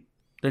fucking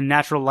the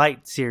Natural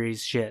Light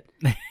series shit.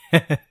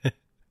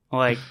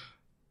 Like,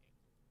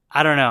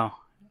 I don't know.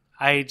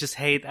 I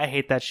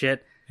hate that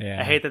shit. Yeah.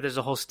 I hate that there's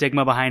a whole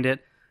stigma behind it.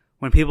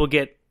 When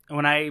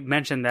I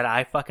mention that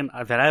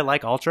I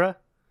like Ultra,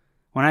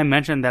 when I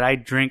mention that I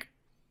drink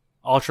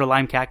Ultra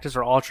Lime Cactus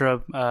or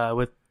Ultra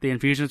with the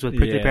infusions with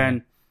prickly pear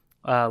and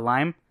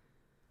lime,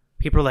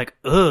 people are like,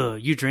 ugh,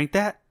 you drink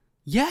that?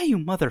 Yeah, you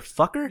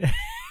motherfucker.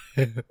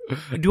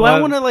 Do I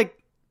want to, like,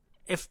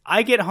 if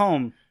I get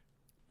home,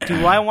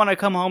 do I want to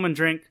come home and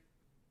drink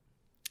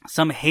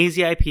some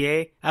hazy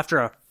IPA after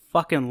a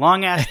fucking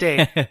long ass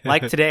day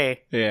like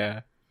today?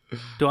 Yeah.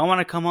 Do I want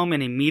to come home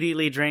and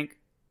immediately drink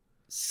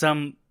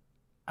some,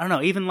 I don't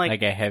know, even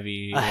like a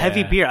heavy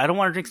beer? I don't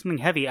want to drink something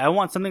heavy. I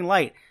want something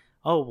light.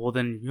 Oh, well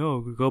then,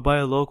 go buy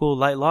a local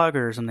light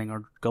lager or something,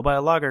 or go buy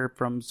a lager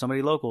from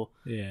somebody local.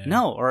 Yeah.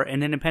 No, or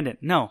an independent.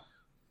 No.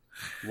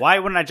 Why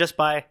wouldn't I just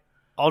buy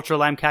Ultra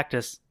Lime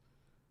Cactus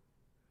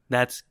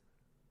that's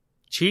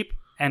cheap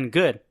and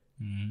good?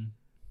 Mm-hmm.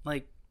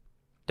 Like,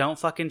 don't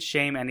fucking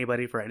shame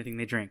anybody for anything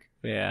they drink.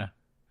 Yeah.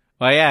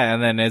 Well, yeah,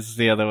 and then it's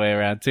the other way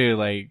around too.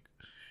 Like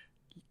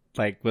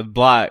with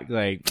Block,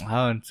 like,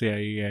 I don't see how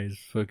you guys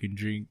fucking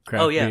drink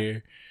craft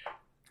beer.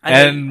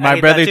 And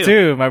my brother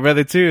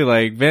too,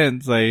 like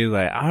Vince, like, he's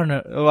like, I don't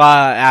know. Well,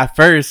 at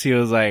first he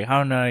was like, I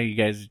don't know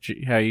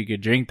how you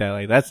could drink that.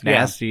 Like, that's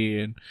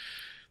nasty.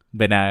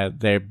 But now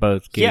they're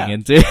both getting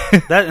into it.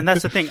 And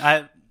that's the thing.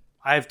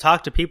 I've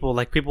talked to people,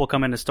 like, people will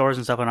come into stores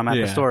and stuff when I'm at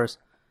the stores.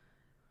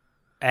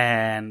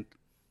 And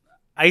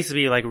I used to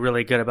be, like,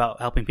 really good about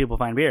helping people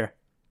find beer.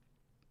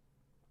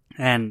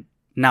 And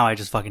now I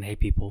just fucking hate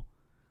people.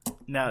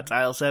 Now it's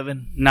aisle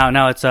 7.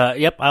 Now it's,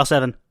 aisle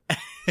 7.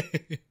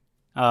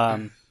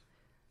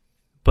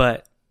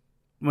 But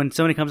when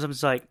somebody comes up and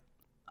is like,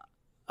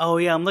 oh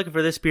yeah, I'm looking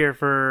for this beer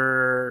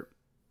for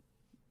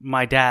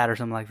my dad or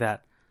something like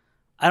that.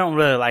 I don't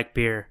really like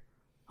beer.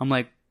 I'm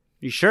like,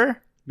 you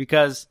sure?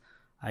 Because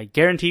I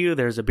guarantee you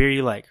there's a beer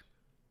you like.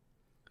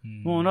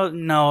 Well,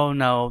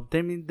 no.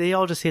 They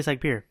all just taste like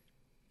beer.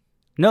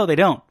 No, they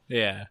don't.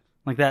 Yeah.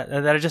 Like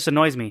that just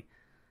annoys me.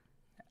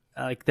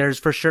 Like, there's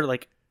for sure,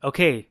 like,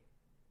 okay.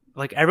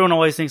 Like, everyone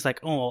always thinks like,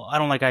 oh, I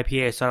don't like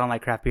IPA, so I don't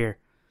like craft beer.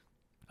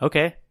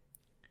 Okay.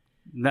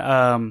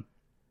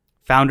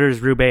 Founders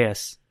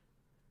Rubaeus.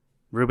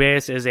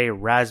 Rubaeus is a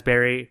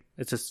raspberry.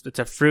 It's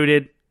a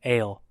fruited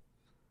ale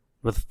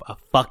with a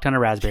fuck ton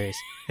of raspberries.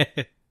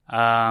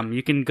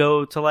 You can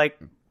go to, like,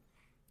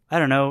 I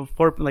don't know,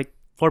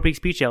 Four Peaks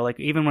Peach Ale. Like,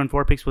 even when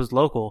Four Peaks was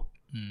local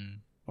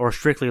or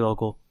strictly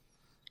local,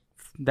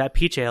 that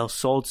peach ale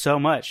sold so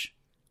much,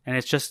 and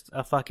it's just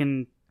a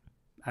fucking,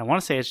 I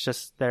want to say it's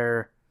just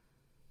their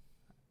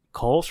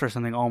Kolsch or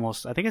something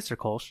almost. I think it's their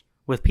Kolsch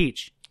with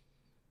peach.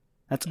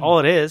 That's all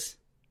it is.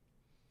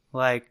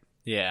 Like,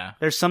 yeah,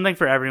 there's something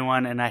for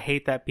everyone, and I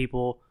hate that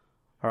people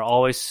are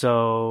always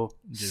so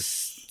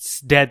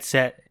just dead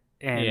set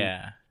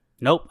and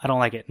nope, I don't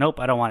like it. Nope,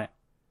 I don't want it.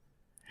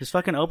 Just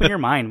fucking open your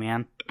mind,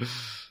 man.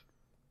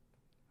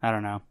 I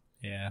don't know.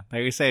 Yeah,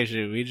 like we say,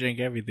 we drink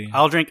everything.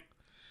 I'll drink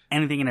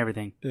anything and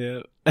everything.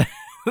 Yeah.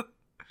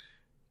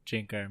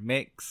 Drink our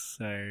mix,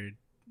 our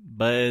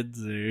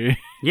buds, or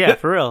yeah,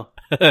 for real.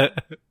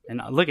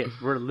 And look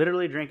we're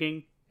literally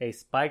drinking a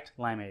spiked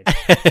limeade.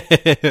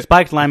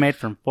 Spiked limeade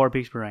from Four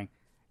Peaks Brewing.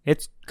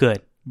 It's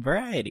good.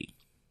 Variety.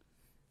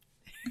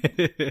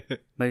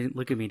 But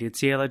look at me, dude.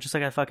 See, just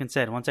like I fucking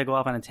said, once I go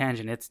off on a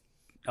tangent, it's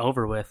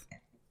over with.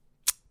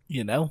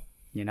 You know?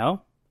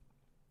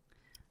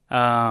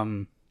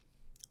 Have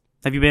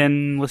you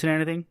been listening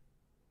to anything?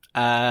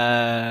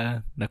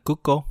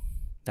 Nakuko.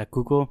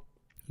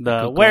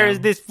 Where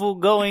is this fool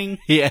going?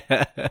 Yeah.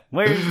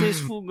 Where is this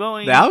fool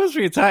going? That was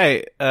pretty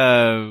tight.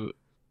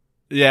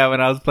 Yeah,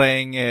 when I was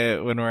playing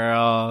it, when we were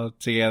all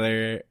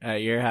together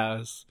at your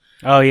house.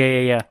 Oh,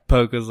 yeah.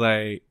 Poke was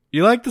like,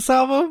 you like this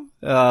album?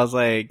 And I was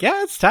like,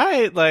 yeah, it's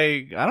tight.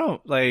 Like, I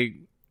don't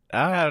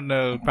have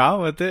no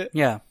problem with it.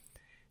 Yeah.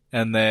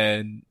 And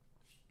then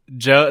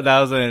Joe, that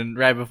was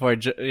right before,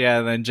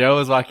 and then Joe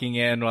was walking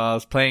in while I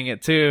was playing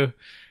it too.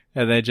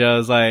 And then Joe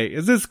was like,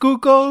 is this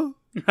Kuko?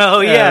 Oh,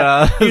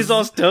 yeah. He's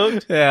all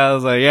stoked. Yeah, I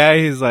was like, yeah,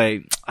 he's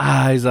like,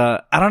 I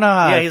don't know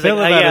how I feel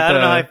about it. Yeah, I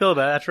don't know how I feel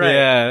about it. That's right.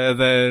 Yeah, and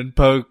then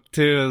Poke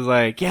too was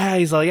like, yeah,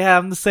 he's like, yeah,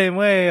 I'm the same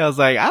way. I was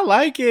like, I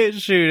like it.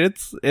 Shoot,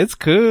 it's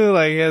cool.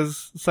 Like,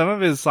 some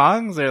of his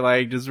songs are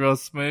like just real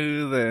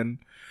smooth, and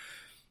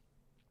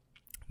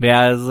yeah,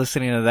 I was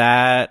listening to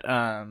that.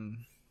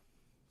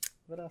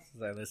 What else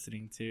was I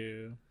listening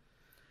to?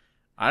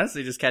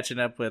 Honestly, just catching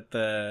up with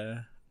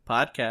the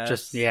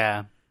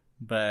podcast.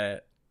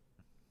 But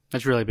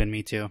that's really been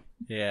me too.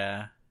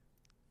 Yeah.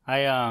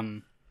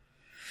 I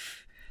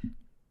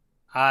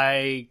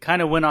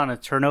kind of went on a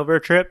turnover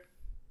trip,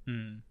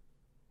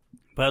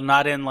 but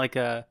not in like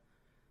a.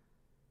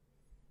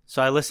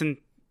 So I listened.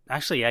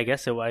 Actually, I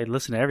guess I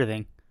listened to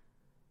everything.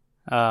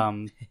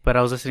 But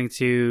I was listening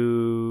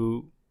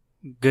to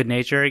Good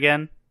Nature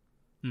again.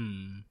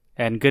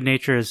 And Good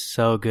Nature is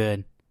so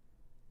good.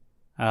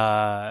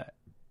 And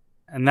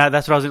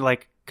that's what I was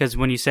like, because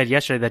when you said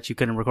yesterday that you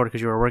couldn't record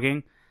because you were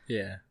working.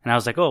 Yeah. And I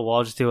was like, oh, well,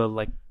 I'll just do a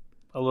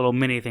little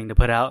mini thing to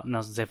put out. And I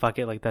was going to say, fuck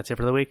it, like, that's it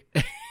for the week.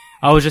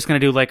 I was just going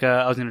to do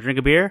I was going to drink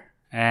a beer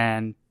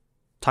and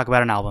talk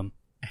about an album.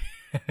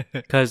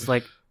 Because,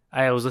 like,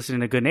 I was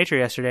listening to Good Nature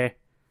yesterday,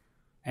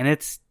 and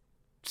it's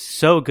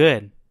so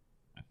good.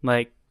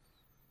 Like,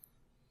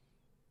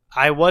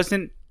 I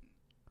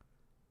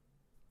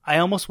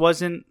almost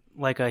wasn't,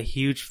 like, a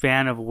huge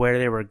fan of where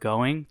they were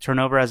going,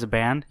 Turnover as a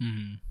band.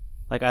 Mm-hmm.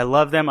 Like, I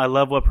love them. I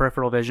love what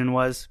Peripheral Vision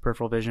was.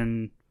 Peripheral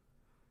Vision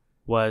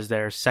was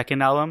their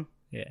second album.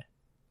 Yeah.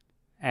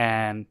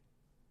 And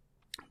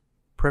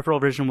Peripheral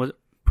Vision was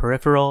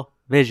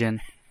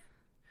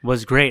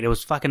great. It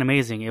was fucking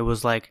amazing. It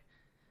was like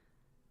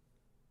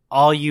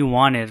all you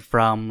wanted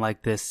from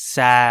like this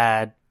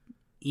sad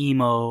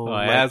emo.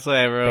 Oh, that's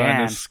why everyone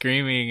band. was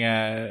screaming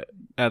at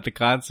the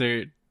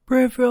concert.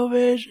 Peripheral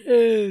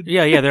Vision.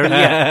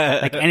 Yeah,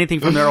 like anything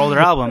from their older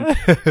album.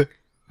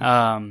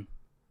 And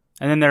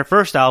then their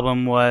first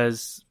album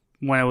was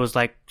when it was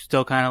like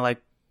still kind of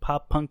like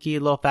pop punky, a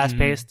little fast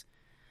paced.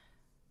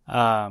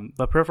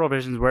 But Peripheral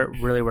Vision's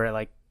where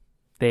like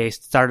they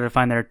started to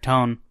find their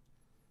tone.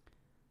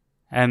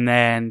 And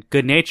then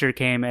Good Nature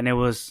came, and it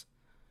was,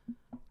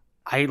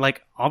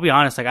 I'll be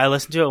honest, like I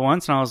listened to it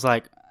once and I was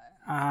like,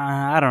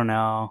 I don't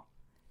know.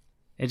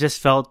 It just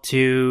felt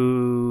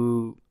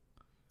it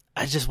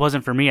just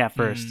wasn't for me at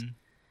first.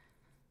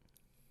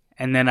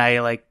 And then I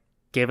like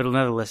gave it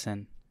another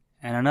listen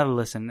and another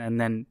listen.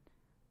 And then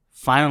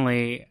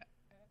finally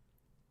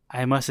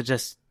I must have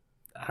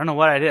I don't know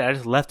what I did. I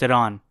just left it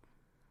on.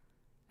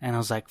 And I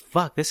was like,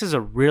 fuck, this is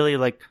a really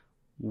like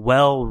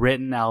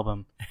well-written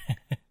album.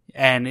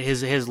 And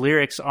his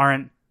lyrics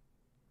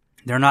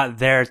they're not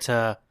there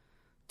to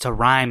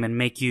rhyme and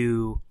make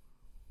you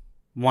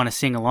want to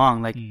sing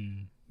along. Like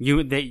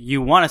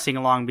you want to sing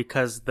along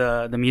because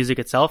the music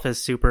itself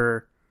is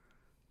super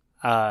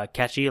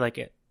catchy.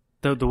 Like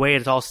the way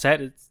it's all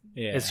set,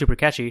 it's super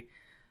catchy.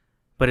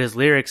 But his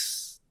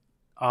lyrics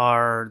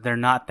they're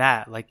not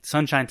that. Like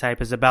Sunshine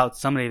Type is about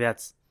somebody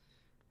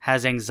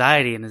has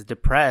anxiety and is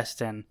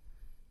depressed, and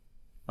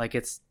like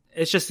it's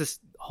just this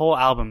whole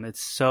album.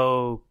 It's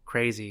so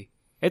crazy.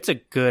 It's a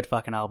good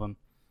fucking album.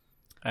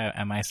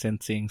 Am I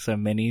sensing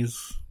some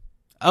minis?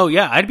 Oh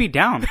yeah, I'd be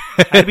down.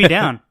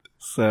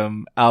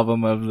 Some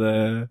album of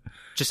the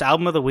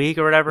week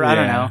or whatever. Yeah. I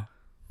don't know.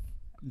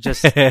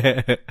 Just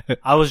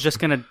I was just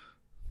gonna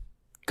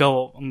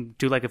go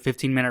do like a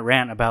 15-minute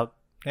rant about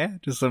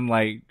just some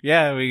we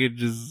could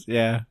just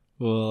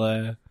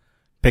we'll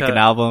pick an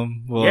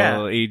album.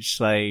 We'll each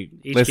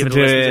listen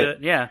to it.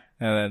 Yeah,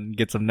 and then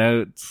get some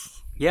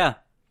notes. Yeah.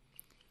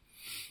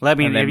 Let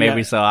me. And then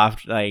maybe so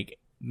often, like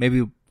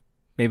maybe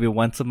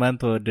once a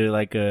month we'll do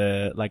like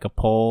a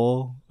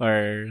poll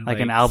or like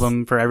an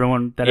album for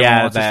everyone that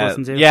everyone wants us to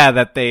listen to. Yeah,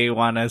 that they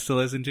want us to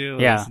listen to.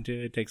 We'll yeah, listen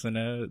to it, take some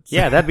notes.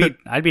 Yeah,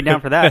 I'd be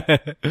down for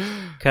that.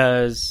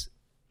 Because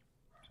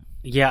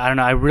I don't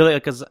know. I really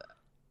because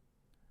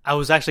I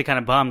was actually kind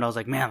of bummed. I was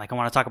like, man, like I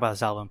want to talk about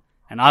this album,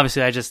 and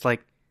obviously I just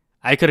like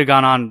I could have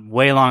gone on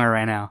way longer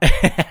right now.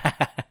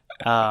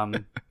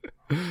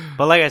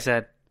 But like I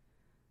said,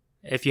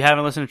 if you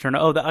haven't listened to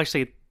Turnover,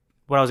 actually,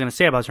 what I was going to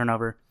say about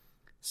Turnover.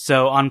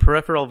 So on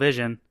Peripheral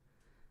Vision,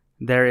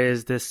 there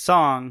is this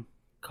song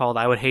called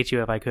 "I Would Hate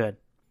You If I Could,"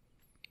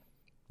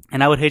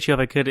 and "I Would Hate You If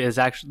I Could" is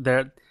actually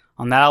there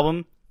on that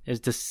album. Is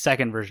the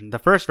second version. The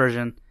first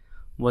version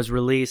was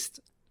released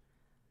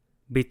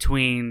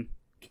between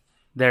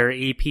their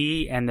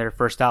EP and their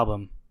first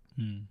album,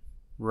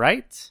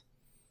 right?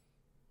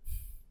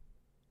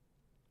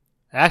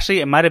 Actually,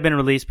 it might have been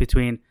released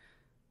between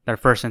their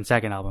first and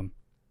second album.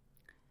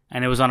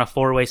 And it was on a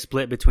 4-way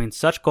split between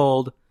Such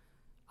Gold,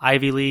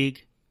 Ivy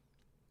League,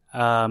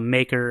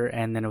 Maker,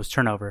 and then it was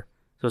Turnover.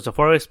 So it's a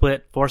 4-way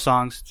split, 4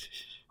 songs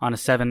on a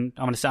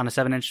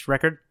 7-inch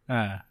record.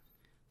 And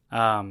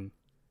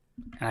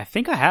I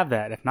think I have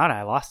that. If not,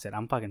 I lost it.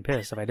 I'm fucking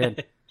pissed if I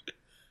did.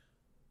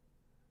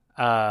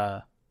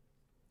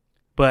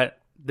 But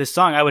this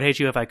song, "I Would Hate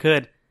You If I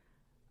Could,"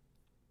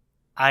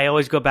 I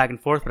always go back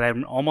and forth, but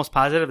I'm almost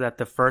positive that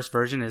the first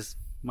version is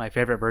my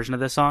favorite version of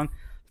this song.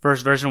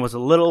 First version was a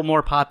little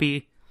more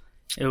poppy.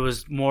 It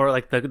was more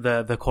like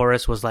the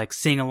chorus was like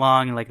sing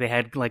along and like they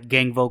had like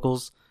gang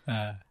vocals.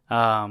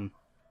 And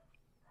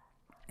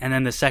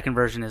then the second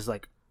version is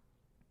like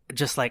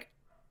just like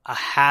a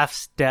half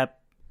step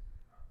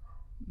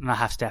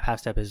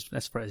is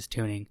as far as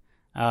tuning.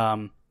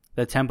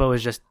 The tempo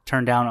is just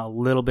turned down a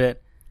little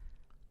bit,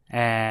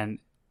 and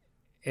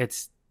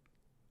it's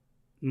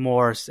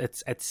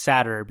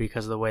sadder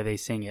because of the way they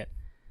sing it.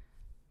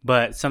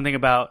 But something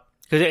about,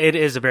 because it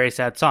is a very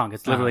sad song.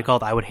 It's literally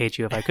called "I Would Hate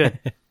You If I Could."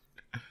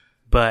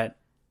 But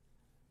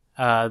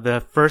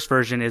the first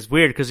version is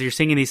weird because you're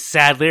singing these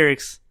sad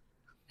lyrics,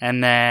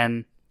 and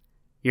then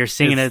you're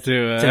singing to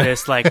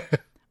this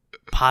like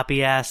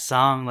poppy ass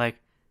song. Like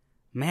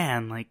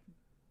man, like,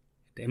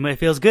 it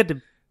feels good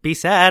to be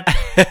sad,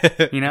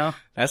 you know?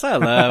 That's what I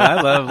love.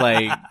 I love,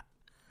 like,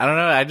 I don't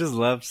know. I just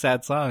love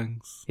sad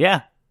songs.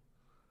 Yeah.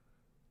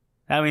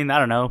 I mean, I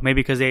don't know.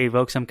 Maybe because they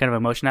evoke some kind of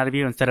emotion out of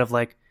you instead of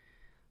like,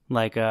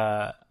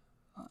 or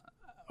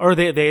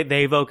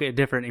they evoke a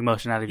different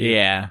emotion out of you.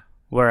 Yeah.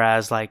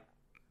 Whereas, like,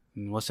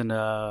 listen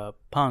to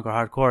punk or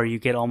hardcore, you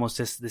get almost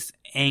this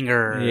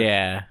anger.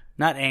 Yeah.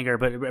 Not anger,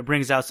 but it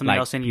brings out something Like,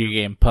 else in you. you're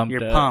getting pumped.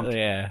 You're up. pumped.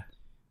 Yeah.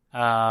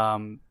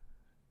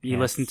 You Yes.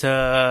 listen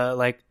to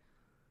like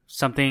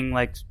something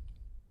like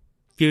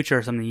Future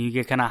or something, you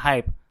get kind of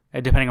hype,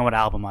 depending on what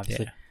album,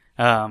 obviously.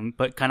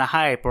 But kind of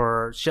hype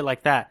or shit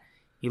like that.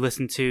 You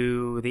listen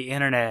to the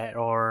internet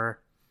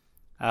or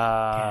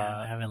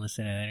I haven't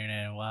listened to the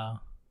internet in a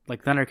while.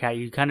 like Thundercat.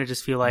 You kind of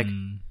just feel like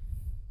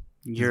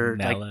you're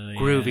Mellow, like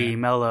groovy, yeah.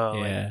 mellow.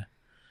 Yeah. And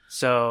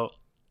so,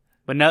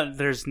 but no,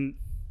 there's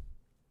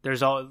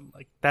all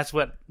like that's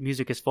what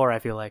music is for. I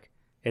feel like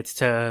it's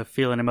to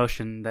feel an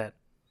emotion that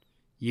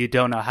you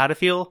don't know how to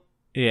feel,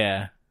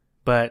 Yeah.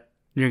 but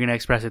you're gonna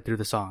express it through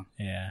the song.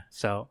 Yeah.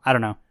 So I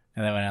don't know.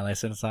 And then when I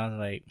listen to songs, I'm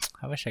like,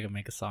 I wish I could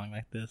make a song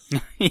like this.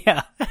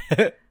 Yeah,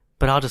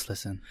 but I'll just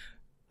listen.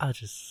 I'll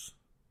just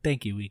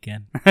thank you,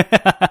 Weekend.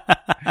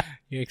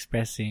 You're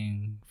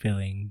expressing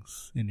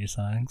feelings in your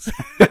songs.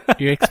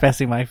 You're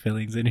expressing my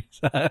feelings in your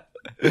song.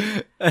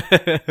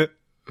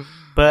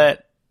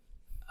 But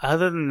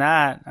other than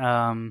that,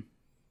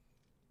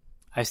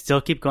 I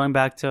still keep going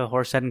back to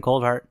Horsehead and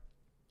Coldheart.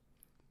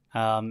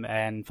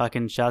 And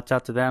fucking shouts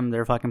out to them.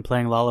 They're fucking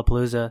playing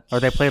Lollapalooza, or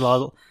they played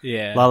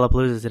Yeah.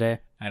 Lollapalooza today.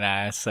 I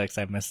know, it sucks.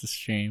 I missed the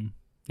stream.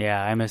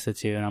 Yeah, I missed it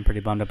too, and I'm pretty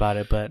bummed about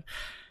it. But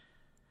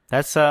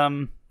that's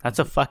a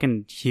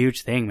fucking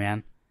huge thing,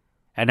 man.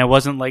 And it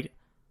wasn't like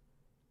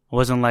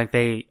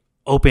they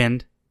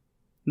opened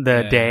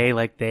the day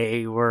like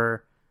they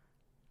were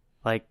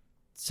like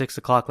 6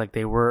 o'clock, like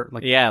they were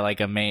like Yeah, like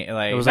a main,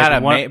 like it was not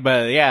like a one- main,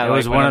 but yeah, it like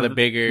was one of the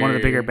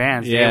bigger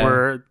bands. Yeah. They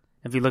were,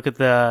 if you look at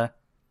the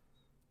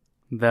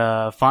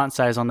font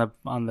size on the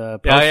poster,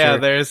 Oh yeah,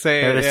 they're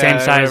saying they're the yeah, same I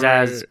size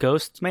remember. as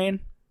Ghostman.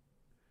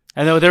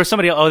 I know there was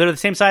somebody. Oh, they're the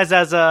same size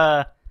as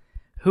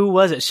who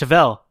was it?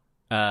 Chevelle.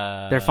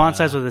 Their font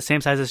size was the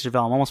same size as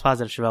Chevelle. I'm almost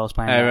positive Chevelle was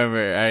playing. I that.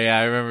 remember.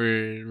 I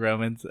remember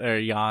Romans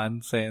or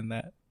Jan saying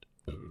that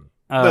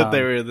that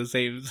they were the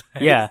same size.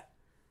 Yeah.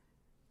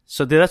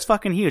 So dude, that's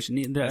fucking huge.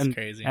 That's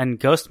crazy. And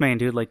Ghostman,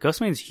 dude, like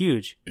Ghostman's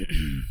huge,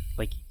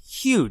 like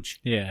huge.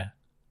 Yeah.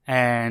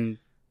 And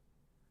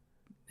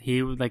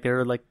he like they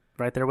were like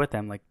right there with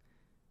him, like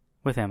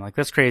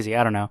that's crazy.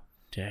 I don't know.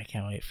 Dude, I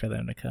can't wait for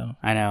them to come.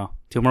 I know.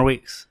 2 more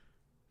weeks.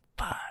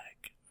 Fuck.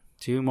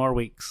 2 more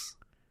weeks.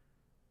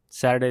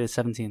 Saturday the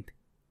 17th.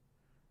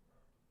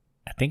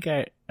 I think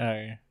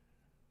Getting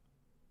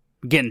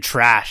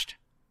trashed.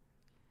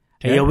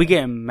 Hey, Yeah. yo, we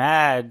getting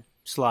mad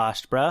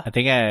sloshed, bruh. I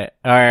think on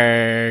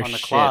On the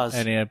claws.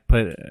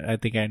 I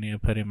think I need to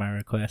put in my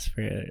request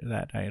for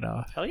that night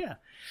off. Hell yeah.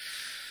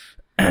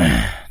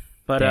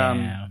 But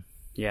Damn.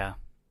 yeah.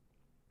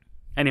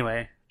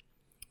 Anyway,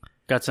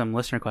 got some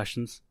listener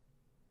questions.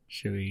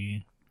 Should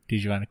we?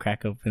 Did you want to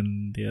crack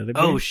open the other?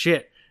 Oh beer?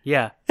 shit.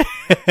 Yeah.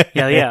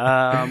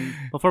 Yeah.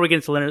 Before we get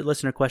into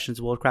listener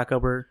questions, we'll crack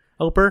open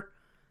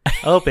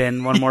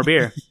one more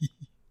beer.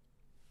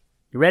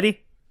 You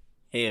ready?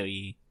 Hell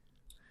yeah.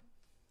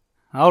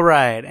 All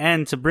right,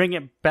 and to bring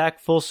it back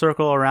full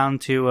circle around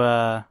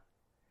to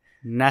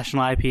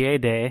National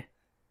IPA Day,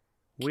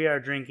 we are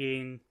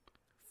drinking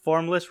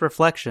Formless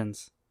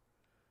Reflections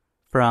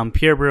from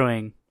Pure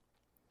Brewing.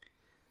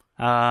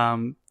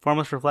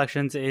 Formless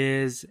Reflections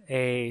is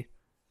a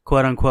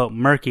quote-unquote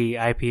murky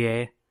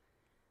IPA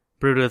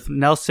brewed with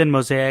Nelson,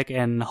 Mosaic,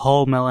 and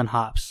Hull Melon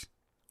hops.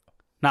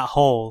 Not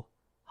Hull.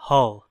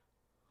 Hull.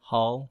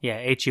 Hull. Yeah,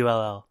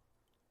 Hull.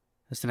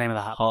 That's the name of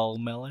the hop. Hull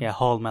melon. Yeah,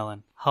 Hull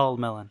Melon. Hull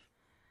Melon.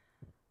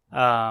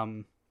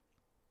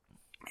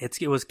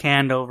 It was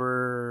canned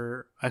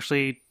over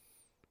actually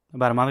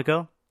about a month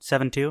ago,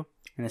 7.2,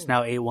 and it's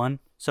now 8.1.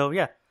 So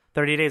yeah,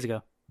 30 days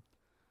ago.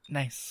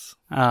 Nice.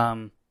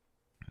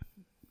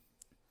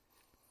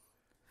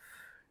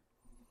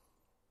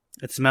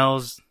 It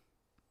smells.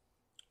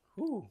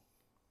 Ooh.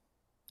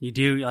 You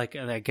do like.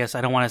 I guess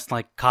I don't want to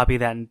like copy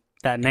that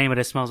name, but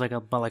it smells like a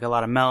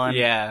lot of melon.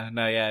 Yeah.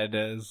 No. Yeah. It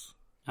does.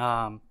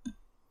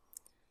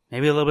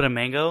 Maybe a little bit of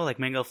mango, like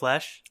mango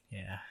flesh.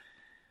 Yeah.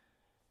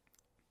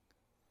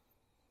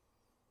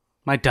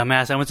 My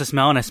dumbass, I went to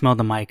smell and I smelled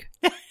the mic.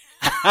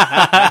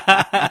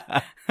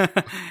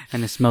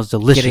 And it smells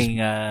delicious. Getting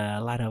a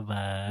lot of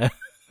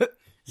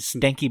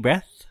stanky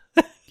breath.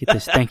 Get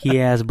this stanky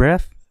ass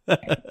breath. But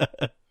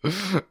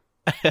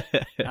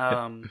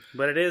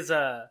it is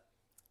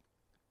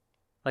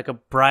like a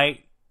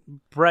bright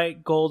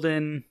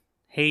golden,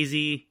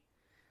 hazy,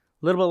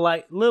 little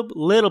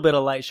bit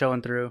of light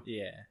showing through.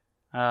 Yeah.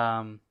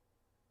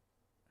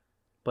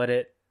 But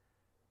it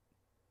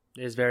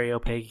is very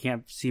opaque. You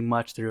can't see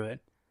much through it.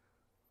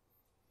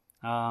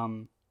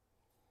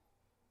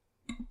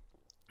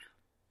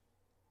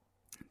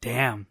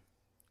 Damn.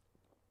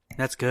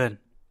 That's good.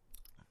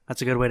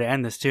 That's a good way to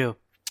end this too.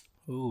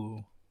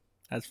 Ooh,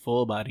 that's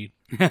full bodied.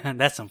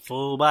 That's some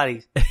full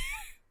bodies.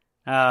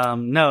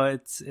 No,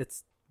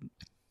 it's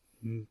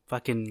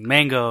fucking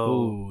mango.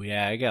 Ooh,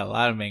 yeah, I got a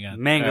lot of mango.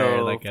 Mango,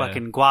 Or like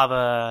fucking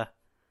guava,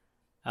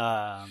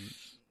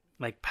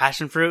 like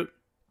passion fruit.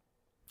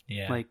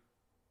 yeah. Like,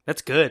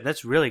 that's good.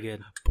 That's really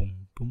good.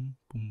 Boom, boom,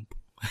 boom.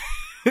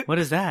 What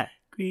is that?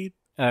 Great.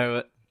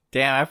 Damn,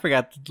 I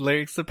forgot the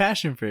lyrics to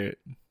Passion Fruit.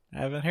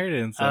 I haven't heard it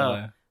in so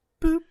long.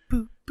 Boop,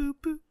 boop, boop,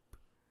 boop.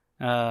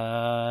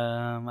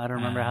 I don't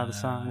remember how the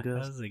song How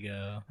goes. does it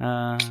go?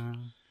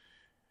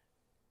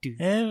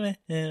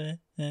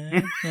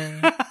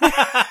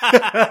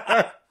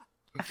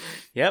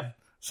 Yep.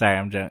 Sorry,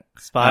 I'm drunk.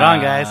 Spot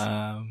on, guys.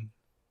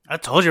 I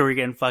told you we were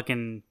getting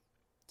fucking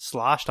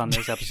sloshed on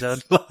this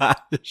episode.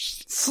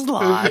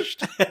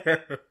 Sloshed.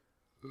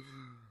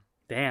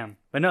 Damn.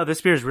 But no,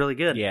 this beer is really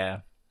good. Yeah.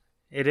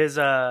 It is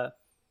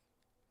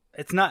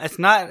it's not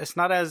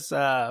as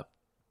the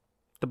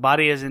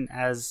body isn't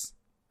as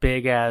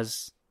big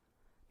as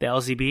the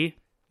LCB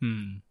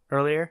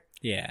earlier.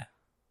 Yeah.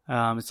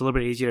 It's a little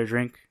bit easier to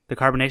drink. The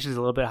carbonation is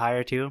a little bit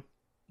higher too.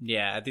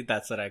 Yeah, I think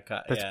that's what I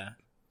caught. Yeah.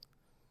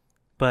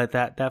 But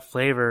that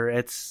flavor,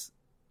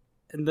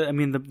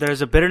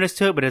 there's a bitterness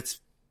to it, but it's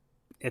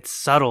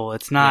subtle.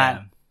 It's not.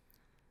 Yeah.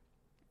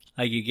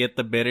 Like you get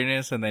the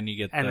bitterness, and then you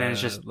get And the, then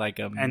it's just- like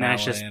a and then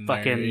it's just melon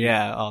fucking-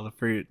 all the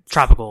fruits.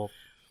 tropical,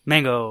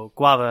 mango,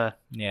 guava,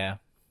 Yeah.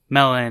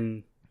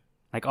 melon,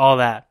 like all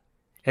that.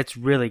 It's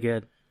really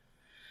good.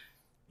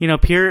 You know,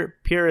 Pure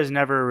is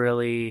never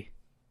really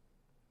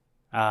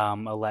a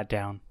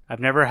letdown. I've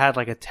never had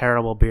like a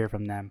terrible beer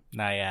from them.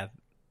 Nah, yeah.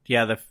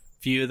 Yeah, the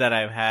few that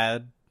I've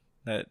had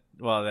that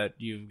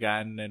you've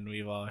gotten and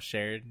we've all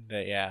shared,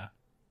 that yeah.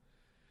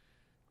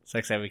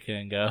 Sucks that we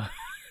couldn't go.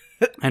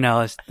 I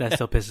know that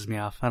still pisses me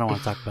off. I don't want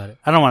to talk about it.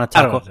 I don't want to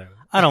talk.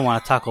 I don't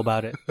want to talk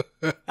about it.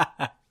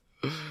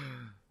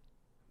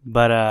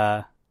 But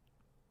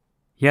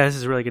yeah, this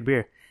is a really good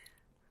beer.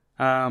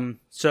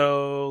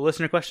 So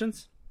listener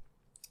questions.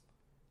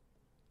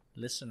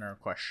 Listener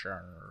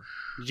questions.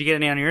 Did you get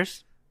any on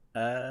yours?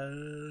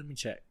 Let me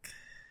check. If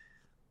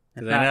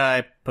Because I not- know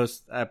I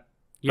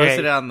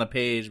posted it on the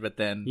page, but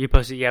then You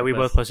posted. Yeah, we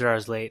both posted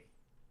ours late.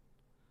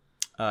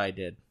 oh, I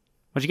did.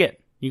 What'd you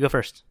get? You go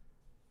first.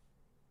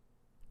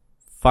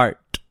 Fart.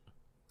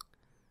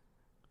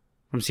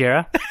 From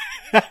Sierra.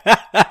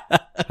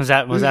 was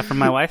that from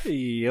my wife?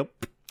 Yep.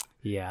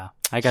 Yeah,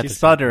 I got She this.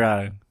 spelled it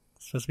wrong.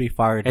 It's supposed to be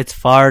fart. It's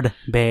fard,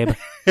 babe.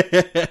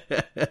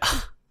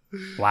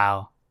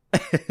 Wow.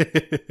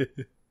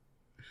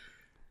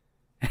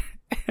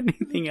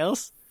 Anything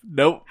else?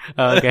 Nope.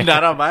 Oh, okay.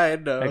 Not on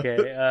mine. No. Okay.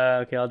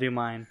 Okay, I'll do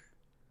mine.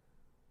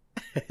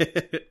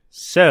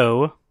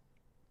 So,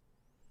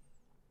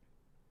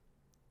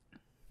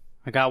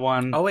 I got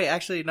one. Oh wait,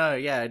 actually no.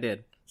 Yeah, I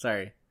did.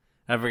 Sorry,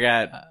 I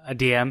forgot. A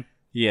DM.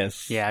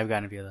 Yes. Yeah, I've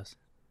gotten a few of those.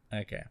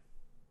 Okay.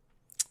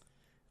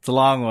 It's a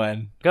long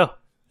one. Go.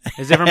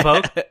 Is it from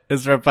Poke?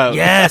 It's from Poke.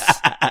 Yes.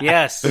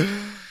 Yes.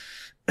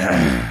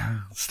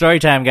 Story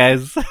time,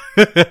 guys.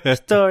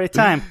 Story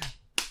time.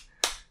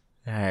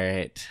 All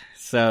right.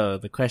 So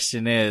the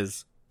question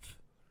is,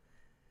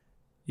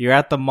 you're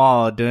at the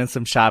mall doing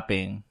some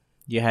shopping.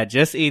 You had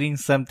just eaten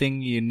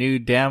something you knew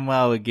damn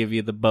well would give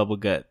you the bubble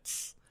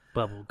guts.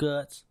 Bubble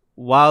guts.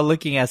 While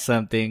looking at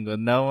something with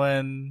no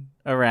one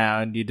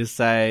around, you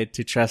decide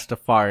to trust a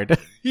fart.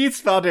 You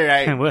spelled it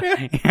right.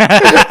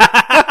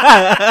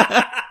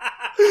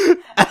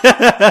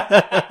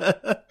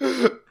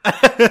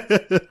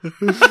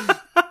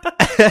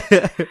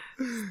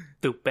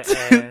 Stupid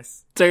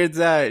ass. Turns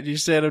out you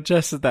should have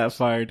trusted that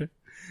fart.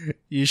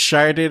 You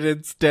sharted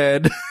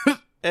instead,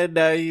 and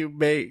now you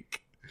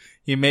make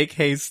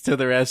haste to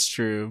the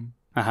restroom.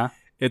 Uh-huh.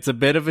 It's a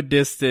bit of a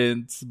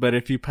distance, but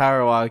if you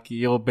power walk,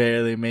 you'll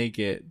barely make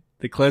it.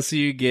 The closer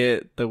you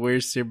get, the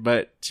worse your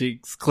butt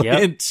cheeks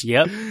clench.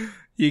 Yep.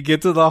 You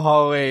get to the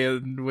hallway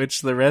in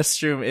which the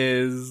restroom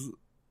is,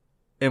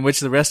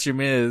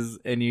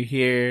 and you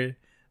hear,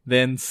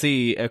 then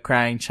see a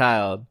crying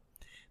child.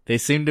 They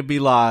seem to be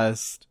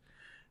lost.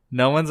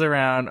 No one's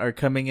around or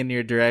coming in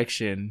your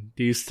direction.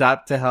 Do you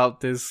stop to help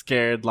this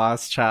scared,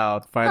 lost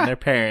child find their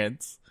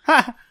parents?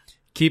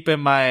 Keep in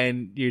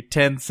mind, you're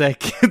 10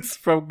 seconds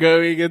from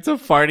going into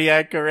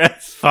fartiac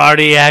arrest.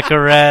 Fartiac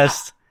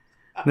arrest.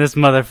 This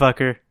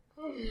motherfucker.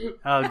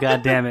 Oh,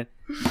 god damn it.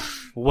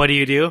 What do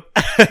you do?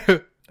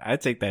 I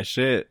take that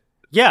shit.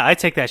 Yeah, I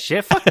take that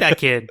shit. Fuck that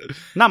kid.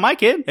 Not my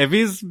kid. If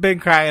he's been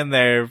crying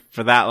there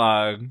for that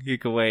long, he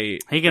can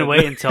wait. He can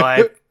wait until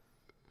I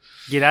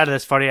get out of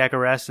this fartiac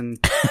arrest and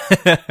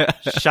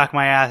shock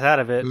my ass out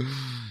of it.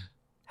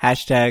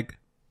 Hashtag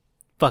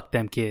Fuck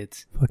them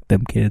kids. fuck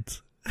them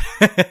kids.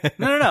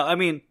 No. I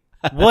mean,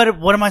 what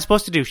am I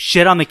supposed to do?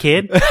 Shit on the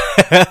kid?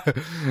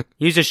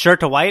 Use his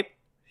shirt to wipe?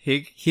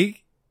 I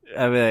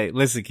mean, like,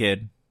 listen,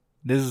 kid,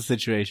 this is a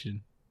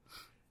situation.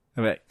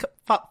 I mean,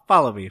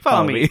 follow me.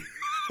 Follow me.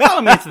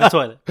 Follow me into the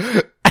toilet.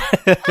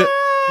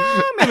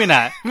 Maybe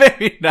not.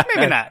 Maybe not.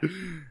 Maybe not.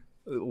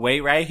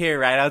 Wait right here,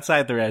 right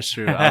outside the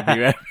restroom. I'll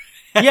be right.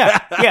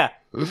 Yeah.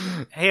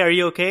 Hey, are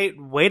you okay?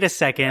 Wait a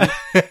second.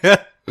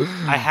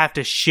 I have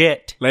to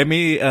shit. Let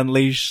me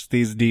unleash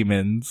these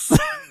demons.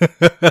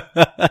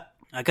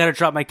 I gotta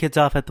drop my kids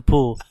off at the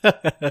pool.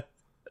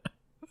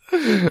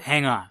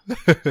 Hang on.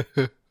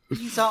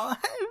 He's all,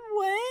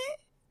 what?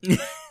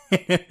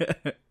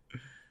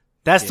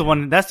 That's the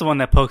one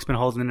that Poke's been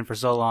holding in for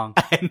so long.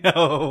 I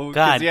know.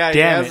 God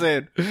damn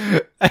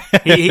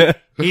it.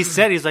 He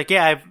said, he's like,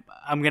 yeah,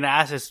 I'm going to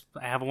ask this.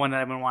 I have one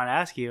that I've been wanting to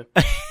ask you.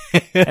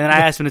 And then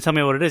I asked him to tell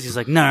me what it is. He's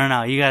like,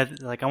 no. You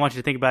got, like, I want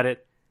you to think about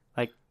it,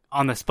 like,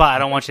 on the spot. I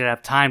don't want you to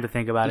have time to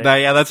think about it. No,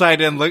 yeah, that's why I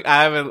didn't look.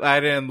 I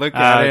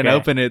didn't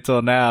open it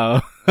till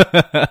now.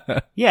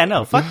 Yeah,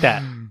 no, fuck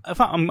that.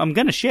 I'm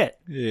going to shit.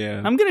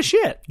 Yeah. I'm going to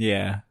shit.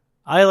 Yeah.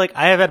 I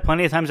have had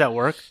plenty of times at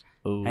work.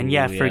 Ooh, and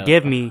yeah,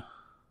 forgive me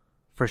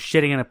for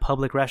shitting in a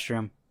public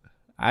restroom.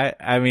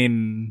 I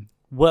mean,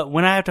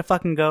 when I have to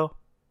fucking go,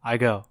 I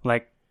go.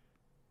 Like,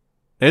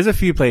 there's a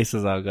few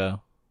places I'll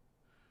go.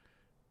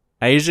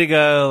 I usually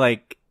go,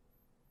 like,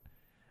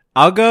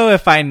 I'll go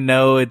if I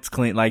know it's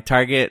clean. Like,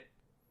 Target,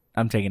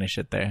 I'm taking a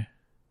shit there.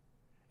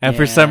 And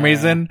for some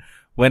reason,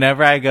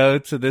 whenever I go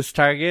to this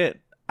Target,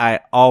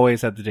 I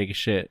always have to take a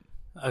shit.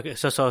 Okay,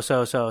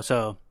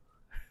 so.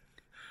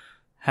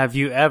 Have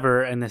you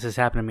ever, and this has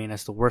happened to me, and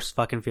it's the worst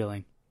fucking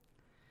feeling.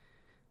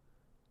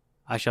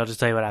 I shall just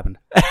tell you what happened.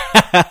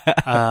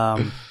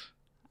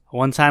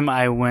 One time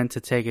I went to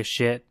take a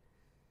shit,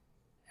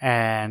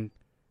 and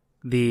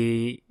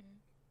the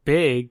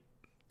big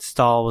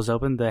stall was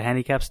open, the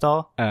handicap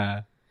stall.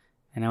 And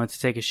I went to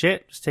take a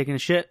shit, just taking a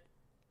shit,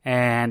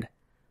 and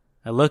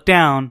I looked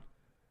down.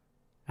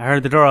 I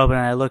heard the door open,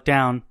 and I looked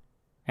down,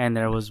 and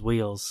there was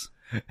wheels.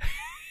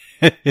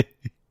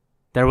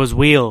 There was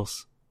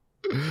wheels.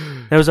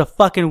 There was a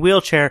fucking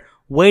wheelchair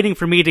waiting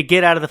for me to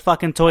get out of the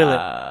fucking toilet.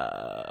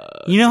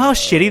 You know how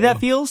shitty that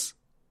feels?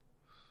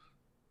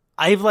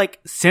 I've, like,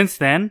 since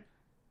then,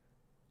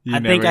 I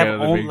think I've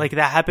only, like,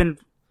 that happened,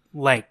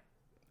 like,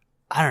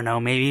 I don't know,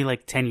 maybe,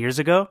 like, 10 years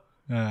ago.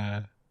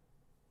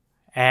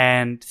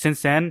 And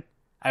since then,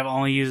 I've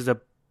only used the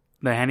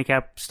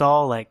handicap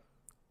stall, like,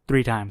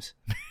 3 times.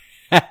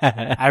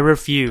 I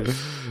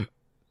refuse.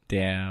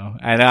 Damn.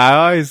 And I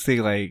always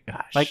think, like,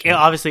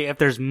 obviously, if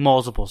there's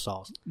multiple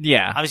stalls.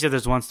 Yeah. Obviously, if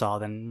there's one stall,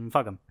 then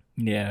fuck them.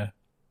 Yeah.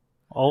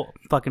 All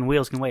fucking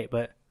wheels can wait,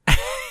 but.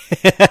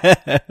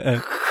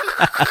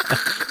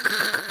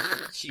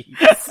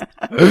 Jeez.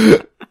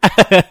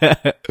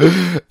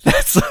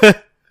 That's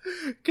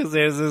because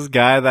there's this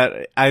guy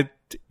that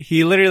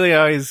he literally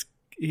always,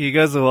 he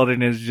goes to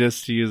Wilderness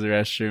just to use the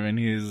restroom, and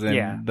he's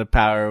in the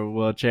power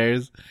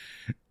wheelchairs.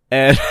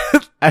 And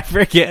I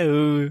forget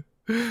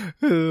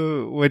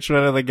which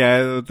one of the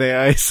guys that they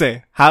always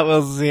say, Hot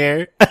Wheels is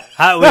here.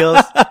 Hot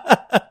Wheels.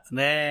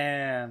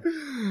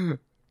 Man.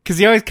 Cause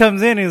he always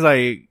comes in, he's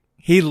like,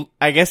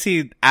 I guess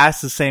he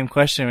asked the same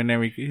question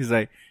whenever he's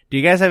like, do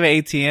you guys have an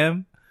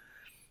ATM?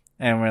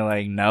 And we're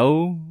like,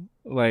 no.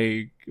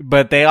 Like,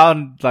 but they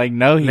all, like,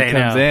 know he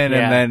comes in,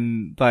 and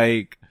then,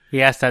 like,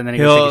 he asked that, and then he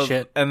goes take a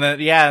shit. And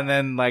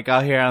then, like,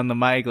 I'll hear on the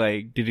mic,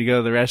 like, did you go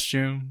to the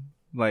restroom?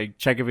 Like,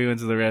 check if he went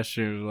to the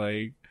restroom,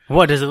 like.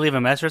 What, does it leave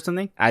a mess or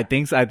something? I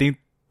think so. I think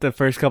the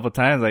first couple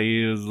times, like,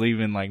 he was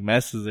leaving, like,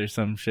 messes or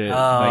some shit. Oh,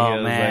 like,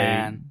 was,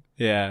 man. Like,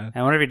 yeah.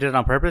 I wonder if he did it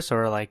on purpose,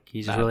 or, like,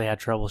 he just really had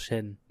trouble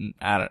shitting.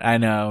 I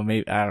know.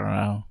 Maybe, I don't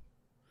know.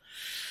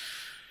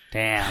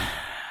 Damn.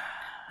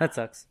 That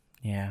sucks.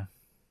 Yeah.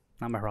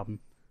 Not my problem.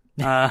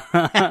 Not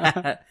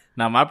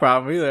my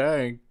problem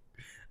either.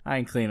 I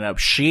ain't cleaning up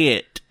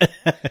shit.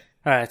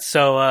 Alright,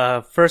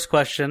 so, first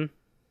question.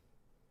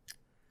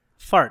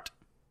 Fart.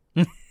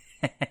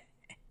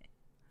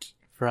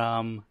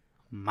 From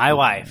my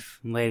wife,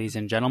 ladies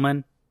and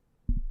gentlemen.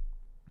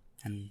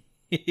 And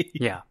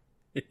yeah.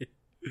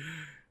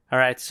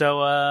 Alright,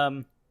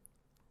 so,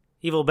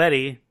 Evil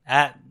Betty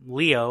at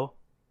Leo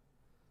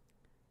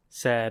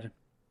said,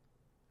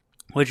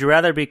 would you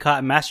rather be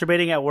caught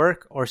masturbating at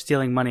work or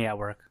stealing money at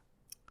work?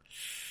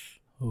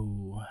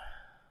 Ooh.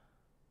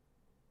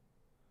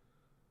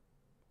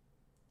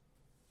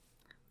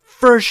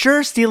 For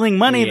sure, stealing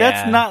money. Yeah.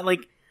 That's not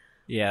like.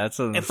 Yeah, that's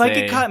what if I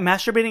get caught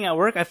masturbating at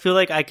work, I feel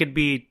like I could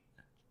be.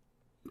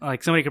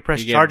 Like, somebody could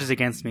press charges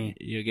against me.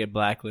 You'll get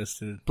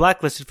blacklisted.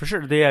 Blacklisted for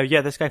sure.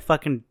 Yeah, this guy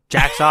fucking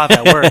jacks off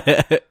at work.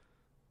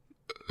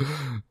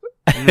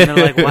 And then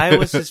they're like, why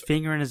was his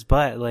finger in his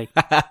butt? Like.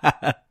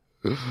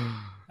 He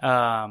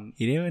didn't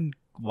even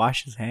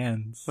wash his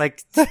hands.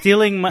 Like,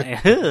 stealing money.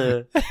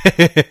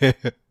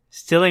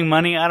 Stealing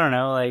money, I don't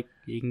know. Like,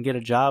 you can get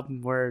a job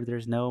where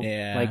there's no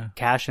like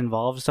cash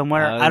involved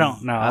somewhere. I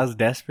don't know. I was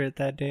desperate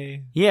that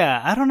day. Yeah,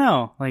 I don't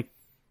know. Like,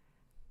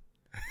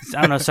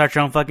 I don't know. Start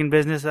your own fucking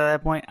business at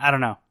that point. I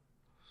don't know.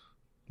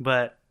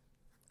 But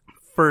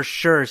for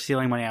sure,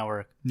 stealing money at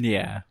work.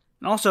 Yeah.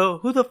 And also,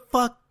 who the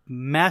fuck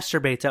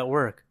masturbates at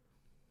work?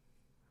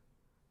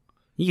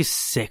 You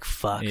sick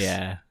fucks.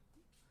 Yeah.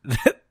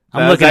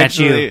 I'm looking at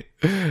you.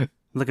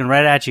 Looking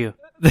right at you.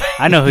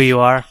 I know who you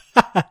are.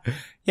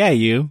 Yeah,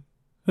 you.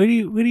 What are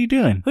you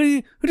doing? Who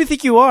do you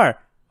think you are?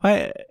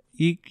 Why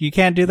you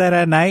can't do that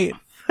at night,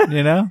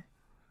 you know?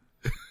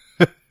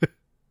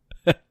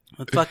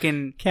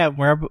 Fucking Can't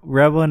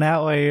rub one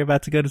out while you're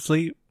about to go to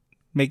sleep.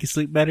 Make you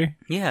sleep better.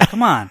 yeah,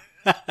 come on.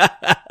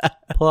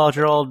 Pull out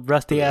your old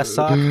rusty ass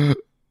sock.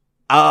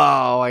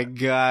 Oh my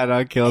god,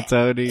 I'll kill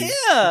Tony.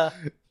 Yeah.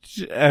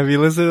 Have you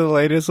listened to the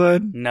latest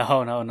one?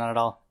 No, not at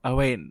all. Oh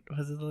wait,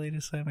 was it the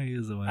latest one? Maybe it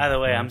was the one. Either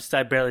way, before.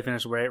 I barely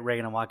finished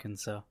Reagan and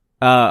Watkins, so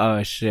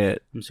Oh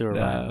shit. I'm super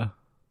behind. No.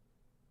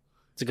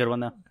 It's a good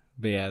one though.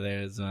 But yeah,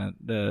 there's one.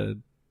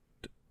 The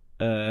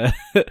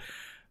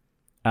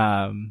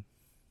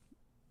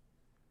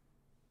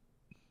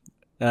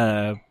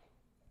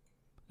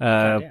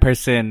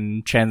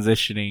person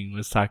transitioning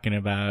was talking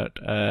about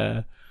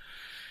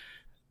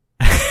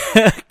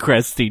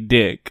crusty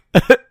dick.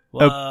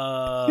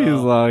 Whoa. He's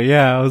like,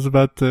 yeah,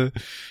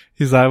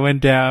 I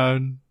went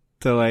down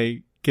to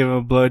like give him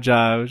a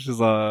blowjob. She's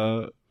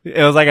like,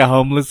 it was like a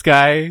homeless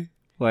guy,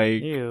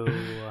 like, Ew.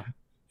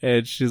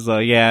 and she's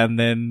like, yeah, and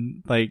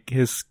then like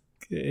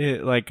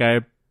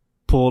I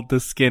pulled the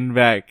skin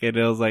back and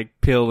it was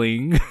like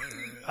peeling.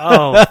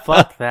 Oh,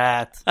 fuck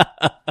that.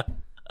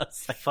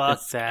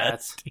 Fuck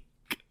that.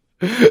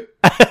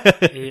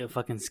 Ew,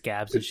 fucking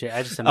scabs and shit.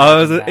 I just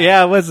imagine that.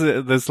 Yeah, it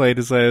wasn't this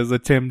latest one. It was a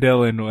Tim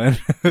Dillon one.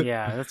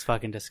 Yeah, that's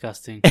fucking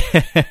disgusting.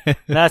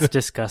 That's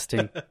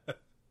disgusting.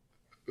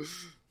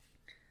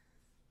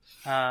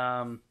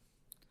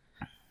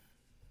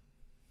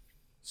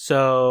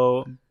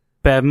 So,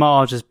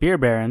 Bevmologist Beer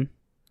Baron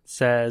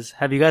says,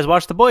 have you guys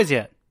watched The Boys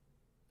yet?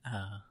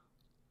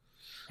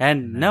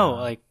 And no,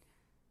 like,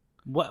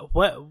 what?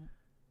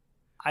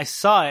 I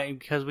saw it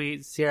because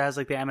Sierra has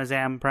like the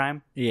Amazon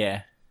Prime.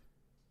 Yeah.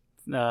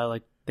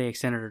 Like they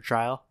extended her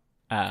trial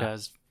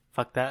because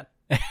fuck that.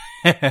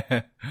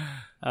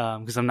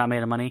 Because I'm not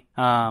made of money.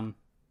 Or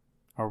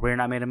we're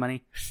not made of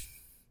money.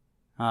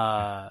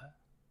 And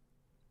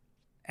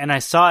I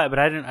saw it, but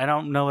I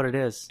don't know what it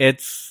is.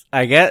 It's,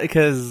 I guess,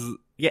 because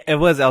yeah, it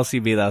was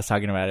LCB that was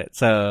talking about it.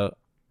 So,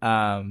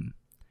 I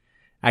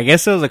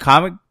guess it was a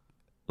comic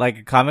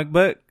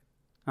book,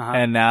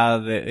 and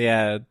now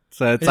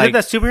so it's is like it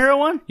that superhero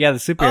one? Yeah, the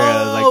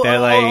superheroes, like they're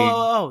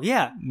like,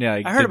 yeah,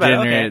 like I heard about it.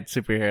 degenerate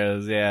Okay.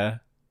 superheroes, yeah.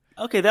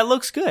 Okay, that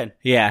looks good.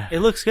 Yeah. It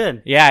looks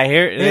good. Yeah, I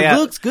hear It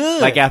looks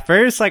good. Like at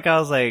first, like I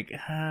was like,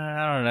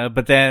 I don't know,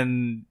 but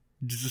then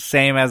just the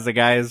same as the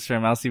guys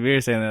from LCB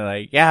are saying, they're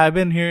like, yeah, I've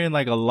been hearing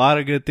like a lot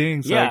of good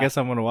things, so Yeah. I guess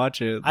I'm gonna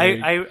watch it.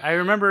 Like, I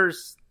remember.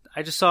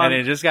 I just saw. and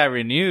it just got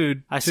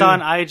renewed. I too. saw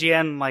an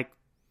IGN like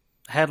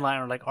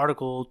headline or like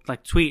article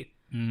like tweet,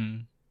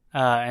 Mhm.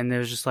 and it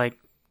was just like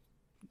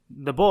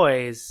The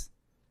Boys,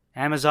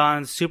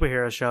 Amazon's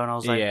superhero show, and I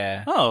was like,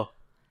 Yeah. oh,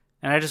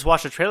 and I just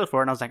watched the trailer for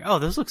it, and I was like, oh,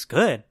 this looks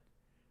good.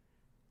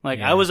 Like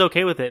Yeah. I was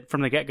okay with it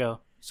from the get go.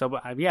 So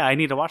but, yeah, I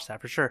need to watch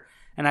that for sure.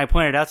 And I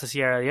pointed out to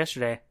Sierra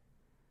yesterday,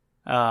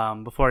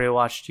 before he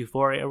watched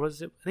Euphoria, or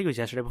was it? I think it was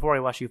yesterday before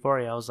he watched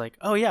Euphoria. I was like,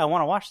 oh yeah, I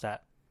want to watch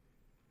that.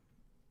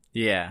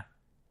 Yeah.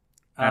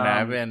 And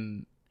I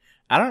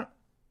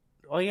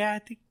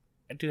think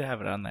I do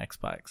have it on the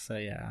Xbox, so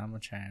yeah, I'm gonna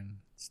try and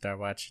start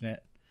watching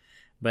it.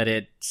 But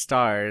it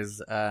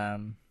stars,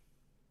 who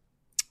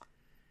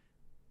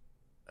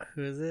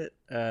is it?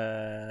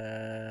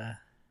 God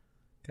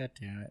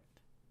damn it.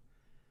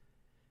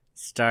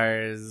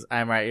 Stars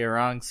I'm Right, You're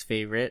Wrong's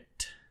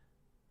favorite,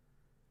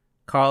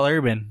 Carl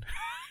Urban.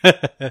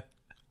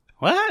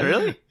 What?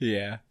 Really?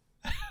 Yeah.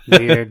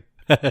 Weird.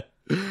 I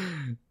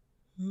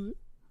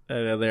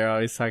know they're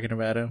always talking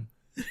about him.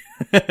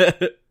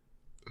 The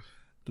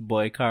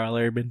boy Carl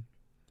Urban.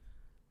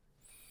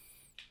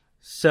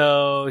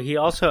 So he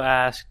also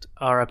asked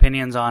our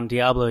opinions on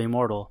Diablo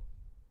Immortal,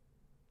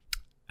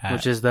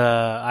 which is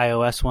the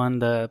iOS one,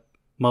 the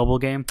mobile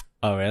game.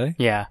 Oh, really?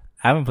 Yeah.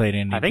 I haven't played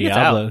any I think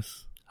Diablos.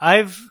 it's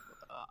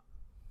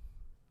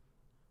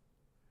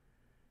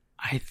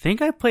I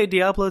think I played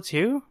Diablo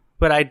 2,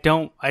 but I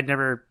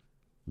never.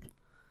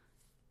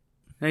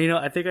 You know,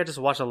 I think I just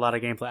watched a lot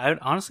of gameplay.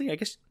 Honestly, I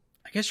guess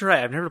you're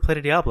right. I've never played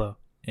a Diablo.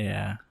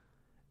 Yeah.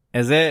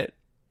 Is it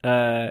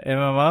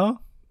MMO?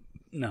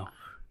 No.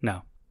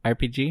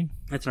 RPG?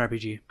 It's an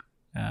RPG.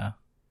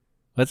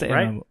 What's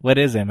Right? MMO? What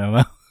is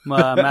MMO?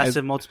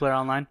 Massive multiplayer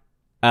online.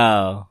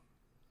 Oh,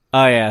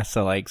 yeah.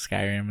 So like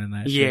Skyrim and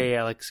that. Yeah, shit.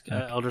 yeah, like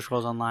Elder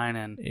Scrolls Online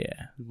and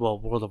Yeah. well,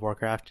 World of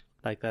Warcraft.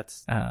 Like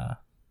that's the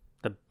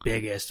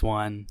biggest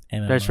one.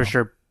 MMO. There's for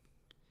sure.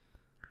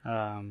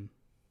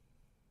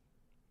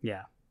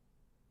 Yeah.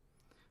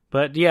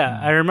 But yeah,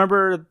 I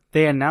remember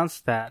they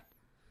announced that.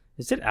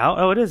 Is it out?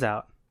 Oh, it is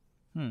out.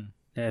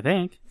 I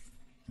think.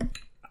 Oh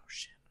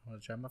shit! I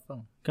almost dropped my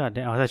phone. God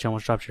damn! I thought you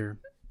almost dropped your.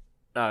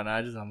 Oh no!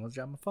 I just almost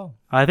dropped my phone.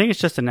 I think it's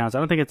just announced. I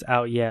don't think it's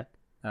out yet.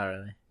 Oh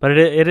really? But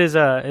it is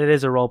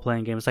a role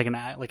playing game. It's like an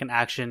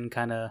action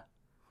kind of.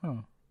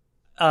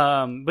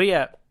 But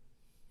yeah,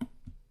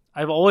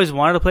 I've always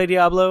wanted to play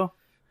Diablo.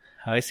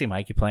 Oh, I see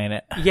Mikey playing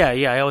it. Yeah.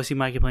 I always see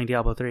Mikey playing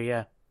Diablo 3.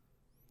 Yeah.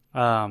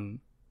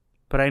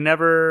 But I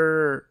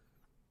never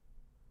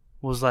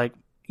was like,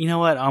 you know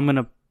what? I'm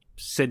gonna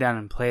sit down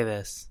and play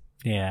this.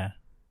 Yeah.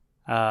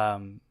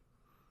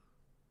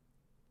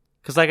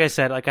 Because like I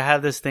said, like I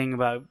have this thing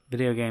about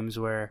video games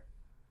where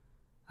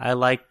I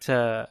like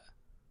to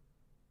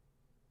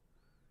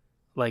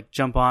like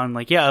jump on.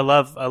 Like, yeah, I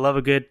love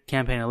a good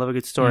campaign. I love a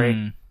good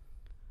story.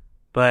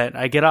 But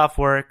I get off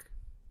work,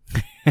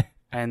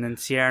 and then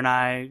Sierra and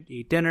I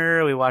eat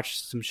dinner. We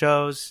watch some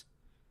shows.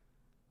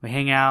 We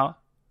hang out,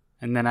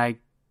 and then I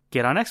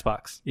get on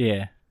Xbox.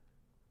 Yeah.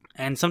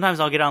 And sometimes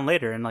I'll get on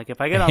later. And like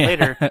if I get on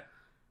later,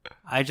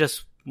 I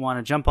just want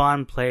to jump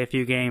on, play a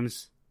few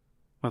games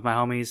with my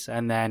homies,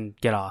 and then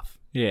get off.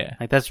 Yeah.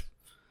 Like that's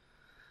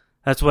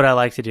what I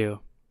like to do.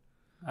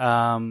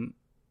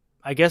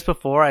 I guess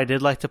before I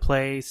did like to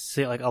play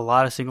like a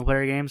lot of single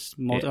player games.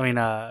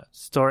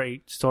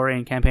 Story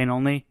and campaign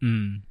only.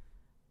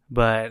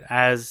 But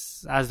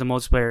as the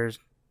multiplayer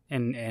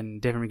in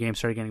different games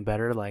started getting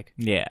better, like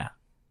yeah.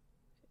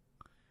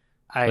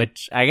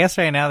 Which I guess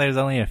right now there's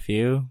only a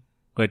few,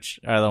 which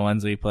are the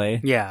ones we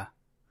play. Yeah.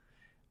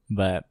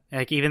 But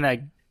like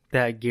even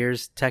that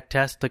Gears tech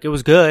test, like it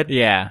was good.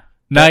 Yeah.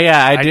 No,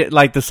 yeah, I did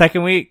like the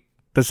second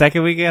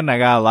weekend I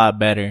got a lot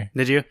better.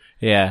 Did you?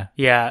 Yeah.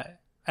 Yeah.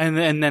 And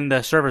then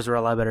the servers were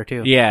a lot better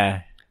too.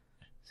 Yeah.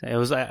 So it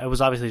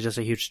was obviously just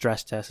a huge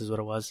stress test is what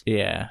it was.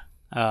 Yeah.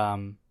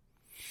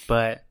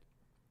 But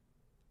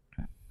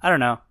I don't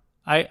know.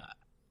 I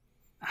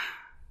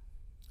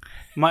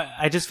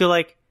just feel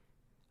like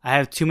I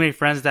have too many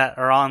friends that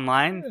are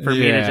online for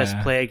me to just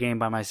play a game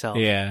by myself.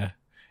 Yeah.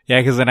 Yeah,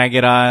 because when I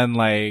get on,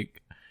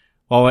 like,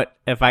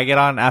 if I get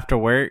on after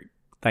work,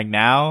 like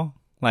now,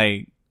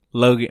 like,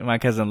 Logan, my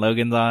cousin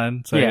Logan's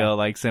on, so he'll,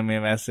 like, send me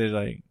a message,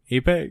 like,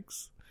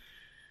 Apex.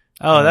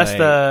 Oh, that's like,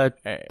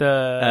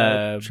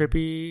 the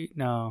Trippy,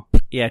 no.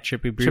 Yeah,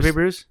 Trippy Bruce. Trippy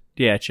Bruce?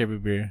 Yeah,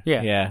 Trippy Brew.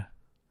 Yeah. Yeah.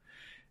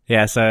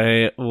 Yeah,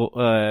 so,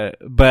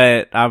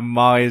 but I'm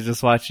always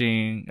just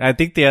watching. I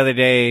think the other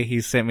day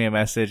he sent me a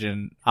message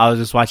and I was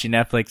just watching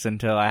Netflix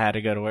until I had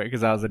to go to work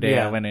because that was the day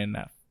I went in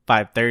at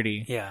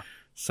 5:30. Yeah.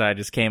 So I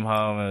just came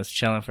home and was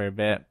chilling for a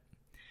bit.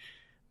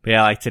 But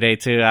yeah, like today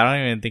too, I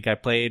don't even think I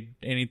played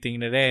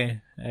anything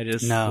today. I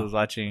just was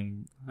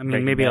watching. I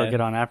mean, maybe I'll get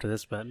on after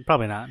this, but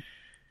probably not.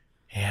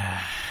 Yeah.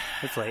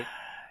 It's late.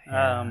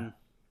 Yeah.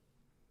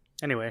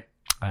 Anyway.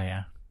 Oh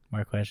yeah.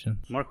 More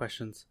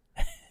questions.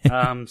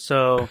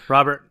 So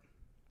Robert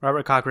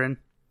Cochran,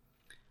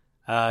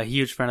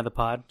 huge friend of the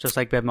pod, just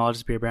like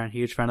Bevmologist Beer Brand,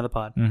 huge friend of the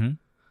pod.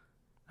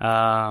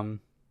 Mm-hmm.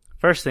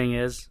 First thing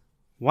is,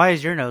 why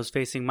is your nose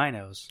facing my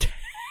nose?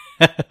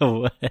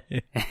 What?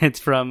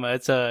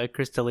 It's a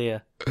Chris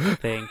D'Elia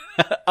thing.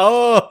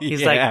 Oh,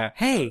 he's like,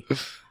 hey,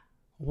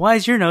 why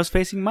is your nose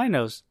facing my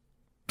nose?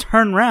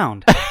 Turn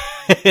round.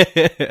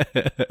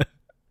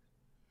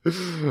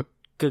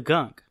 Good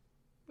gunk.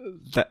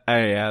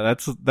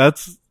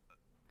 That's.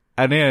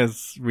 I need to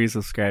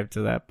resubscribe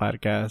to that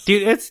podcast,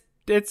 dude.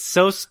 It's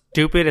so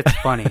stupid. It's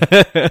funny,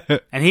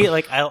 and he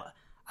like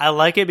I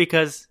like it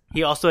because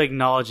he also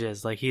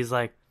acknowledges he's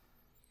like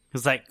I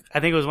think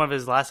it was one of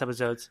his last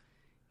episodes.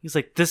 He's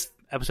like, this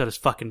episode is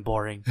fucking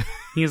boring.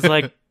 He's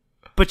like,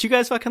 but you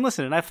guys fucking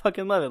listen, and I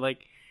fucking love it. Like,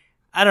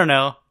 I don't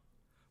know.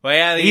 Well,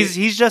 yeah,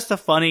 he's just a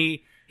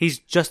funny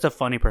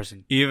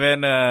person.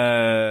 Even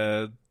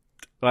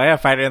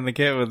Fighter in the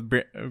Kit with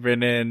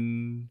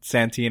Brendan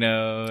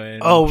Santino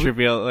and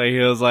Trivial. Like, he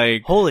was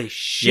like, holy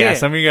shit. Yeah,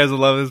 some of you guys will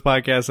love this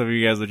podcast, some of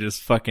you guys will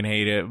just fucking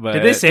hate it. But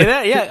did they say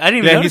that? Yeah, I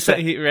didn't even notice that.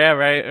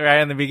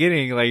 Right in the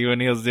beginning, like when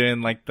he was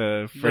doing like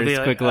the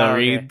first quick little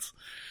reads,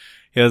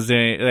 he was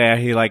doing,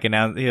 he like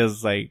announced, he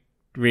was like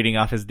reading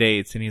off his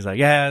dates, and he's like,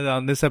 yeah,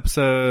 on this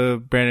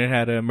episode, Brendan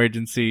had an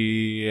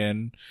emergency,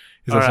 and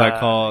he's also like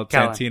called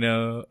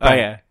Santino. Oh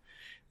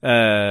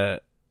yeah.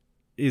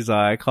 He's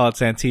like, I called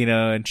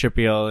Santino and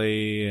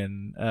Trippioli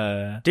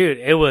and dude,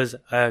 it was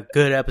a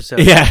good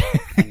episode. Yeah.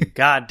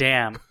 God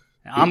damn.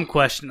 I'm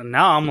questioning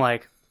now. I'm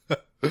like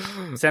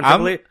I'm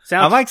like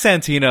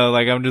Santino,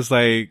 like I'm just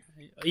like,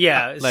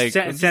 yeah, like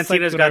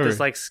Santino's got this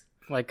like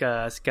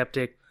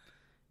skeptic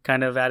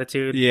kind of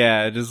attitude.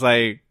 Yeah, just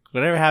like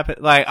whatever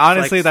happens, like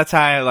honestly like, that's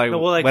how I like,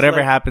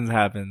 whatever happens.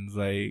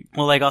 Like,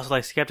 well, like also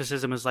like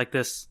skepticism is like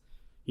this,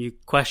 you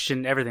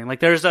question everything. Like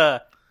there's an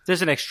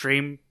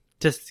extreme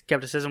to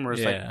skepticism where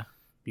it's like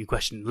you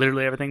question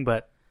literally everything,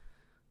 but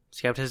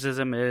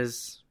skepticism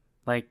is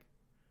like,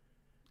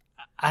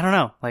 I don't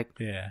know, like,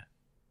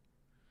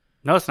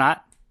 no, it's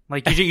not.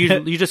 Like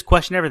you just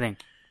question everything.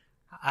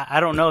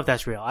 I don't know if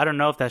that's real. I don't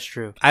know if that's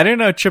true. I didn't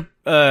know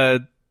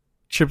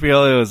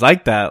Trippioli was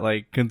like that,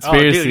 like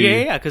conspiracy. Oh,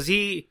 dude, yeah, because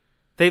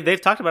they've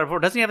talked about it before.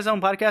 Doesn't he have his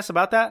own podcast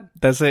about that?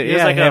 That's it.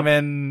 Yeah, like him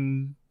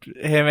and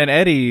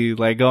Eddie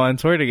like go on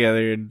tour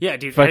together. And yeah,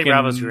 dude, Eddie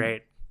Bravo's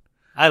great.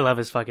 I love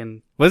his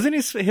fucking. Wasn't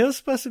he? He was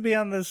supposed to be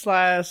on this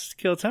last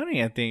Kill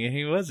Tony, I think, and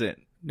he wasn't.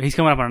 He's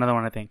coming up on another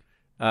one, I think.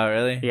 Oh,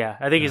 really? Yeah,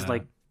 I think he's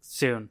like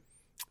soon.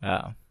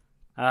 Oh.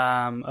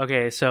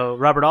 Okay, so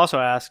Robert also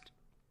asked,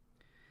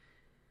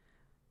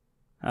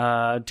 do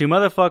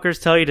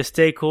motherfuckers tell you to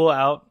stay cool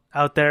out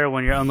there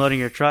when you're unloading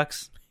your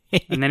trucks?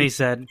 And then he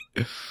said,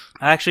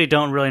 I actually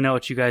don't really know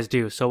what you guys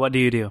do, so what do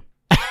you do?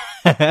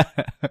 You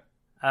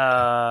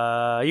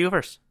go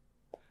first.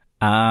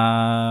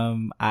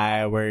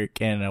 I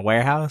work in a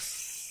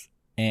warehouse,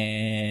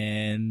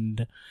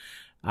 and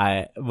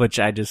which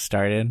I just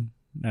started.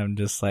 I'm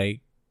just like,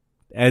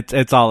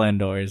 it's all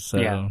indoors, so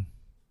Yeah.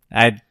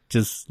 I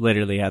just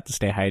literally have to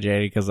stay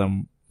hydrated because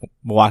I'm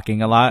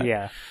walking a lot.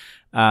 Yeah.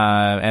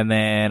 And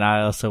then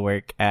I also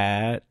work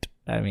at,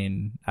 I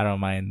don't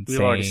mind We've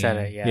saying, already said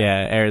it,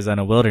 yeah.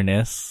 Arizona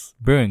Wilderness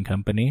Brewing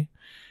Company,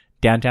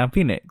 downtown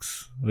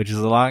Phoenix, which is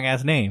a long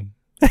ass name.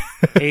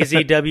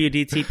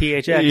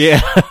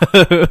 AZWDTPHX.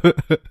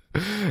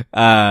 Yeah.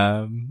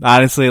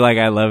 Honestly, like,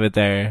 I love it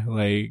there.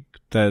 Like,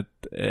 that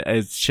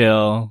it's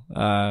chill.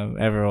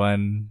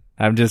 Everyone,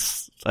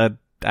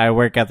 I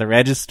work at the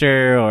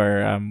register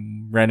or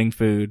I'm running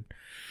food.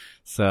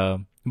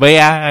 So, but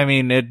yeah,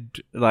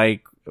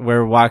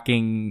 we're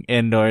walking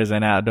indoors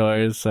and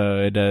outdoors,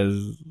 so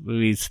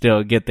we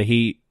still get the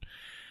heat,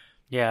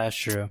 Yeah, that's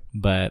true.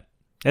 but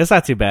it's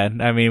not too bad.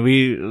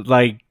 We,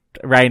 like,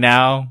 right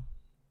now,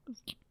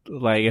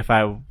 like, if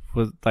I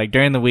was, like,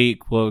 during the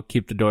week, we'll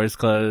keep the doors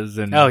closed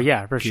and Oh,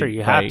 yeah, for sure.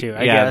 You have to,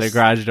 I guess. the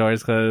garage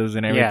doors closed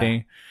and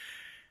everything.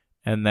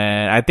 And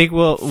then I think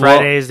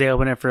Fridays, they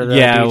open it for the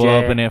DJ. we'll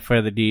open it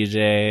for the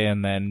DJ,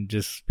 and then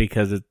just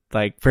because it's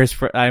like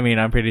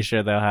I'm pretty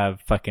sure they'll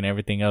have fucking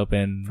everything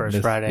open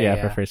Friday.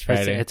 for First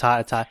Friday. It's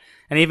hot. It's hot.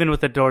 And even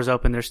with the doors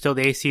open, there's still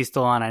the AC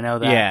still on. I know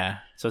that. Yeah.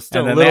 So it's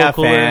still And a then they little have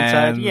cooler fans,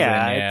 inside. and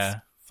Yeah, it's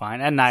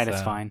fine. At night, it's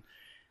So, fine.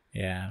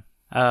 Yeah.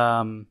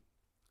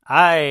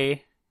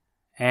 I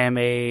am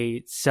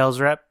a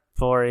sales rep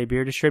for a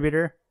beer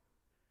distributor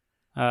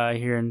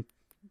here in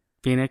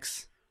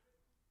Phoenix.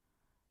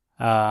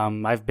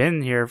 I've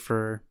been here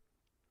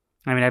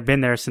I've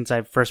been there since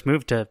I first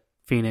moved to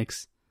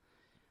Phoenix.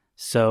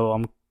 So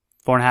I'm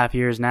 4.5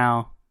 years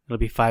now. It'll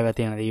be 5 at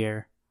the end of the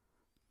year.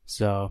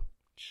 So,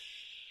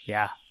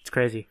 yeah, it's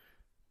crazy.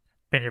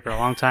 Been here for a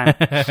long time.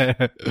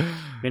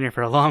 Been here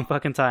for a long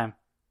fucking time.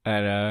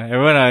 I know.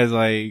 Everyone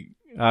I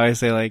always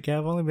say like, yeah,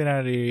 I've only been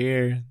out here a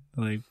year.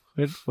 Like,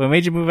 what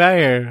made you move out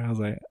here? I was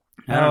like,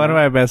 one of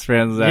my best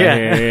friends out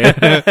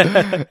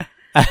here.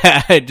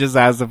 I just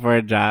asked them for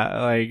a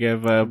job, like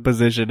if a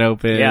position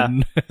open. Yeah.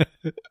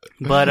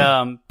 But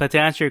to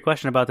answer your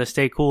question about the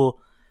stay cool,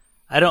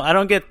 I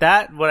don't get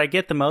that. What I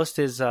get the most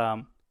is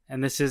and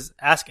this is,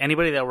 ask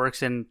anybody that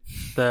works in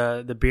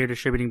the beer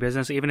distributing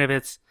business, even if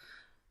it's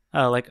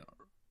like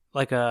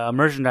a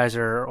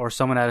merchandiser or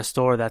someone at a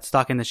store that's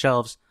stocking the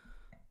shelves.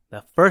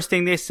 The first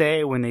thing they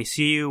say when they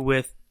see you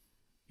with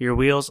your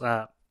wheels,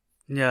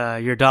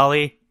 your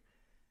dolly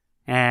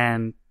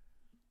and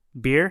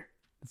beer,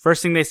 the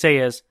first thing they say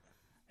is,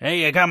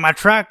 "Hey, I got my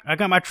truck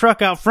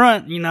out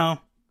front, you know."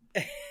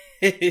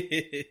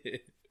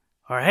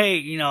 Or,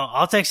 "Hey,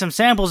 I'll take some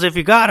samples if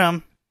you got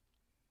them."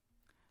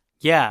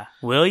 Yeah,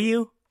 will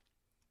you?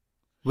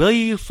 Will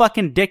you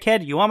fucking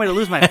dickhead? You want me to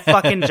lose my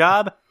fucking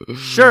job?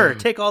 Sure,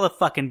 take all the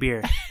fucking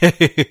beer,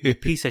 you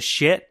piece of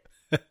shit.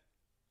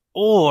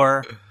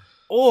 Or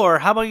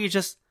how about you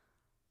just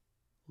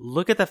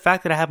look at the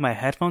fact that I have my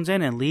headphones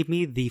in and leave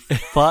me the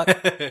fuck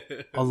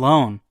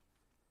alone?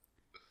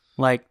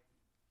 Like,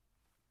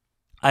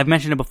 I've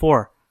mentioned it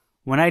before.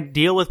 When I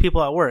deal with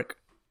people at work,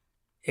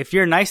 if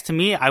you're nice to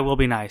me, I will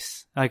be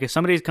nice. Like, if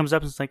somebody comes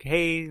up and is like,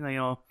 "Hey,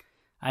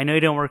 I know you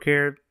don't work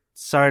here.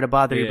 Sorry to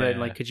bother you, but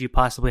like, could you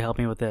possibly help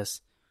me with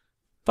this?"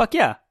 Fuck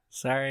yeah.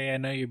 Sorry, I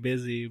know you're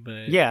busy,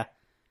 but Yeah.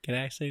 can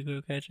I actually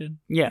go catching?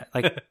 Yeah.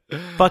 Like,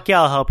 fuck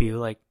yeah, I'll help you.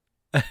 Like,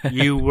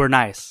 you were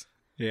nice.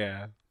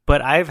 Yeah.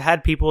 But I've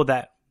had people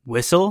that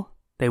whistle.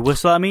 They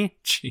whistle at me.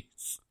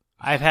 Jeez.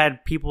 I've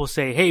had people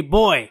say, "Hey,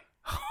 boy."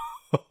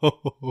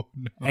 Oh,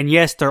 no. And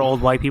yes, they're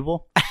old white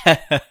people.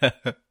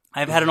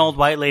 I've had an old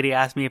white lady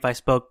ask me if I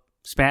spoke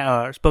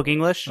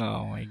English.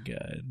 Oh my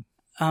god.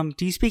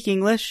 Do you speak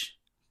English?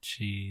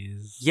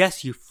 Jeez.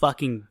 Yes, you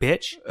fucking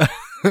bitch.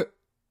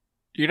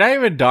 You're not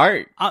even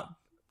dark. I'm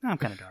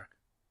kind of dark.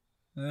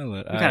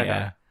 I'm Kind of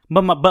dark.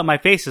 But my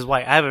face is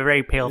white. I have a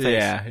very pale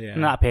face. Yeah.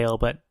 Not pale,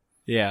 but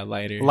Yeah,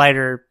 lighter.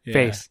 lighter Yeah.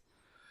 face.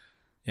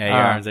 Yeah, your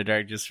arms are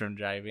dark just from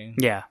driving.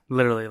 Yeah,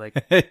 literally. Like,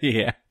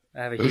 Yeah.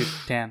 I have a huge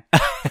tan.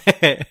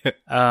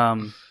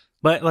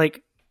 But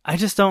like, I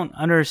just don't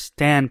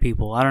understand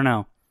people. I don't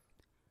know.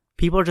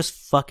 People are just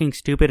fucking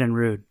stupid and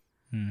rude.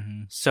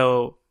 Mm-hmm.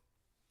 So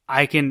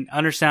I can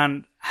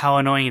understand how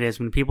annoying it is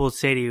when people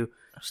say to you,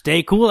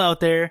 "Stay cool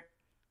out there."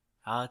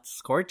 It's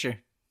Scorcher.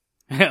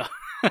 God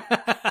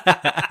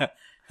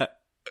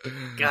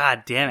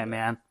damn it,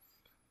 man.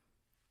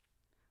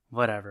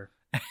 Whatever.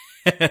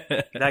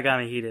 That got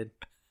me heated.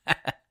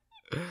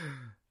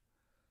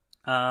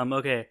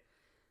 Okay.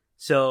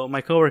 So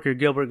my coworker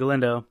Gilbert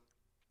Galindo,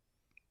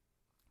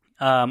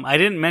 I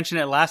didn't mention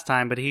it last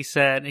time, but he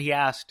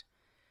asked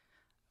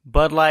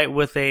Bud Light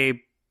with I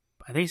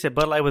think he said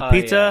Bud Light with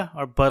pizza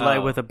or Bud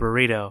Light with a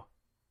burrito.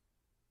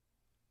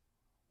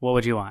 What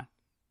would you want?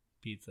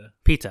 Pizza.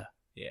 Pizza.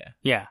 Yeah.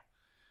 Yeah.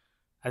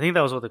 I think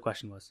that was what the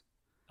question was.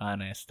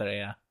 Ana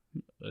Estrella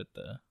with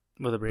the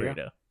With a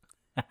burrito.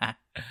 burrito.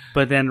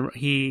 But then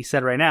he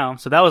said right now,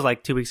 so that was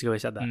like 2 weeks ago he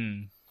said that.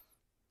 Mm.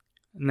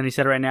 And then he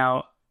said right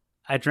now,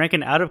 I drank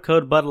an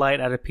out-of-code Bud Light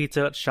at a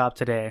pizza shop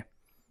today.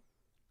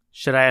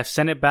 Should I have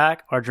sent it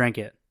back or drank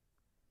it?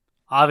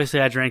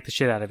 Obviously, I drank the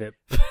shit out of it,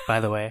 by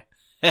the way.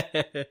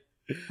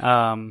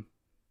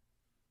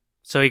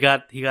 So he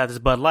got this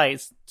Bud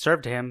Light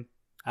served to him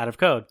out of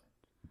code.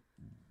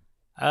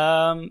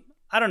 I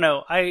don't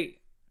know.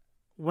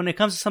 When it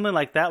comes to something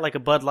like that, like a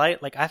Bud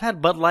Light, like I've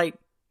had Bud Light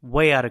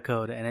way out of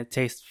code and it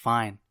tastes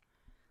fine.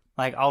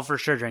 Like I'll for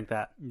sure drink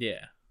that.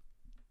 Yeah.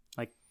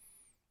 Like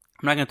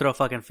I'm not gonna throw a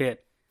fucking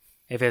fit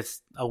if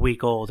it's a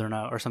week old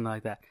or something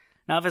like that.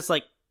 Now if it's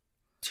like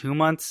 2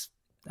 months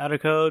out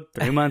of code,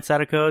 3 months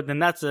out of code, then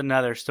that's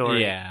another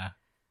story. Yeah.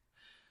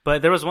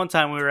 But there was one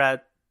time we were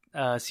at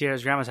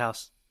Sierra's grandma's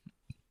house,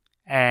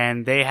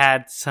 and they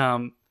had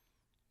some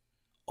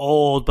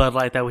old Bud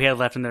Light that we had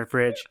left in their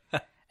fridge,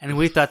 and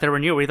we thought they were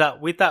new. We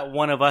thought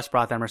one of us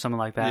brought them or something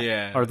like that,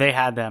 Yeah. or they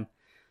had them.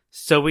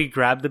 So we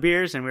grabbed the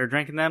beers and we were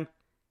drinking them,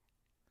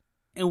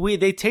 and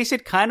they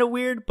tasted kind of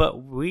weird,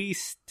 but we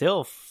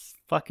still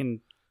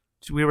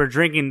we were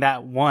drinking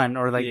that one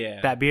or like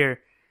that beer.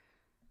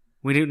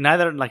 We knew none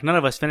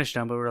of us finished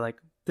them, but we were like,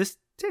 this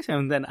tastes.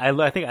 And then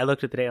I think I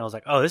looked at the date and I was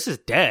like, oh, this is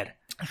dead.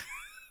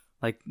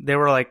 Like they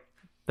were like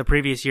the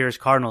previous year's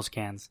Cardinals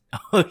cans.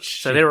 Oh shit!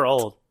 So they were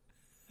old.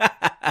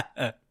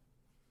 But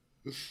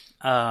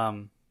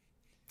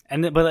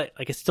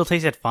it still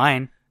tasted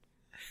fine.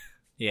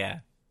 Yeah.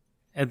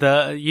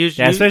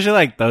 Especially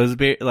like those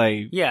beer,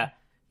 like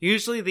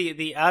usually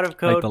the out of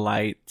code, like the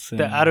lights.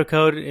 The out of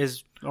code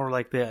is, or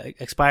like the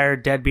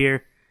expired dead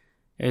beer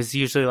is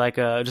usually like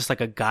just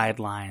like a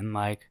guideline.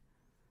 Like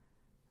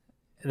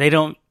they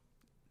don't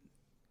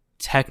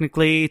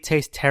technically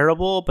taste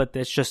terrible, but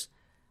it's just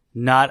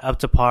not up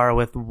to par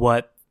with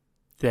what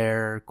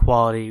their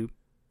quality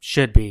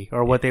should be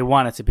or what they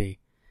want it to be.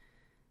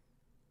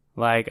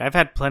 Like I've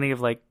had plenty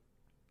of there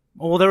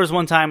was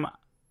one time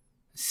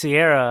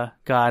Sierra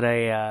got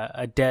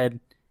a dead.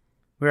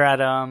 We were at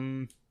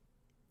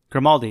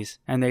Grimaldi's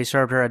and they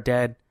served her a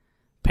dead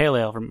pale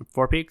ale from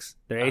Four Peaks,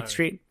 their 8th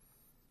Street.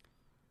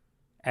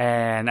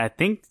 And I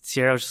think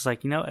Sierra was just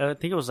like, I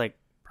think it was like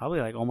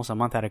probably like almost a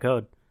month out of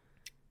code.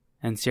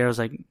 And Sierra was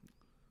like,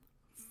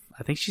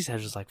 I think she said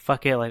just like,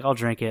 fuck it, like I'll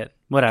drink it,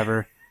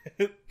 whatever.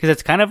 Because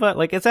it's kind of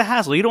it's a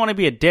hassle. You don't want to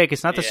be a dick.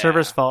 It's not the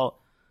server's fault.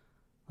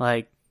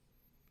 Like,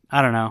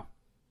 I don't know.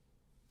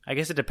 I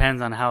guess it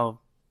depends on how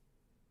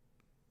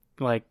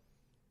like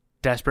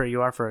desperate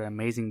you are for an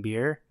amazing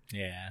beer.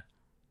 Yeah.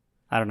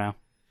 I don't know.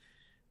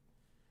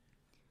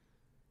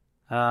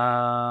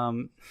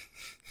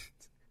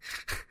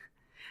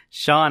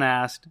 Sean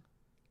asked,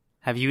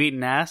 have you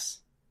eaten ass?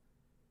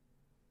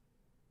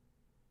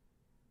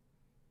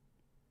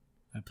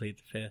 I plead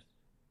the fifth.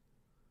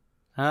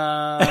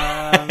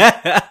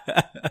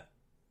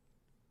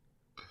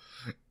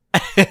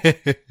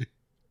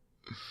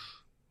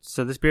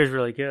 So this beer is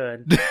really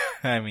good.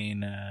 I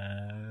mean,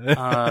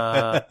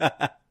 our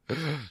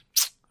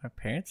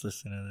parents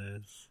listen to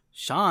this.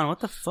 Sean, what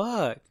the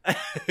fuck?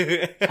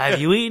 Have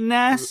you eaten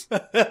ass?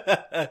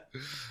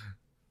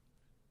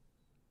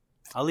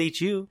 I'll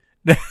eat you.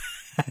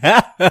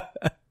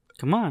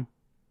 Come on.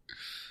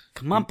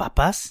 Come on,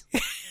 papas.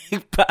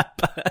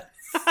 Papas.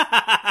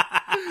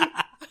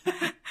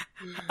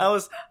 I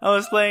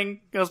was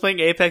playing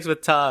Apex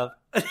with Tav.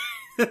 I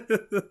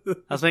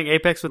was playing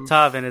Apex with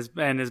Tav and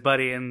his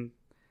buddy, and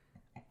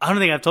I don't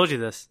think I've told you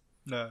this.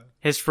 No.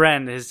 His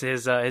friend, his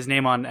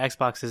name on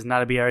Xbox is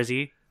not a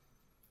BRZ.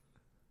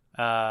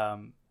 I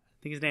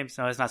think his name's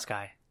it's not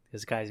Sky.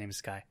 His guy's name is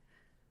Sky.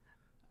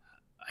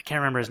 I can't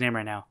remember his name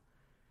right now.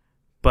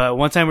 But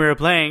one time we were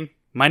playing,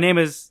 my name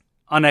is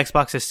on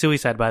Xbox is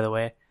Suicide, by the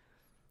way.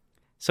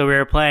 So we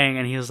were playing,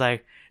 and he was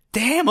like,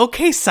 "Damn,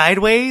 okay,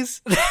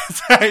 sideways."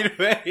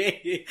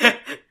 Sideways.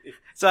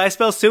 So I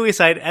spell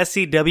suicide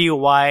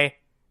SCWYSIDE.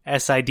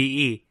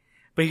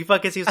 But he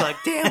was like,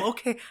 "Damn,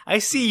 okay, I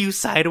see you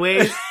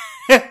sideways."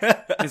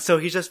 And so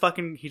he just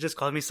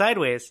called me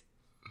sideways.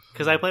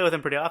 Because I play with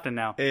him pretty often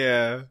now.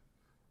 Yeah.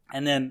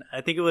 And then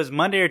I think it was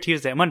Monday or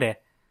Tuesday. Monday.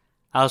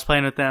 I was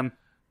playing with them.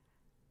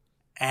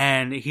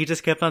 And he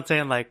just kept on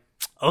saying like,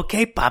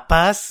 "Okay,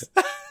 papas."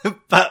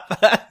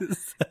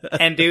 Papas.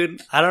 And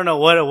dude, I don't know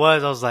what it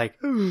was. I was like,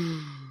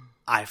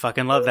 I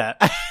fucking love that.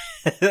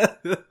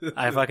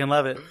 I fucking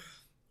love it.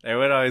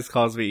 Everyone always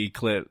calls me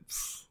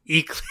Eclipse.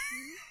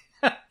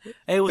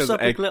 Hey, what's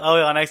up, Eclipse?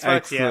 Oh, on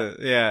Xbox, yeah.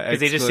 Yeah. Because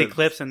they just see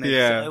clips and they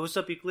just say, "Hey, what's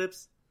up,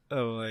 Eclipse?"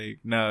 Oh, like,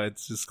 no,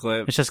 it's just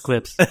clips. It's just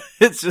clips.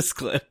 It's just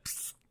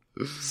clips.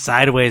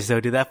 Sideways,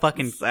 though, dude. That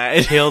fucking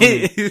killed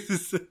me.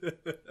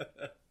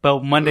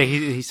 But Monday,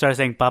 he started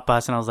saying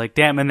papas, and I was like,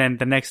 damn. And then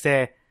the next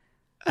day,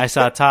 I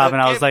saw Tom,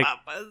 and I was like,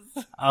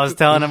 papas. I was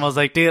telling him, I was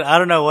like, dude, I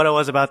don't know what it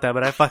was about that,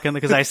 but I fucking,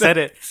 because I said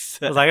it.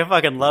 I was like, I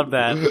fucking love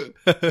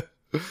that.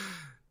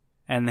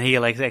 And he,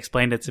 like,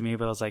 explained it to me,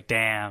 but I was like,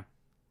 damn,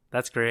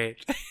 that's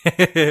great.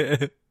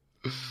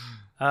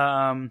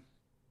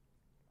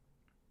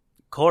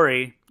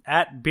 Corey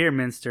at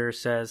Beerminster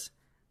says,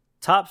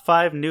 top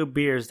 5 new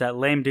beers that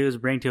lame dudes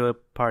bring to a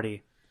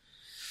party.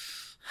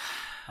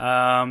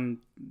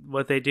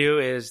 What they do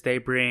is they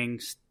bring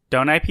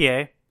Stone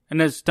IPA,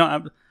 and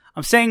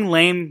I'm saying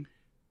lame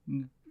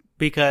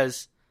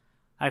because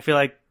I feel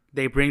like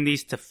they bring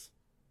these to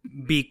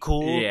be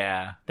cool.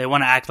 Yeah. They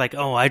want to act like,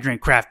 oh, I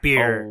drink craft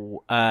beer.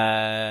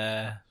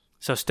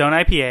 So Stone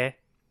IPA,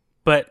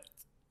 but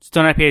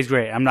Stone IPA is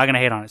great. I'm not gonna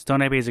hate on it. Stone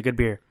IPA is a good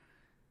beer,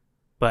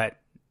 but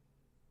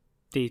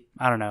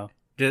I don't know.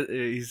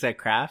 You said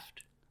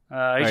craft?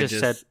 I just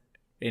said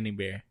any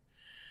beer.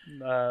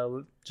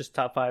 Just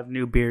top 5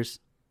 new beers.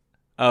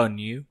 Oh,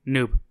 new?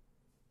 Noob.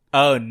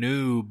 Oh,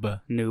 noob.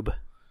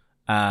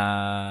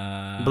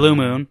 Blue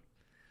Moon.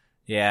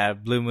 Yeah,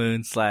 Blue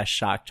Moon /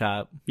 Shock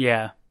Top.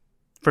 Yeah,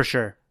 for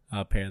sure.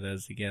 I'll pair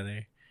those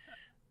together.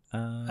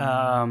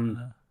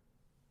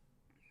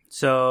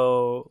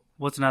 So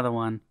what's another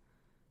one?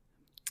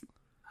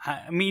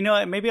 I mean, you know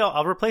what? Maybe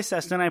I'll replace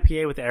that Stone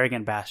IPA with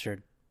Arrogant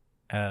Bastard.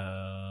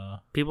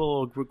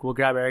 People will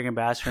grab Arrogant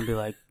Bastard and be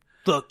like,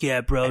 "Fuck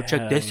yeah, bro!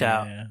 Check this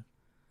out."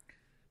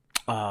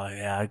 Oh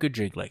yeah, I could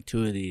drink like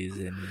 2 of these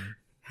and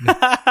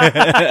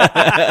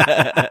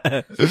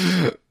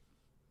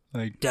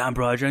like, damn,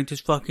 bro! I drank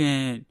this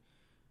 16.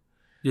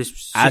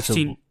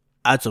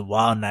 That's a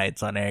wild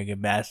nights on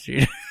Arrogant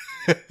Bastard.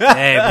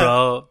 Hey,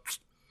 bro!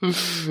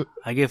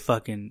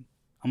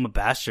 I'm a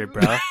bastard,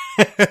 bro.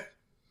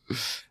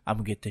 I'm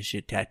gonna get this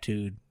shit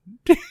tattooed.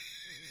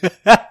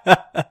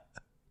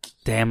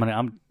 Damn,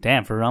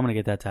 for real, I'm gonna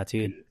get that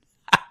tattooed.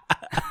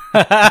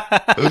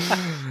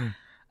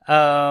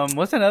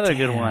 What's another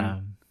good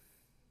one?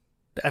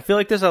 I feel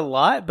like there's a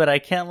lot, but I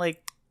can't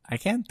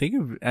think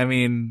of. I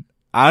mean,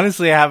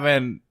 honestly, I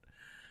haven't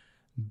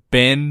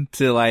been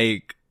to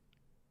like.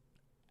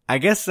 I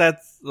guess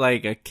that's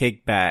like a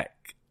kickback.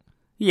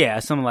 Yeah,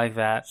 something like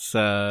that.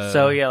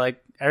 So yeah,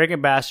 like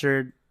Arrogant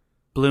Bastard,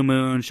 Blue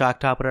Moon, Shock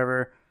Top,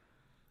 whatever.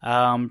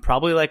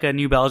 Probably like a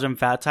New Belgium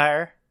Fat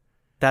Tire.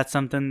 That's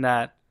something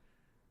that.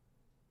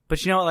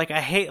 But you know, like I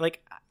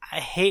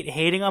hate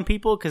hating on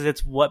people because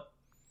it's what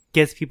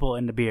gets people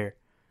into beer.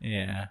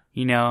 Yeah.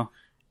 You know.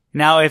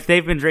 Now, if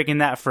they've been drinking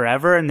that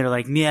forever and they're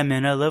like, "Yeah,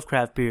 man, I love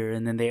craft beer,"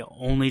 and then they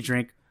only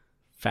drink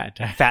Fat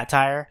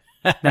Tire,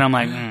 then I'm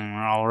like,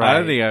 all right. I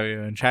don't think I've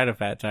even tried a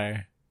Fat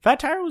Tire. Fat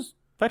Tire is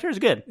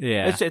good.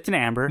 Yeah. It's an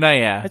amber. No,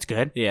 yeah. It's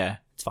good. Yeah.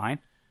 It's fine.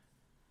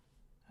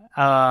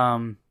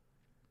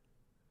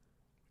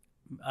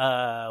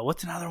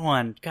 What's another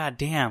one? God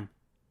damn.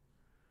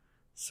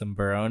 Some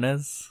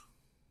Baronas?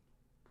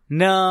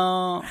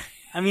 No.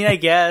 I mean, I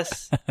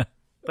guess.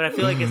 But I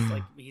feel like it's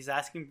like he's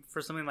asking for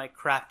something like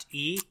Craft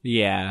E.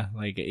 Yeah.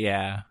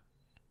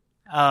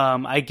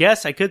 I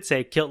guess I could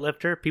say Kilt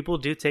Lifter. People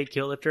do take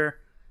Kilt Lifter,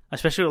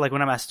 especially like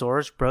when I'm at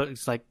stores. Bro,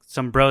 it's like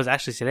some bros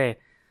actually today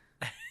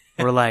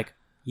were like,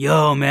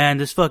 "Yo, man,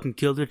 this fucking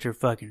Kilt Lifter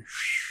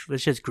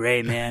this shit's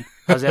great, man."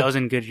 I was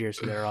in Goodyear,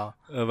 so they're all.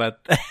 What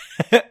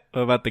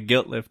about the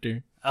Guilt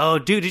Lifter? Oh,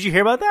 dude, did you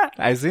hear about that?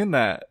 I seen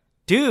that.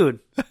 Dude,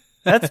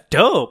 that's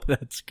dope.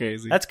 That's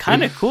crazy. That's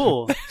kind of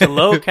cool. It's a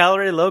low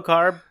calorie, low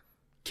carb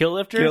Kilt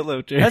Lifter. Kilt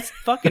Lifter. That's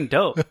fucking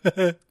dope.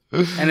 And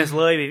it's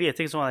low ABV. I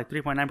think it's only like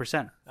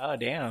 3.9%. Oh,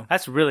 damn.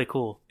 That's really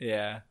cool.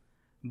 Yeah.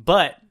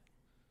 But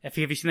have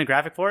you seen the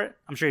graphic for it?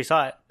 I'm sure you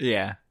saw it.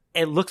 Yeah.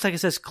 It looks like it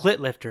says Clit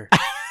Lifter.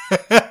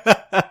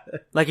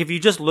 Like if you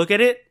just look at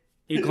it,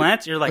 you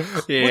glance, you're like,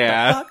 what the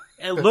fuck?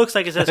 It looks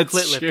like it says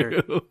Clit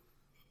Lifter.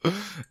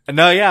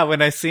 No, yeah.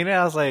 When I seen it,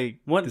 I was like,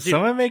 did Dude,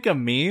 someone make a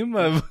meme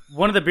of?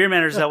 One of the beer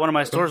managers at one of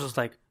my stores was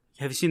like,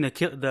 "Have you seen the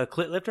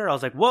Clit Lifter?" I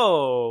was like,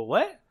 "Whoa,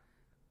 what?"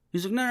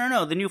 He's like,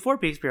 No. The new 4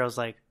 Peaks beer." I was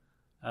like,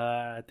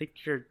 I think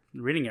you're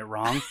reading it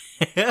wrong.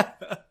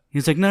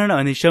 He's like, no.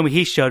 And he showed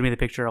me the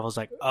picture. I was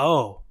like,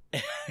 oh.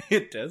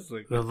 It does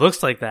look. It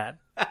looks like that.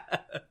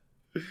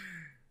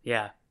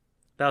 Yeah.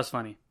 That was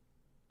funny.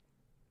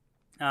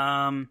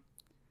 And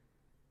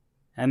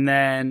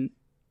then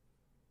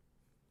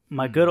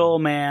my good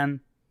old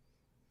man,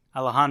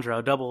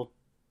 Alejandro, double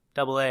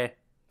A,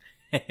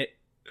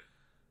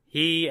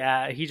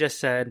 he just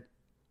said,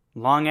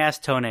 long ass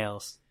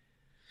toenails.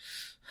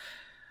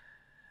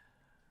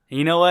 And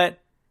you know what?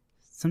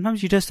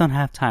 Sometimes you just don't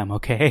have time,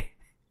 okay?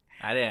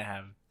 I didn't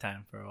have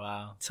time for a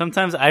while.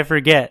 Sometimes I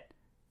forget.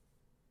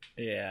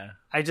 Yeah.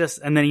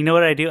 And then you know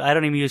what I do? I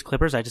don't even use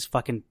clippers. I just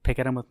fucking pick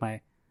at them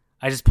I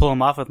just pull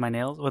them off with my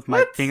nails, with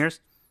my fingers.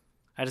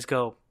 I just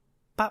go,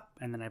 pop,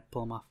 and then I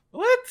pull them off.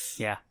 What?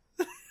 Yeah.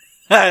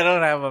 I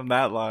don't have them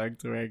that long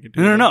to where I can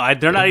do that. No.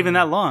 They're not even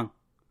that long.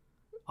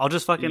 I'll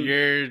just fucking...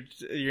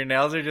 Your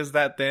nails are just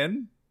that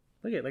thin?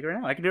 Look at it, like right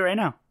now. I can do it right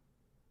now.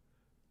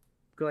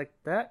 Go like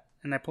that,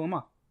 and I pull them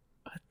off.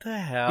 What the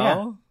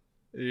hell?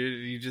 Yeah.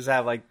 You just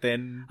have like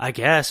thin... I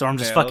guess, or I'm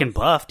just nails. fucking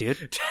buff,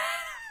 dude.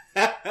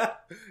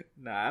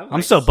 Nah,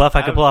 I'm so buff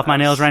I could pull off my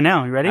nails right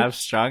now. You ready? I have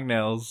strong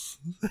nails.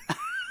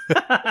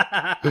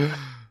 I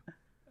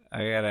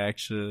gotta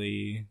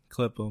actually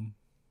clip them.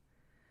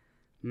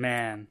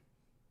 Man.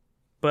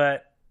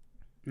 But,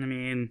 I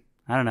mean,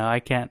 I don't know. I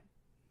can't...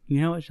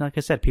 You know what? Like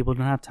I said, people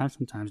don't have time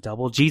sometimes,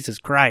 Double. Jesus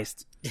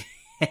Christ.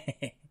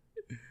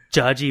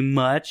 Judgy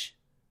much.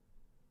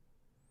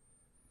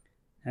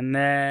 And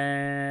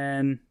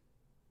then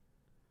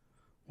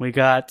we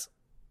got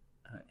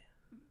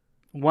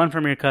one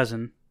from your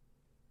cousin.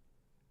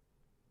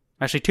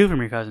 Actually, two from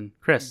your cousin,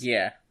 Chris.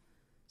 Yeah.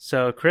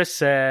 So Chris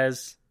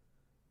says,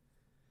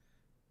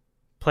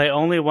 play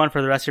only one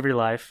for the rest of your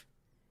life.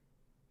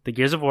 The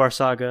Gears of War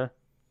saga,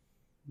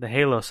 the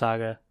Halo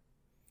saga,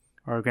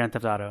 or Grand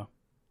Theft Auto.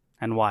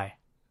 And why?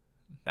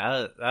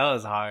 That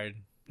was hard.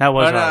 That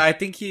was no, hard. I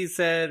think he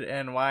said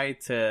and why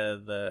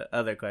to the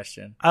other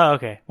question. Oh,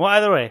 okay. Well,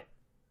 either way.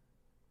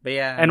 But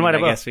yeah, And why to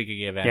I both? guess we could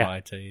give and Yeah. why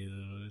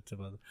to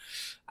both.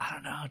 I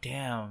don't know.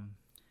 Damn.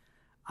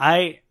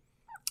 I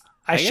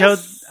I showed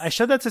guess-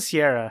 that to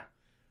Sierra.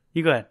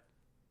 You go ahead.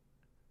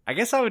 I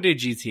guess I would do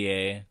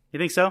GTA. You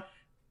think so?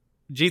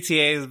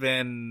 GTA has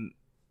been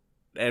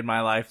in my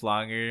life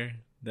longer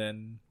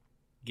than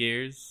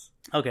Gears,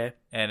 Okay.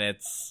 and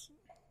it's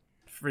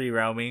free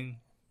roaming.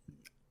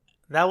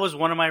 That was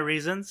one of my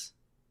reasons.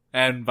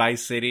 And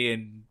Vice City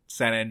and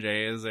San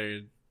Andreas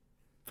are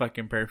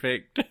fucking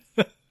perfect.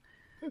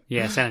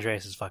 Yeah, San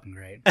Andreas is fucking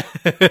great.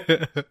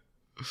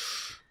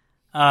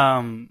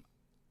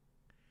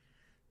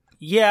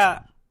 Yeah.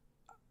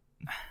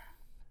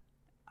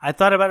 I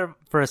thought about it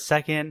for a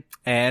second.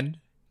 And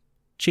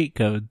cheat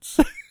codes.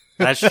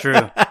 That's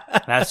true.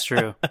 That's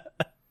true.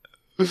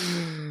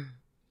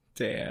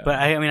 Damn. But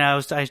I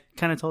was telling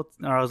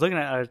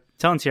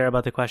Sierra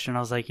about the question. I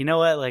was like, you know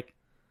what? Like,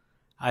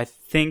 I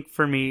think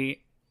for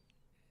me,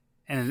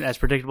 and as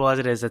predictable as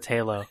it is, it's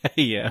Halo.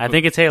 yeah. I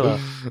think it's Halo.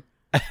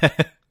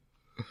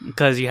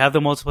 Because you have the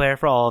multiplayer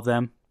for all of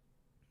them,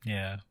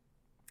 yeah.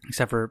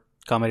 except for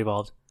Combat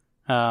Evolved.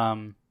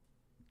 But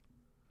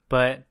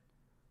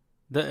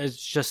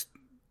it's just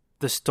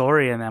the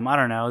story in them. I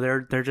don't know.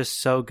 They're just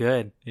so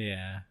good.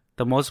 Yeah.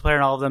 The multiplayer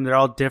in all of them, they're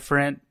all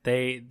different.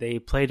 They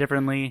play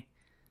differently.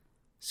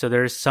 So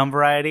there's some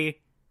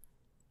variety.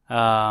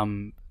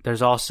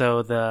 There's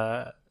also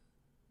the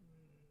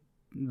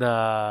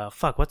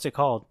what's it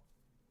called?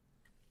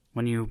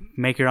 When you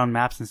make your own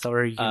maps and stuff,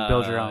 or you can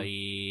build your own.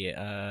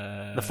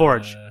 The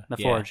Forge. The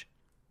Forge.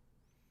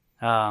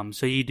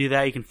 So you do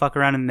that. You can fuck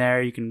around in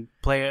there. You can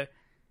play it,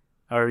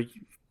 or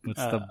What's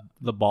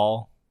the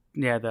ball?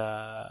 yeah,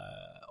 the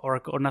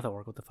Oracle, or not the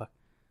Oracle. What the fuck?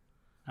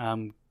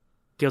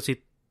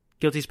 Guilty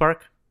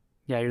Spark.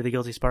 Yeah, you're the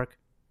Guilty Spark.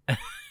 I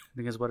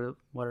think is what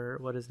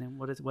his name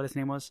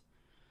was.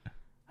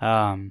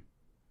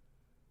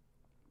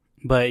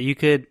 But you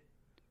could,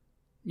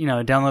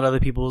 download other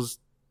people's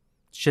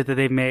shit that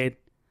they've made.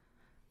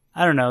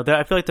 I don't know.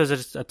 I feel like there's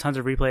just a tons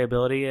of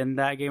replayability in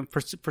that game.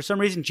 For some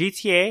reason,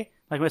 GTA,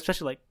 like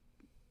especially like,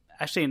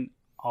 actually in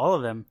all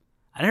of them,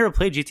 I never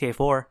played GTA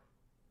 4.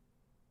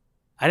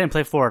 I didn't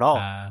play 4 at all.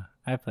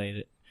 I played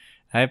it.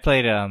 I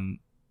played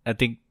I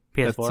think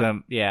PS4? that's,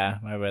 yeah,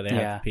 my brother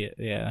Yeah.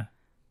 had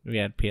we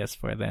had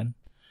PS4 then.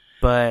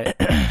 But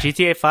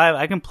GTA 5,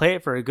 I can play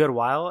it for a good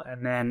while,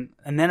 and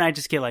then I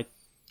just get like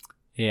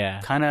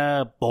Yeah. kind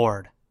of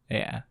bored.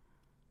 Yeah.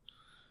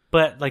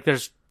 But like,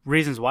 there's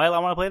reasons why I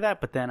want to play that,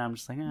 but then I'm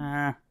just like,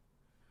 I'm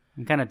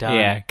kind of done.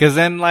 Yeah, because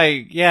then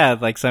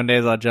like some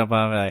days I'll jump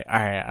on and be like, all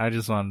right, I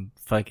just want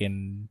to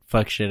fucking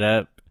fuck shit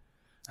up,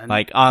 And-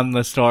 like on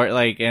the store,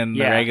 like in the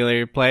Yeah.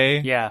 regular play,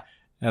 Yeah.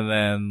 and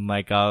then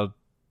like I'll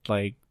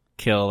like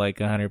kill like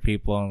 100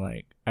 people. And I'm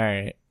like, all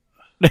right.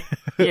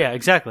 Yeah,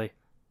 exactly.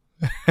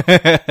 So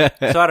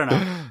I don't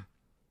know.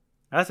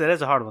 That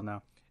is a hard one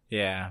though.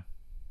 Yeah.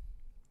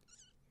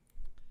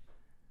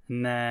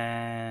 And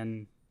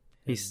then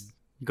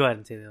go ahead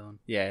and say the other one.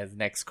 Yeah. His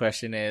next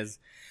question is,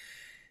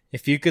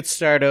 if you could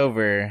start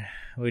over,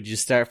 would you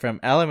start from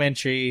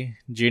elementary,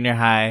 junior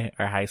high,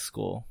 or high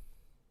school?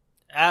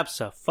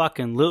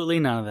 Abso-fucking-lutely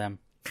none of them.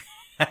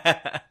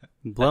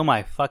 Blow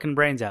my fucking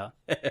brains out.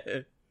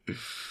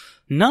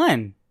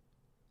 None.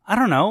 I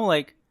don't know.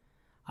 Like,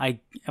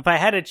 if I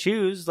had to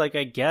choose, like,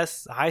 I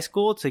guess high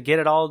school to get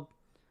it all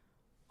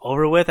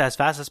over with as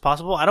fast as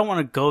possible. I don't want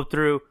to go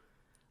through.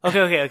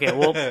 Okay.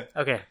 Well,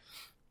 okay.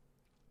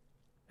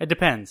 It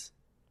depends.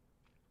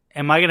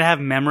 Am I gonna have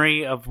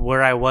memory of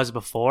where I was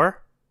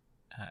before?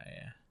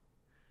 Yeah.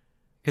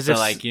 Because So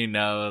like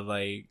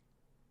like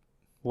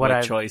what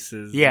I've-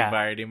 choices yeah. you've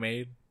already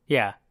made.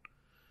 Yeah.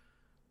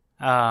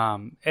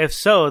 If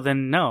so,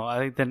 then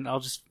no. Then I'll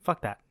just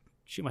fuck that.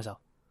 Shoot myself.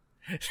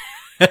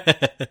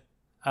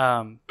 But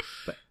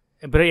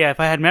yeah, if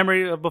I had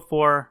memory of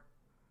before,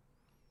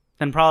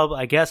 then probably,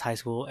 I guess, high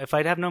school. If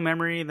I'd have no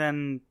memory,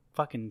 then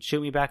fucking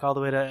shoot me back all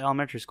the way to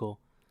elementary school.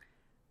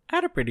 I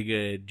had a pretty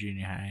good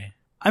junior high.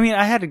 I mean,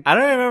 I don't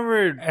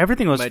remember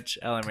everything was much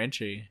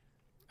elementary.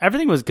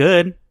 everything was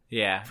good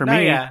Yeah. for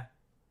me. Yeah.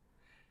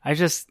 I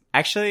just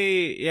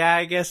Actually, yeah,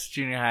 I guess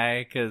junior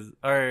high,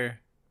 or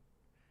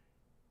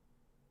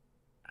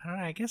I don't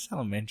know, I guess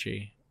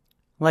elementary.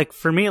 like,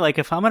 for me, like,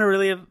 if I'm gonna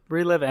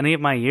relive any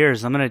of my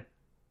years, I'm gonna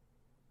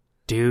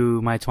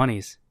do my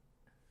 20s.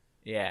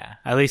 Yeah.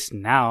 At least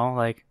now,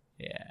 like,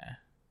 Yeah.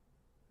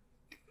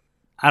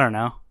 I don't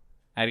know.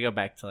 I had to go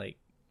back to like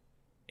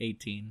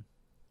 18.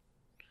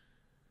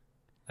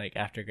 Like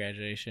after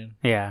graduation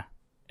Yeah.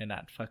 and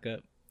not fuck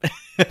up.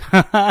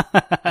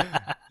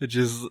 It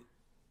just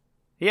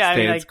Yeah, I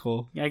mean, stays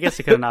cool. I guess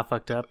he could have not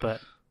fucked up,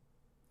 but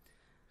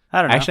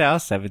I don't know. Actually, I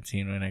was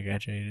 17 when I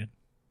graduated.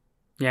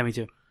 Yeah, me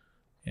too.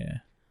 Yeah.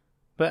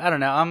 But I don't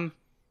know. I'm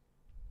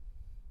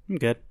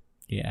good.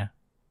 Yeah.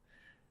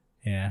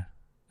 Yeah.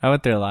 I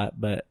went through a lot,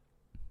 but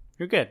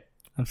You're good.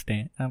 I'm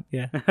staying.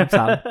 Yeah, I'm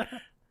solid.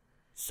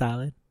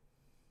 Solid.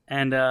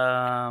 And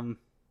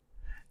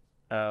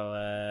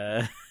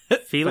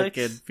Felix?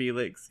 Fucking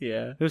Felix,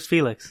 yeah. Who's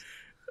Felix?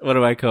 One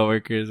of my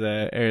coworkers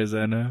at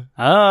Arizona.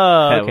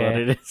 Oh, That's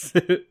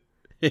okay. what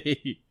it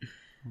is.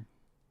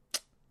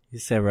 You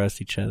said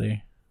roast each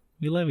other.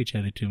 We love each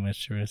other too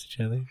much to roast each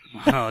other.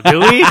 Oh, do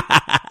we?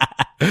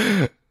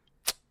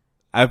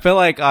 I feel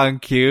like on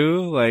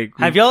cue, like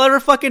Have y'all ever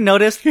fucking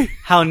noticed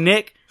how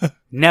Nick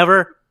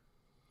never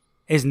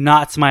is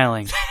not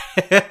smiling?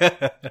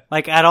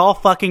 Like at all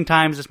fucking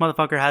times, this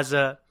motherfucker has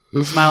a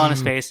smile on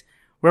his face.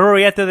 Where were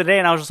we at the other day?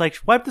 And I was just like,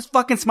 wipe this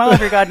fucking smile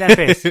off your goddamn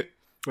face.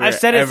 I've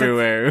said it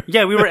everywhere.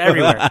 Yeah, we were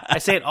everywhere. I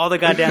say it all the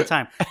goddamn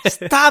time.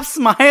 Stop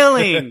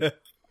smiling.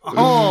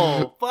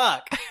 Oh,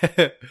 fuck.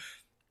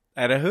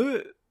 And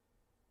who?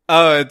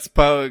 Oh, it's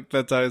Poke.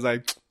 That's always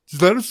like,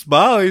 just let him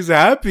smile. He's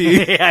happy.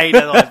 Yeah, he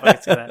does always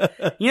fucking say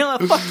that. You know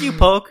what? Fuck you,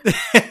 Poke. He's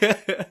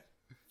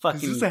Fucking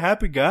just a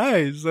happy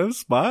guy. Just let him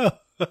smile.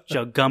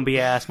 Joe Gumby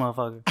ass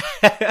motherfucker.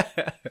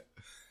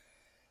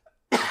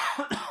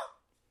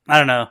 I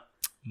don't know.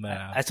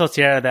 Nah. I told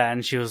Sierra that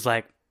and she was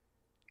like,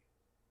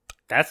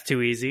 that's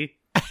too easy.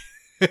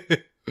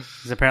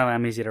 Because apparently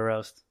I'm easy to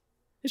roast.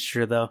 It's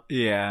true though.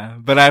 Yeah,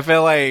 but I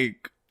feel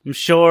like I'm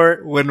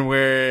short. when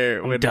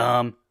I'm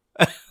dumb.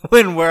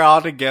 when we're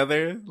all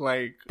together,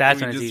 like That's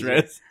we when it's just easy.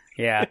 roast.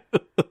 Yeah.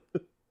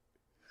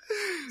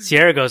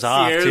 Sierra goes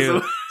off Sierra's too.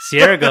 a-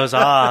 Sierra goes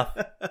off.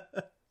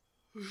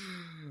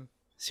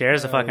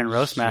 Sierra's a fucking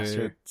roast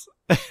master.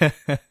 Shit.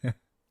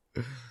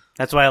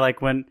 That's why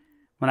like when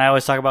I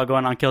always talk about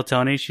going on Kill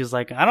Tony, she's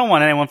like, I don't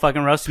want anyone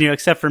fucking roasting you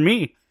except for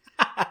me.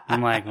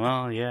 I'm like,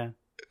 well, yeah.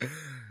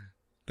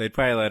 They'd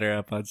probably let her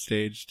up on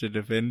stage to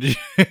defend you.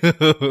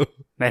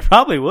 They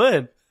probably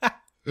would.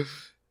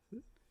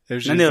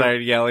 If she Then they'll-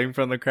 started yelling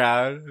from the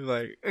crowd,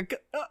 like,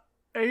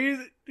 are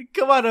you,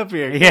 come on up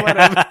here. Come Yeah. on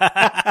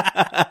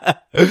up.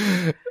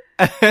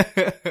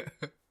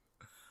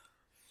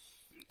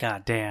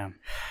 God damn.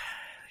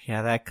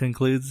 Yeah, that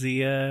concludes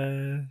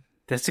the,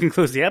 This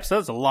concludes the episode.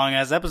 It's a long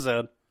ass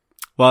episode.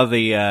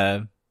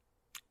 the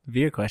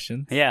viewer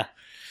questions. Yeah.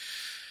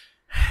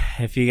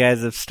 If you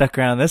guys have stuck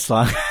around this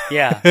long.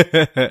 Yeah.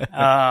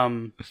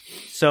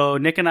 So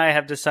Nick and I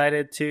have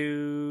decided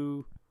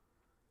we're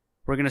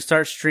going to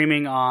start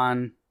streaming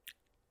on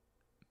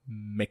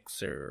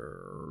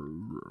Mixer.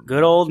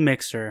 good old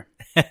Mixer.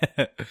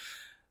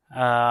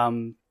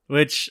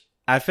 Which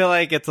I feel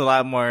like it's a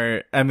lot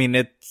more, I mean,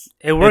 It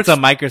works. it's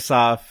a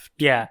Microsoft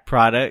Yeah.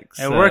 product.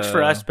 It works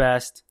for so- us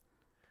best.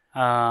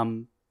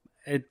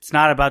 It's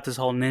not about this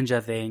whole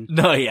ninja thing.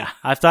 No, yeah.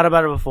 I've thought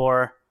about it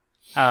before.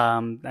 I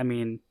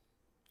mean,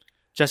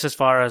 just as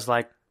far as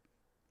like,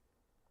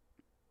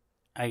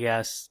 I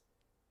guess,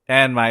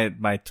 And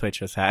my Twitch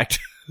was hacked.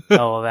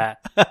 oh, that.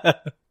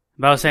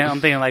 But I'm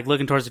thinking like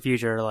looking towards the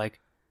future, like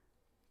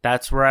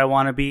that's where I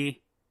want to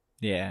be.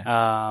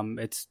 Yeah.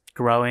 It's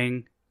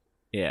growing.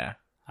 Yeah.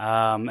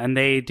 And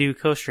they do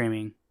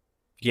co-streaming.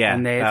 Yeah.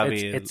 And that'd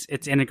be-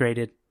 it's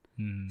integrated.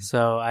 Mhm.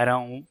 So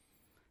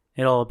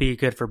it'll be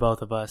good for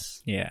both of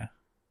us. Yeah.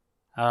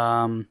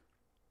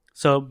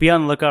 So be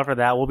on the lookout for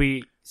that. We'll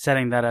be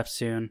setting that up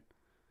soon.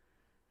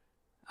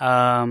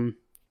 I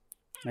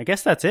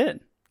guess that's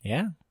it.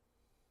 Yeah.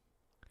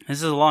 This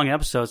is a long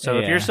episode, so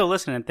if Yeah. you're still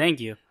listening, thank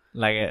you.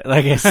 Like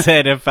I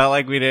said, it felt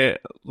like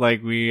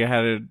we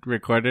hadn't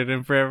recorded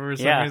in forever for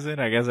some Yeah. reason.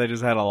 I guess I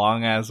just had a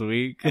long ass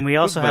week. And we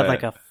also had But-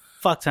 like a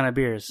fuck ton of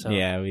beers. So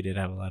Yeah, we did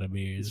have a lot of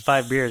beers. it's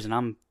 5 beers, and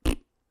I'm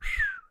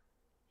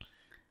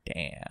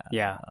Damn.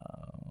 yeah.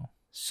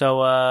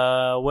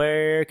 So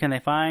where can they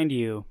find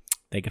you?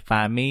 They can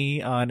find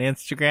me on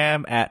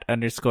Instagram at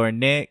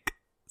 _Nick.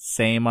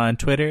 Same on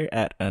Twitter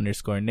at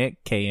 _Nick,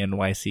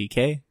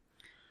 KNYCK.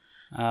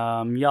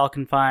 Y'all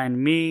can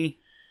find me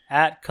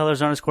at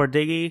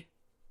colors_diggy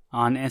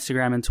on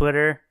Instagram and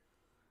Twitter.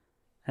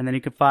 And then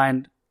you can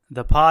find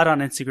the pod on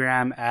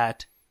Instagram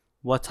at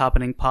What's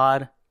Happening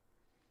Pod.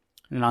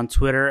 And on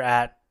Twitter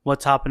at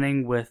What's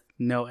Happening with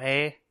no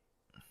A.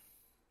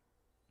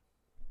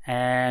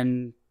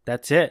 And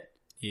that's it.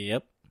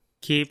 Yep.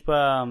 Keep,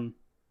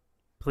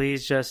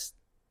 please just,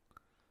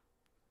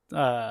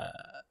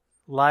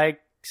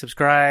 like,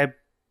 subscribe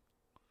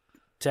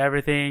to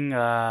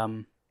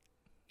everything.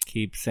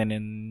 Keep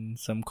sending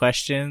some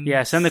questions.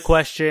 Yeah, send the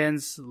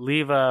questions.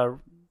 Leave a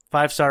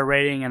 5-star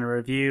rating and a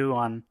review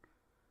on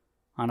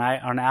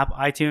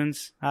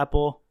iTunes,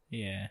 Apple.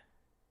 Yeah.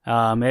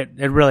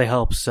 It really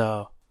helps.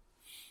 So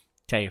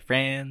Tell your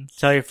friends.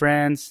 tell your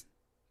friends,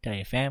 Tell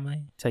your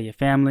family. tell your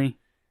family,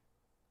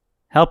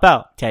 help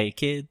out. Tell your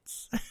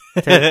kids.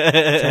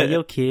 Tell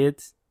your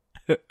kids.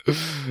 So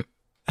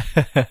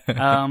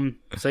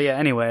yeah.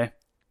 Anyway,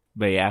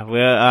 But yeah,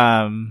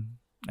 we'll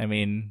I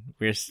mean,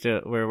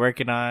 we're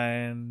working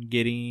on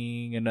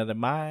getting another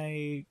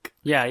mic.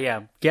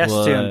 Yeah. Guest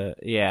soon.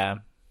 Yeah.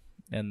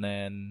 And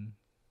then,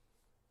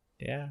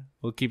 yeah,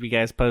 we'll keep you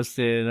guys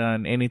posted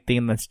on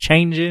anything that's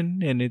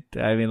changing. And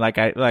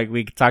like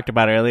we talked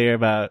about earlier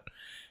about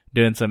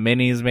doing some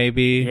minis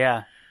maybe.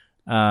 Yeah.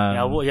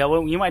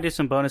 You might do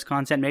some bonus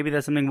content. Maybe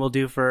that's something we'll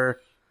do for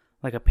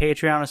like a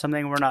Patreon or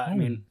something. We're not,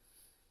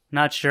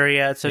 not sure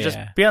yet. So just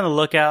be on the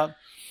lookout.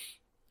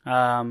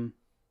 And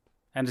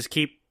just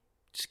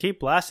keep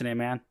blasting it,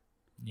 man.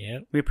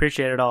 Yep. We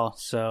appreciate it all.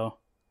 So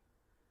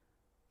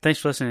thanks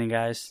for listening,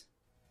 guys.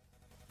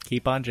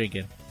 Keep on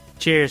drinking.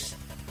 Cheers.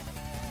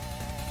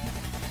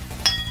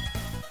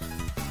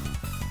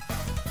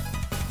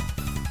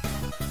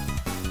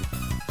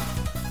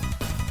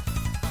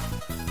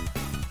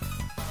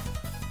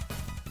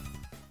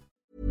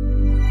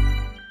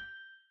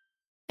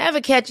 Ever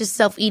catch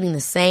yourself eating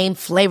the same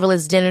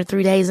flavorless dinner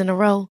 3 days in a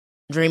row?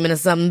 Dreaming of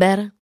something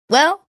better?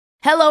 Well,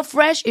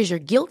 HelloFresh is your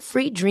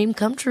guilt-free dream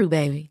come true,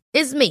 baby.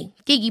 It's me,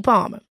 Keke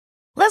Palmer.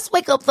 Let's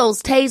wake up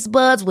those taste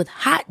buds with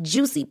hot,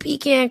 juicy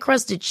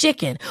pecan-crusted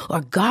chicken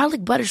or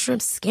garlic butter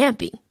shrimp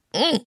scampi.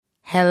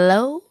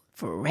 Hello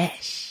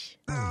Fresh.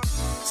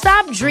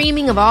 Stop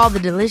dreaming of all the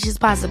delicious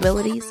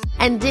possibilities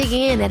and dig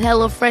in at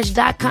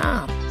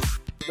HelloFresh.com.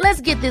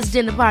 Let's get this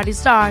dinner party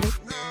started.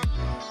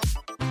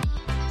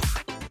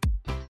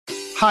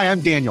 Hi,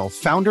 I'm Daniel,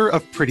 founder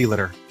of Pretty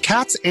Litter.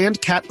 Cats and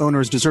cat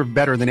owners deserve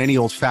better than any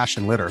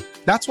old-fashioned litter.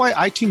 That's why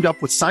I teamed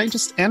up with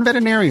scientists and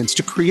veterinarians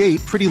to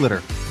create Pretty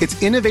Litter.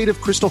 Its innovative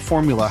crystal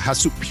formula has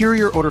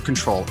superior odor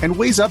control and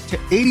weighs up to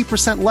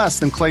 80% less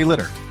than clay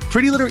litter.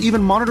 Pretty Litter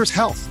even monitors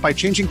health by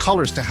changing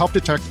colors to help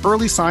detect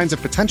early signs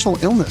of potential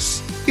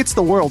illness. It's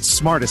the world's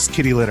smartest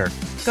kitty litter.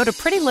 Go to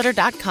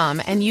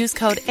prettylitter.com and use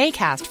code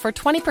ACAST for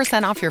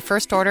 20% off your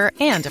first order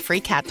and a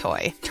free cat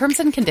toy. Terms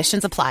and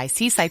conditions apply.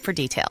 See site for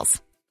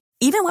details.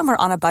 Even when we're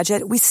on a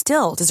budget, we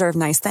still deserve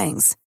nice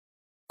things.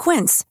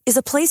 Quince is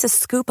a place to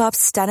scoop up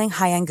stunning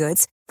high-end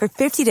goods for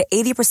 50 to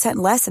 80%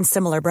 less than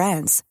similar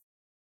brands.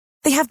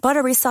 They have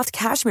buttery soft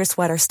cashmere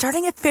sweaters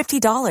starting at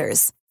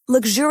 $50,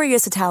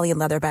 luxurious Italian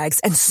leather bags,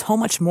 and so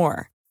much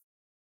more.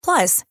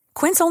 Plus,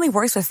 Quince only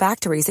works with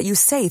factories that use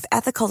safe,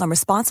 ethical, and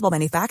responsible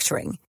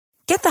manufacturing.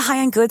 Get the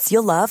high-end goods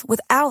you'll love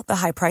without the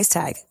high price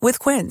tag with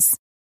Quince.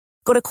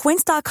 Go to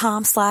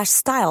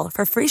quince.com/style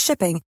for free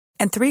shipping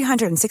and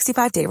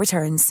 365-day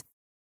returns.